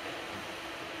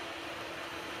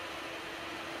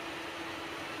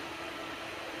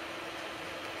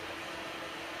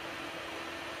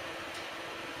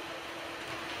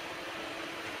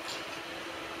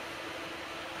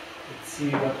 Let's see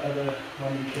what other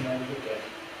one we can have a look at.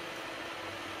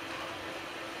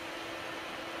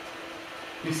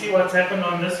 You see what's happened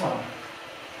on this one?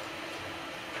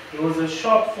 There was a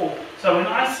sharp fall. So when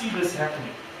I see this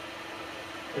happening,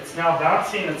 it's now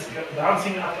bouncing, it's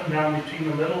bouncing up and down between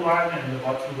the middle line and the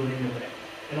bottom of the linear band.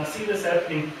 When I see this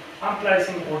happening, I'm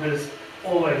placing orders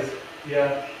always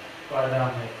here, right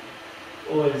down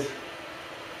there. Always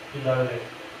below there.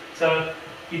 So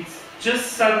it's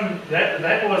just sudden,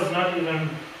 that was not even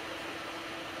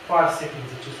 5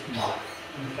 seconds, it just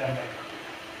and came back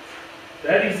up.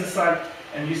 That is the sign.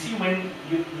 And you see when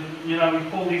we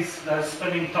call those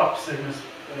spinning tops and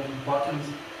bottoms.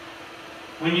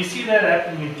 When you see that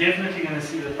happen, you're definitely going to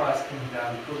see the price coming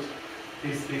down because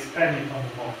there's panic on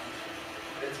the market.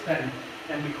 It's panic,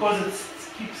 and because it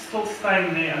keeps still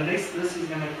staying there, unless this is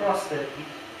going to cross that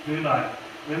blue line.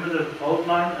 Remember the bold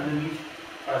line underneath,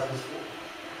 prices fall.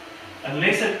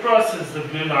 Unless it crosses the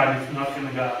blue line, it's not going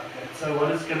to go up again. So what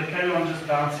it's going to carry on just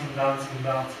bouncing.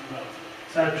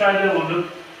 So a trader will look.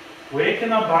 Where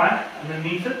can I buy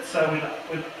underneath it? So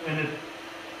when it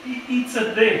eats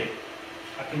it there,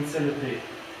 I can sell it there.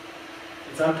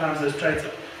 And sometimes those trades,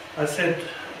 I said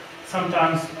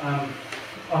sometimes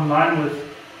online with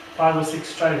 5 or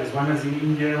 6 traders. One is in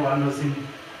India, one was in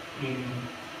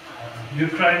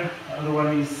Ukraine, the other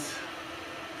one is,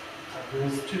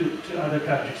 there's two other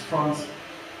countries, France.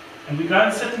 And we go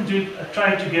and sit and do a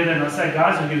trade together and I say,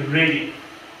 guys, are you ready?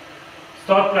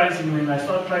 Start placing when they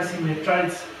start placing their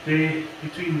trades there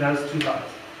between those 2 lines.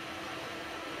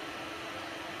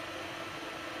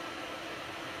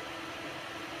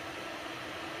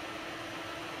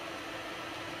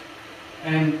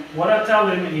 And what I tell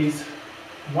them is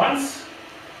once,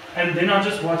 and then I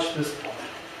just watch this part.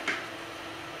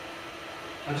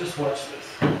 I just watch this,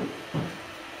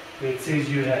 where it says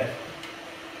you have.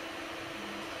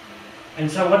 And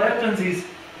so what happens is,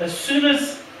 as soon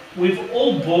as we've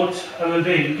all bought over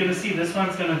there, you're going to see this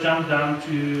one's going to jump down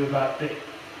to about there.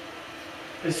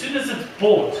 As soon as it's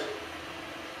bought,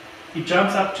 it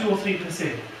jumps up 2 or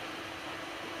 3%.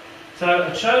 So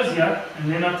it shows here,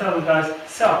 and then I tell the guys,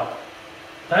 sell.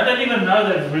 They don't even know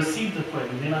they've received the coin,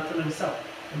 and then I tell them sell.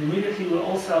 And immediately we'll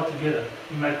all sell together.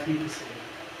 We make 3%.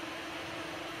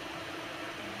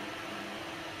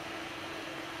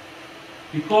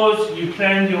 Because you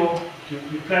plan your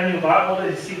buy order.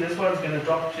 You see this one's going to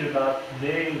drop to about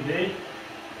there. You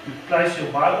place your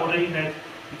buy order in at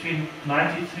between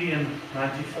 93 and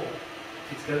 94.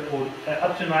 It's going to,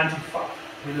 up to 95.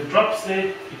 When it drops there,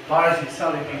 it buys, you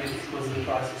sell immediately because the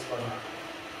price is gone up.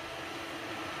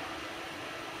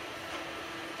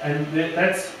 And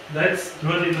that's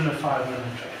not even a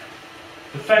 5-minute trade.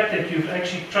 The fact that you've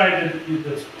actually traded,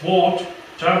 that's bought,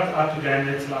 jumped up again,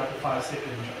 that's like a 5-second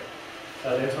trade.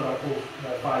 So that's what I call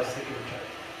a 5-second trade.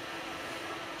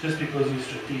 Just because you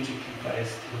strategically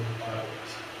placed your buy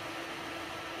orders.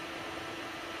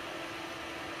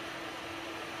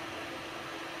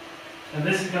 And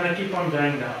this is going to keep on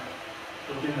going down.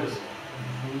 Look at this.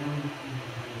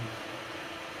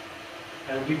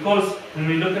 And because when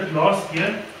we look at last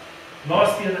year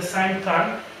the same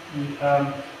time,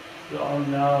 we're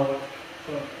on now,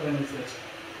 when is this?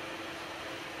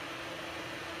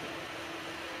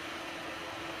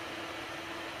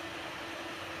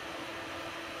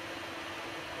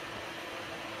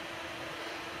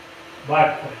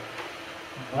 Bitcoin.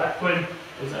 Bitcoin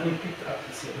was only picked up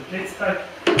this year. But let's take,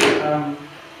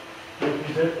 what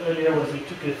we did earlier was we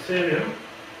took Ethereum,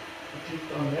 we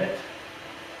clicked on that.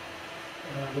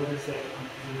 What is that?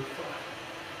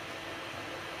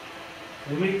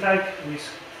 Then we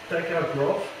take our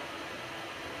graph.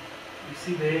 You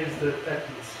see there is the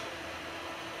patterns.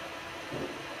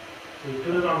 So we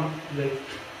put it on the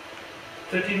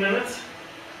 30 minutes.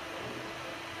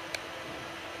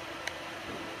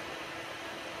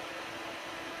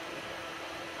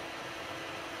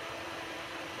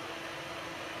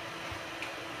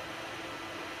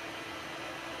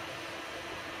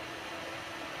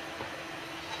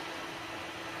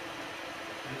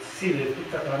 See, they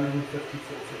picked up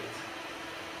 154 threads.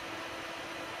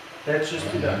 That's just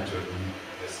today. 100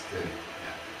 SK.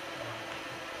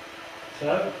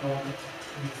 So,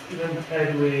 it's even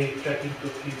add where tracking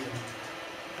cookies and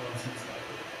nonsense like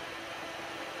that.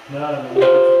 Now, I'm going to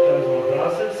close my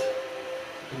browsers.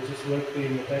 We'll just work there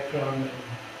in the background and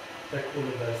take all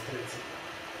of those threads in.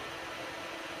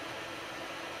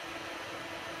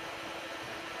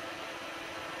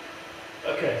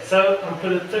 Okay, so I'm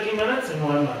put it 30 minutes in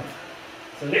 1 month.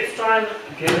 So let's try and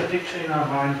get a picture in our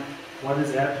mind what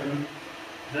has happened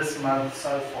this month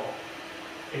so far.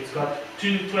 It's got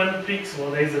 2 twin peaks,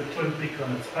 well there's a twin peak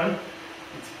on its own.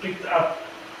 It's picked up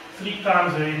 3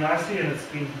 times very nicely and it's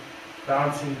been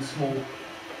bouncing small like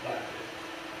that.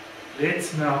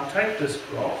 Let's now take this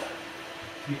graph.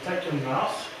 You take your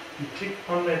mouse, you click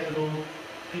on that little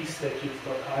piece that you've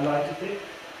got highlighted there,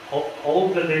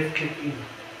 hold the left click in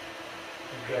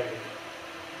and drag it.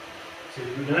 So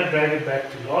we're going to drag it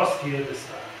back to last year this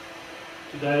time.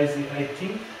 Today is the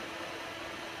 18th.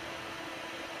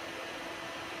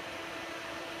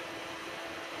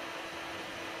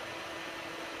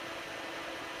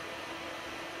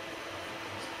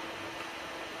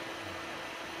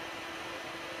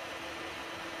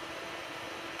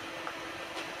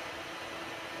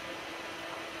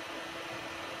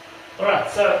 Alright,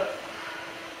 so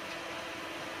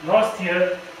last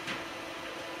year,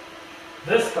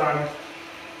 this time,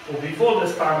 or before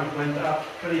this time, it went up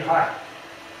pretty high.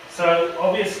 So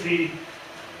obviously,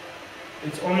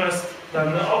 it's almost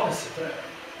done the opposite.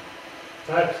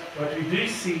 But what we do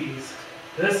see is,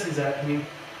 this is happening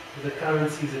with the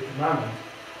currencies at the moment.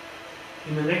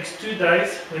 In the next 2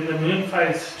 days, when the moon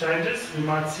phase changes, we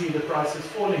might see the prices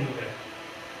falling again.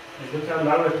 And look how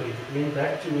low it went. It went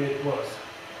back to where it was.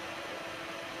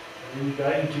 Then we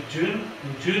go into June,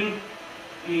 and June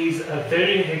is a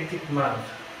very hectic month.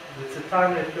 It's a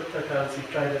time that cryptocurrency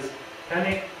traders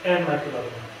panic and make a lot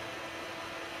of money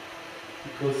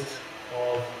because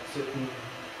of certain,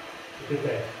 look at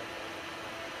that.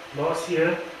 Last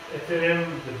year, Ethereum,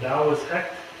 the Dow was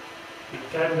hacked.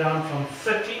 It came down from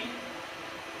 30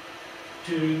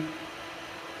 to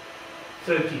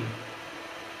 13.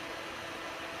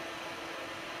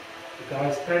 The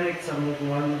guys panicked.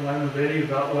 One very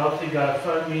wealthy guy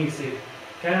phoned me and said,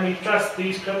 "Can we trust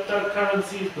these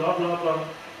cryptocurrencies? Blah blah blah." I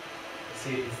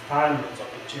said, "It's time, it's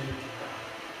opportunity time.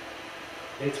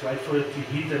 Let's wait for it to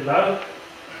hit a low."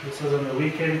 This was on the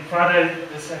weekend. Friday,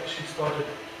 this actually started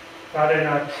Friday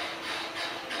night.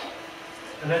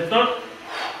 And it's not,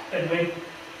 it went.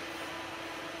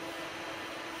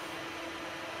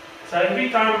 So every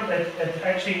time it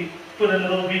actually put a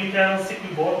little green candlestick,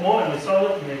 we bought more and we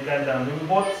sold it and then it came down. Then we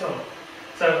bought, sold.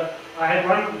 So I had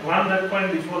one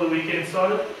Bitcoin before the weekend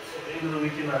started. At the end of the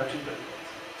weekend I had 2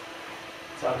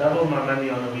 Bitcoins. So I doubled my money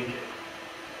on the weekend.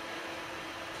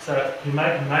 So you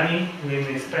make money when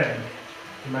there's panic.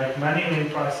 You make money when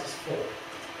prices fall.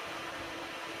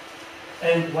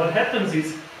 And what happens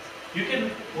is,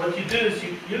 what you do is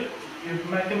you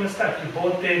make a mistake. You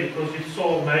bought there because you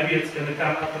saw maybe it's going to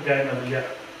come up again over here.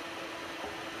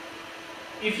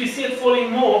 If you see it falling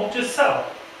more, just sell.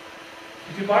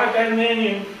 If you buy again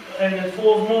there and it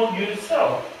falls more, you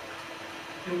sell.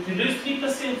 You lose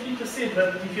 3%,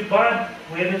 but if you buy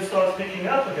when it starts picking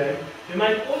up again, you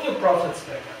make all your profits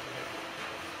back up again.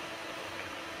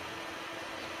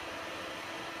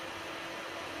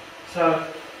 So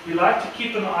we like to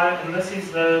keep an eye, and this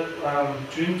is the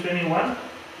June 21,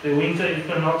 the winter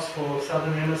equinox for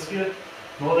Southern Hemisphere,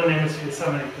 Northern Hemisphere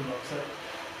summer equinox. So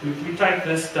we take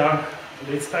this down.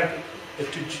 Let's take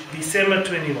it to December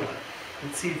 21.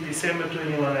 Let's see if December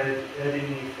 21 had any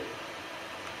effect.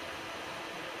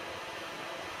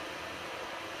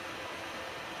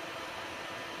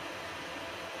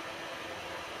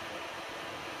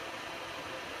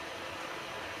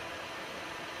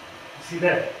 See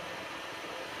that?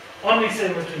 On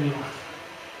December 21.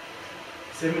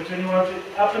 December 21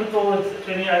 up until the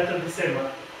 28th of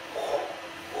December.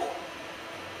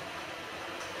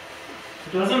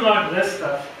 It wasn't like this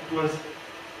stuff, it was,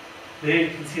 there you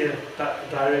can see a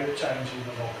direct change in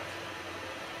the market.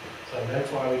 So that's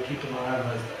why we keep an eye on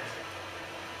those days.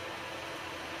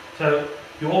 So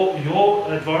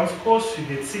your advanced course, you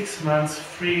get 6 months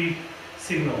free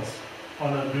signals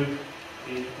on a group.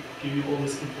 They give you all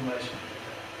this information.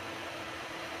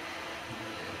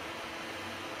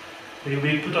 They will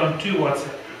be put on 2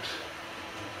 WhatsApp groups.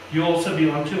 You'll also be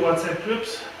on 2 WhatsApp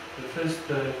groups. The first,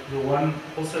 the one,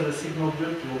 also the signal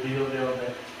group, you will be there on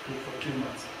that group for 2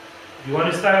 months. If you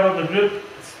want to stay on the group,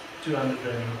 it's 200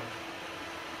 Rand.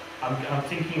 I'm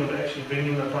thinking of actually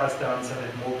bringing the price down so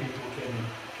that more people can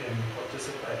participate.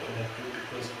 participate in that group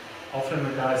because often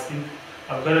the guys think,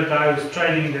 I've got a guy who's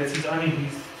trading,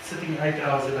 he's sitting 8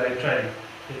 hours a day trading,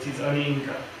 that's his only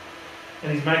income.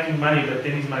 And he's making money, but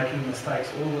then he's making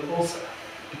mistakes also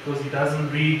because he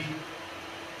doesn't read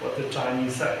what the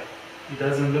Chinese say. He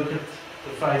doesn't look at the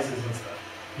faces and stuff.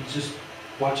 He's just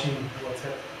watching what's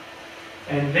happening.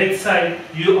 And let's say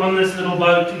you're on this little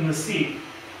boat in the sea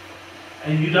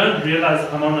and you don't realize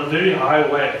I'm on a very high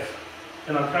wave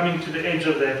and I'm coming to the edge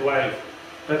of that wave,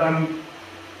 but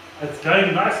it's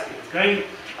going nicely, it's going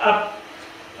up,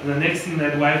 and the next thing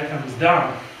that wave comes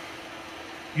down,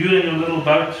 you and your little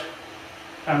boat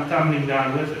come tumbling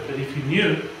down with it. But if you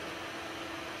knew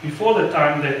before the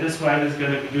time that this wave is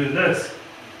going to do this,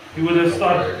 you would have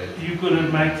started, you could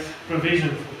have made provision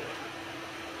for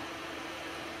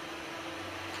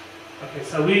that. Okay,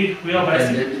 so we are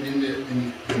basically... And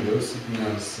then in those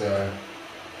signals,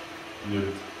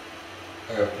 you'd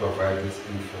provide this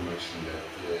information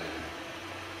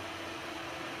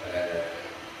that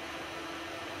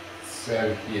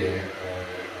sell here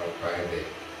or buy there.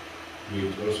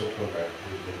 You'd also provide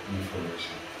the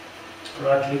information.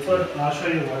 Right, I'll show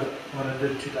you what I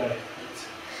did today.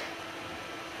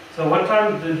 So what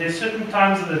time, there's certain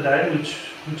times of the day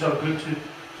which are good to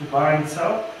buy and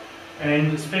sell,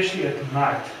 and especially at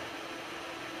night.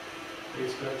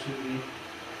 Let's go to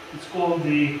it's called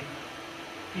the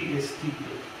PST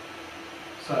group.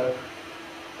 So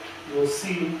you'll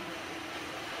see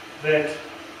that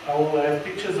I will have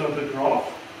pictures of the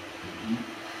graph,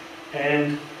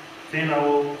 and then I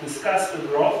will discuss the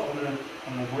graph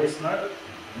on a voice note,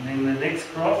 and then the next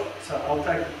graph, so I'll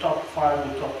take the top 5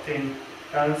 or top 10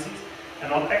 currencies,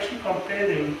 and I'll actually compare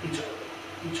them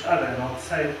each other, and I'll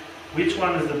say which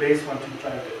one is the best one to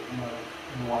trade and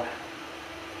why.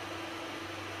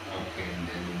 Okay, and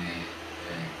then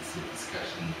it's a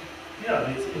discussion.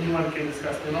 Yeah, anyone can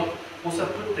discuss. Then I'll also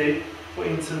put there, for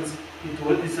instance,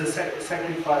 it's a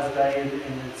sacrifice day and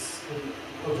it's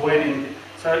avoiding.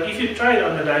 So if you trade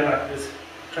on a day like this,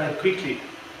 trade quickly.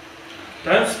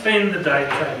 Don't spend the day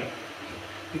trading.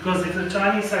 Because if the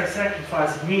Chinese say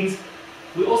sacrifice, it means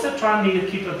we also need to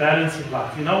keep a balance in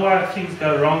life. You know why things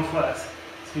go wrong for us?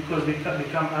 It's because we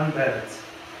become unbalanced.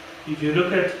 If you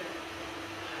look at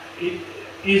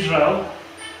Israel,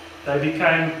 they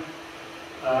became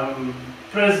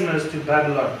prisoners to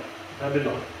Babylon.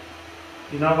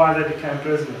 You know why they became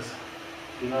prisoners?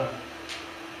 You know.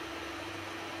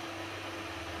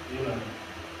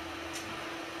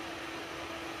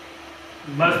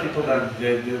 Most people don't. That's the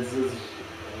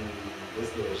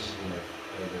origin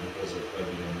because of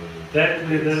Babylon. That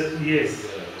with yes.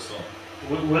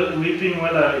 Weeping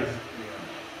willow is.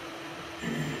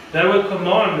 They were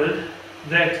commanded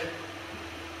that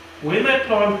when they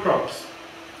plant crops,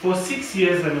 for 6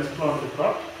 years they must plant the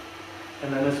crop,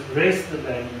 and they must rest the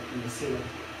land in the 7th year.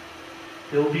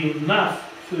 There will be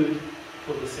enough food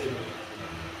for the 7th year.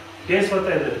 Guess what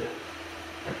they did?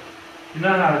 You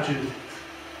know how Jude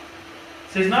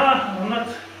says, no, I'm not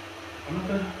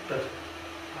going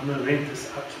to rent this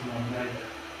out to my neighbor,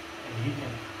 and he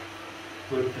can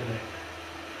work the land.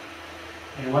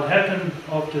 And what happened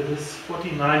after this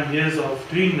 49 years of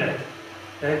doing that,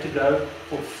 they had to go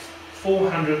for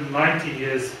 490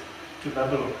 years to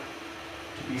Babylon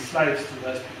to be slaves to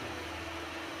those people.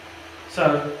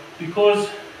 So, because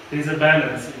there's a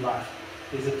balance in life,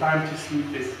 there's a time to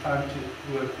sleep, there's a time to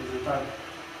work, there's a time.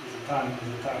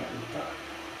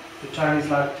 The Chinese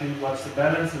like to watch the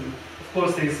balance, and of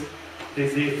course there's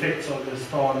the effects of the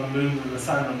star and the moon and the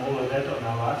sun and all of that on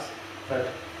our lives. But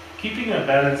keeping a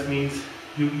balance means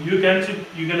you're going to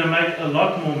make a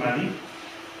lot more money.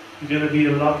 You're going to be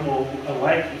a lot more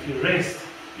awake if you rest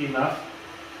enough,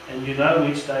 and you know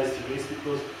which days to rest,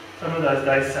 because some of those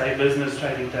days say business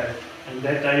trading day, and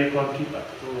that day you can't keep up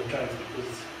with all the trades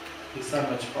because there's so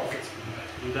much profits being made.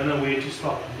 You don't know where to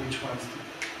stop and which ones to.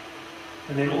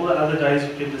 And then all the other days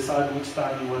you can decide which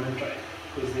time you want to trade,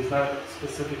 because there's no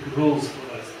specific rules for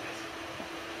those days.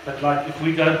 But like if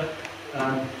we go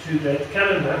to that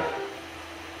calendar,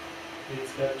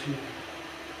 let's go to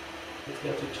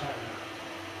China.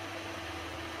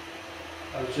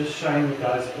 I was just showing you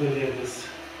guys earlier this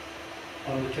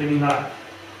on the 29th.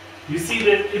 You see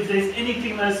that if there's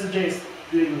anything I suggest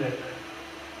doing that day,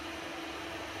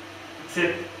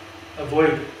 except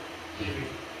avoid everything.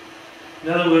 In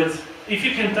other words, if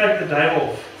you can take the day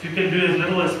off, if you can do as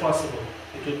little as possible,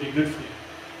 it would be good for you.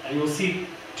 And you'll see,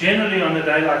 generally on a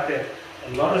day like that, a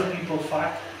lot of people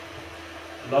fight,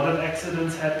 a lot of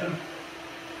accidents happen,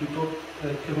 people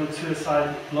commit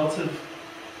suicide, lots of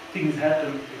things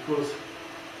happen because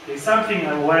there's something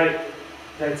away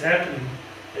that's happening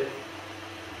that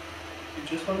You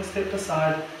just want to step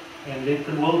aside and let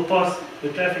the world pass, the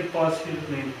traffic pass you, and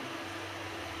then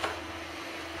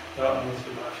go on with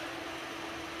your life.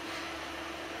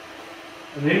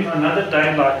 And then another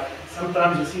day, like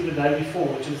sometimes you see the day before,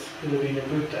 which is going to be a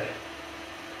good day.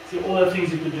 See all the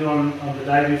things you could do on the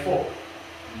day before.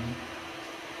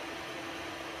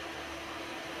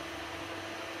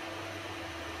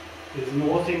 There's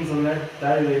more things on that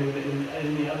day than in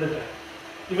any other day.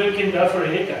 Even can go for a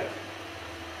haircut.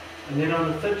 And then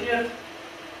on the 30th,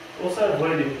 also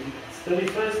avoid anything. It's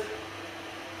 31st.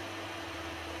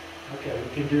 Okay,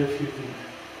 we can do a few things.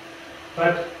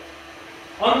 But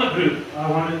on the group,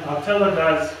 I'll tell the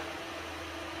guys,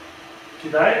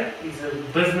 today is a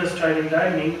business trading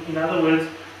day. In other words,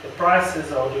 the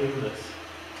prices are doing this.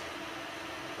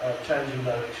 Changing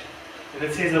direction. When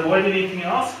it says avoid anything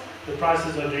else, the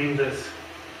prices are doing this.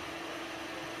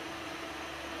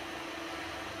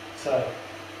 So,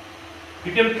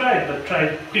 you can trade, but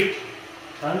trade quickly.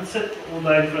 Don't sit all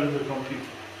day in front of the computer.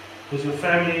 Because your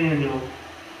family and your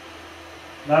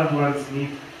loved ones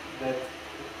need that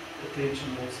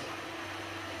attention also.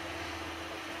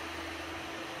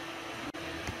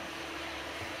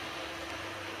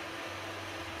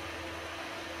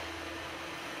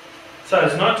 So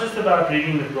it's not just about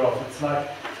reading the graph. It's like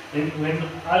when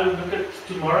I look at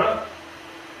tomorrow,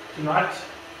 tonight,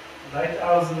 late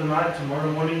hours of the night,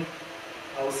 tomorrow morning,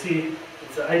 I'll see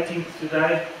it's the 18th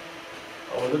today.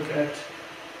 I will look at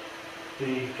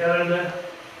the calendar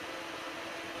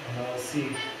and I'll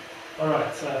see.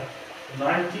 Alright, so the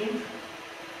 19th,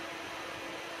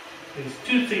 there's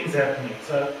two things happening.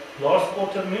 So last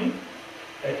quarter moon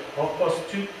at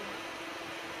 2:30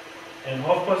 and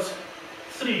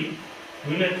 3:30,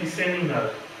 moon at descending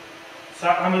node. So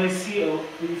I'm going to see,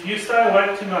 if you stay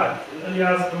awake tonight, early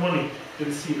hours of the morning, you're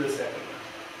going to see this happen.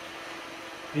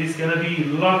 There's going to be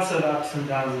lots of ups and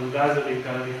downs, and guys are going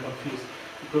to be confused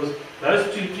because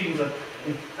those two things are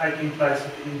taking place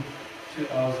within 2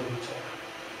 hours of each other.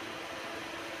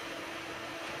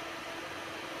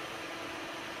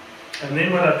 And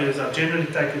then what I do is I generally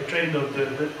take a trend of the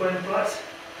Bitcoin price,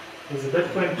 because the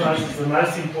Bitcoin price is the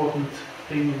most important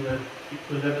thing in the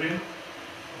equilibrium.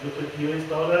 Look at US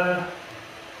dollar.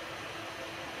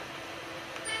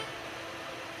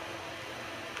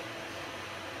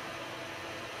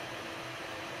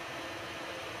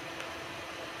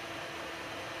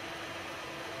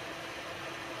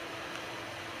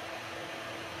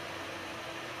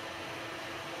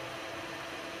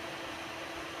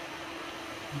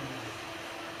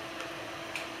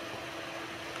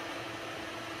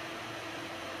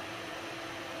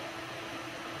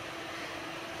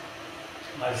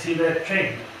 I see that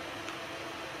trend.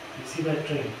 You see that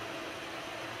trend.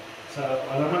 So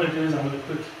what I'm going to do is I'm going to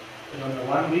put it on the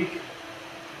 1 week,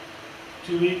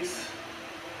 2 weeks,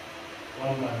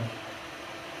 1 month.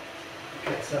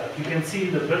 Okay, so you can see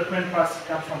the Bitcoin price has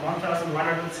come from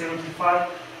 1,175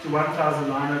 to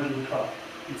 1,912.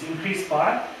 It's increased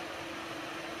by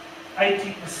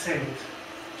 80%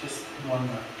 just in 1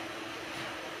 month.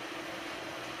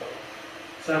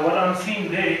 So what I'm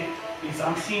seeing there is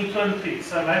I'm seeing twin peaks.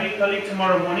 So maybe early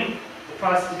tomorrow morning, the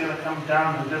price is going to come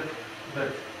down a bit.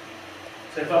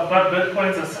 So if I've got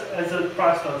Bitcoins, as the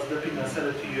price starts dipping, I sell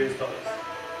it to US dollars.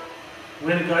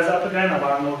 When it goes up again, I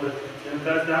buy more Bitcoins. When it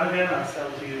goes down again, I sell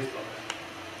it to US dollars.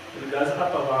 When it goes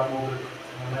up, I buy more Bitcoins.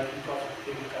 And I'm making profit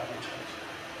every time I change.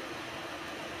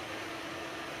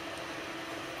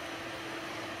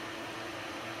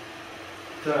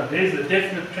 So there's a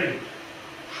definite trend.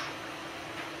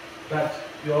 But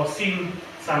you are seeing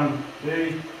some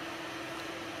very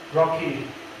rocky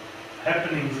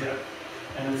happenings here,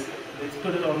 and let's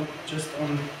put it on just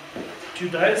on 2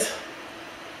 days.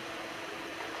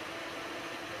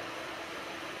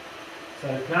 So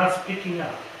now it's picking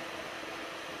up,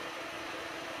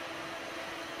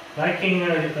 making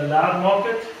a loud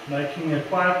market, making a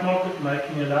quiet market,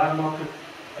 making a loud market,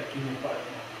 making a quiet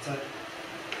market.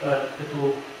 So it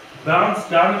will bounce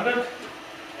down a bit.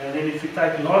 And then if you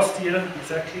take last year,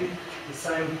 exactly the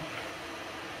same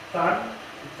time,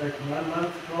 you take 1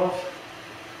 month graph,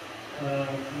 and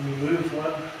we move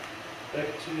one back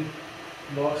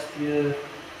to last year.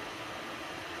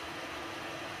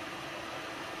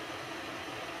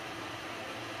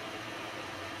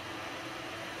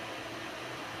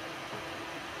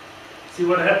 See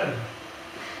what happened?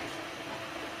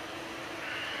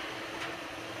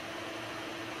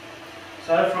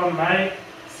 So from May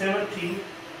 17,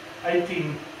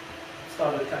 18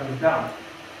 started coming down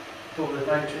till the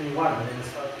day 21, and then it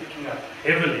started picking up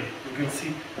heavily. You can see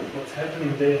what's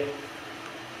happening there.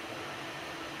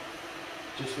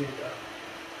 Just went up.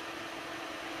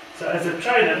 So as a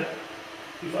trader,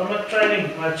 if I'm not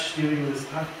trading much during this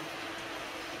time,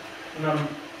 and I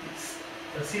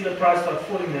see the price start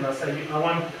falling, then I say, I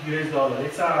want US dollar.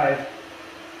 Let's say I had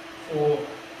for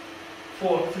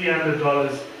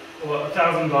 $300 or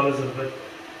 $1,000 of Bitcoin.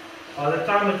 By the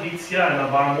time it hits here and I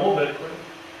buy more Bitcoin,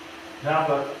 now I've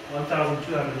got $1,200 of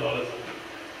Bitcoin.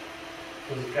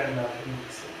 Because it came down 20%.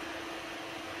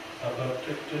 I've got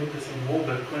 20% more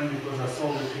Bitcoin because I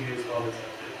sold it to US dollars at that.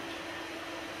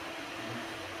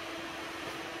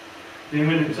 Then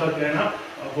when it starts going up,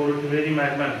 I've already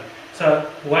made money. So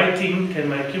waiting can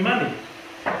make you money.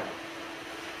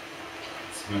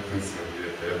 It's not necessarily a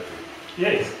bad thing.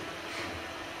 Yes.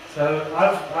 So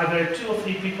I've had 2 or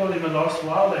 3 people in the last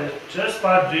while that just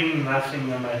by doing nothing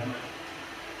they made money.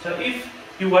 So if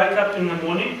you wake up in the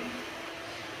morning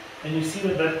and you see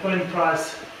the Bitcoin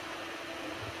price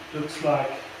looks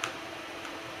like,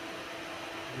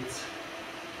 let's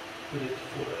put it to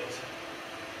 4 days.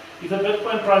 If the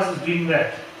Bitcoin price is doing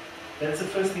that, that's the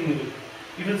first thing you do.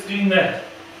 If it's doing that,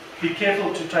 be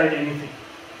careful to trade anything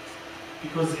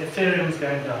because Ethereum is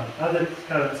going down, other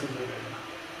currencies are going down.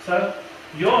 So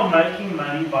you're making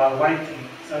money by waiting.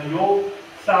 So your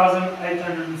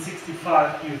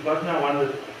 1,865, you've got now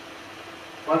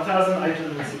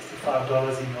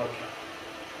 $1,865 in your account.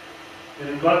 When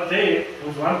you got there, it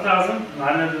was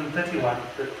 $1,931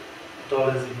 in your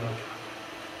account.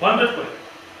 One Bitcoin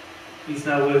is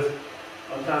now worth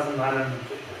 $1,931.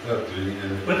 Without doing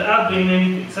anything. Without doing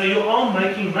anything. So you are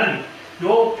making money.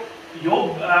 Your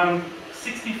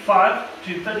 65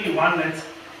 to 31, that's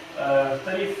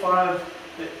 35,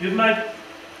 you've made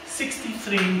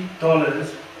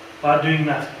 $63 by doing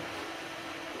nothing.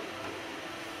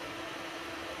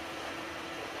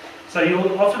 So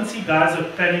you'll often see guys are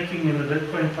panicking when the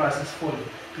Bitcoin price is falling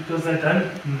because they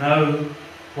don't know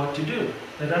what to do.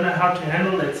 They don't know how to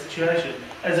handle that situation.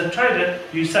 As a trader,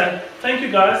 you say, thank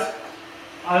you guys,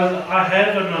 I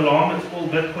have an alarm, it's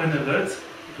called Bitcoin Alerts.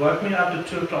 It woke me up at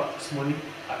 2 o'clock this morning.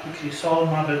 I quickly sold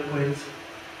my Bitcoins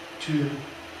to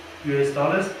US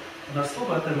dollars, and I've still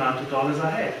got the amount of dollars I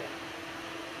had.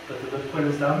 But the Bitcoin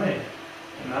is down there.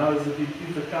 And now if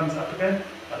it comes up again,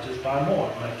 I just buy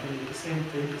more. I make 20%,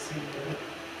 10%, whatever.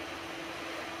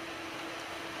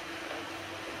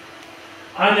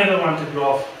 I never want to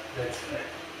graph that's flat.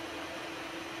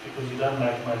 Because you don't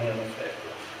make money on a flat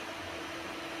graph.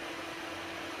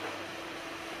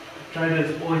 The trader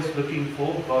is always looking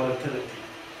for volatility.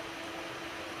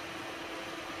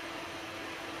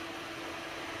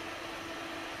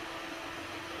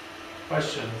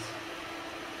 Questions?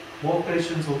 More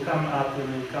questions will come up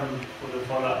when we come for the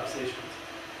follow-up sessions.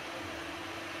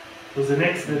 Because the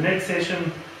next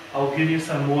session, I'll give you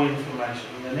some more information.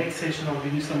 In the next session, I'll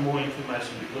give you some more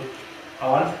information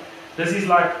because this is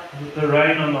like the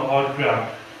rain on the hard ground.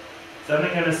 It's only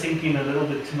going to sink in a little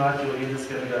bit tonight, your head is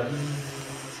going to go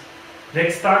bzzz.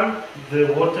 Next time,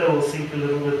 the water will sink a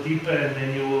little bit deeper and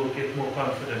then you will get more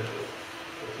confident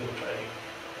with your trading.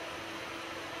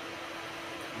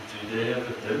 Do they have a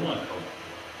demo account?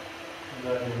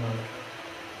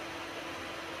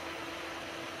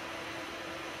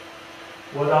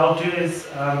 What I'll do is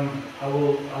I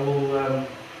will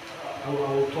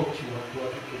talk to you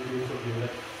what we can do for you.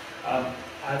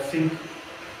 I think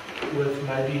with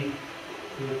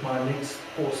my next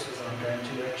courses, I'm going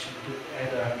to actually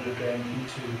add 100 Rand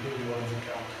into everyone's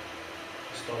account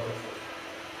to start off with,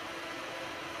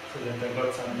 so that they've got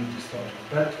something to start with.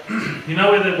 But you know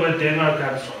where the word demo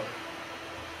comes from?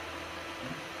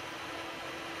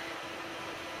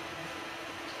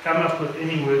 Come up with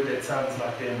any word that sounds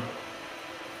like demo.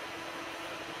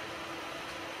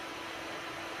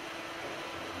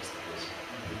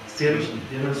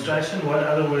 Demonstration. What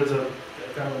other words are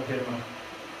come with demo?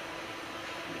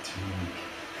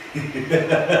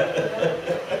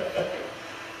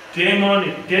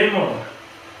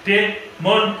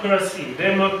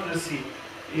 Democracy.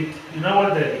 You know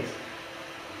what that is?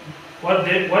 What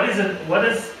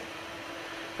is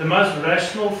the most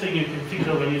rational thing you can think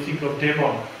of when you think of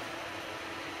demon?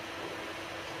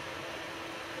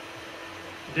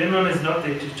 Demon is not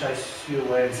there to chase you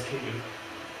away and scare you.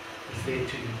 It's there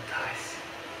to entice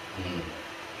you.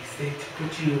 It's there to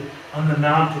put you on the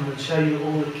mountain and show you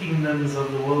all the kingdoms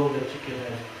of the world that you can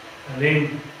have. And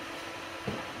then,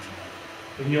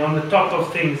 when you're on the top of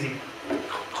things,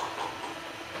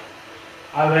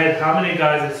 I've had how many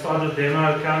guys that started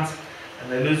demo accounts and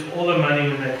they lose all the money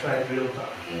when they trade real time.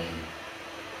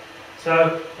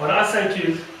 So, what I say to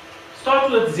you is, start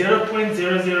with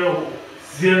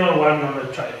 0.0001 on a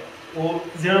trade, or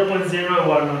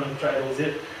 0.01 on a trade, or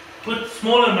put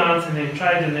small amounts and then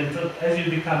trade, and then as you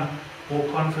become more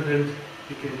confident,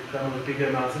 you can come with bigger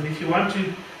amounts. And if you want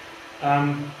to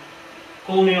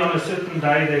call me on a certain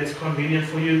day that's convenient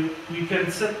for you, we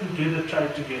can sit and do the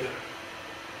trade together.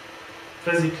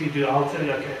 Physically do. I'll tell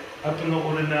you, okay, open the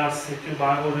order now, set your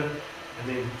buy order, and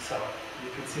then sell.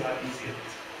 You can see how easy it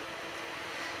is.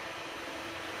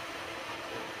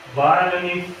 Buy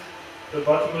underneath the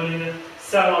bottom of the unit,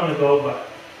 sell on the gold bar.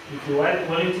 If you're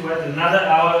willing to wait another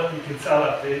hour, you can sell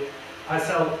up there. I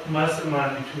sell most of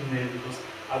mine between there because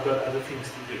I've got other things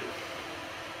to do.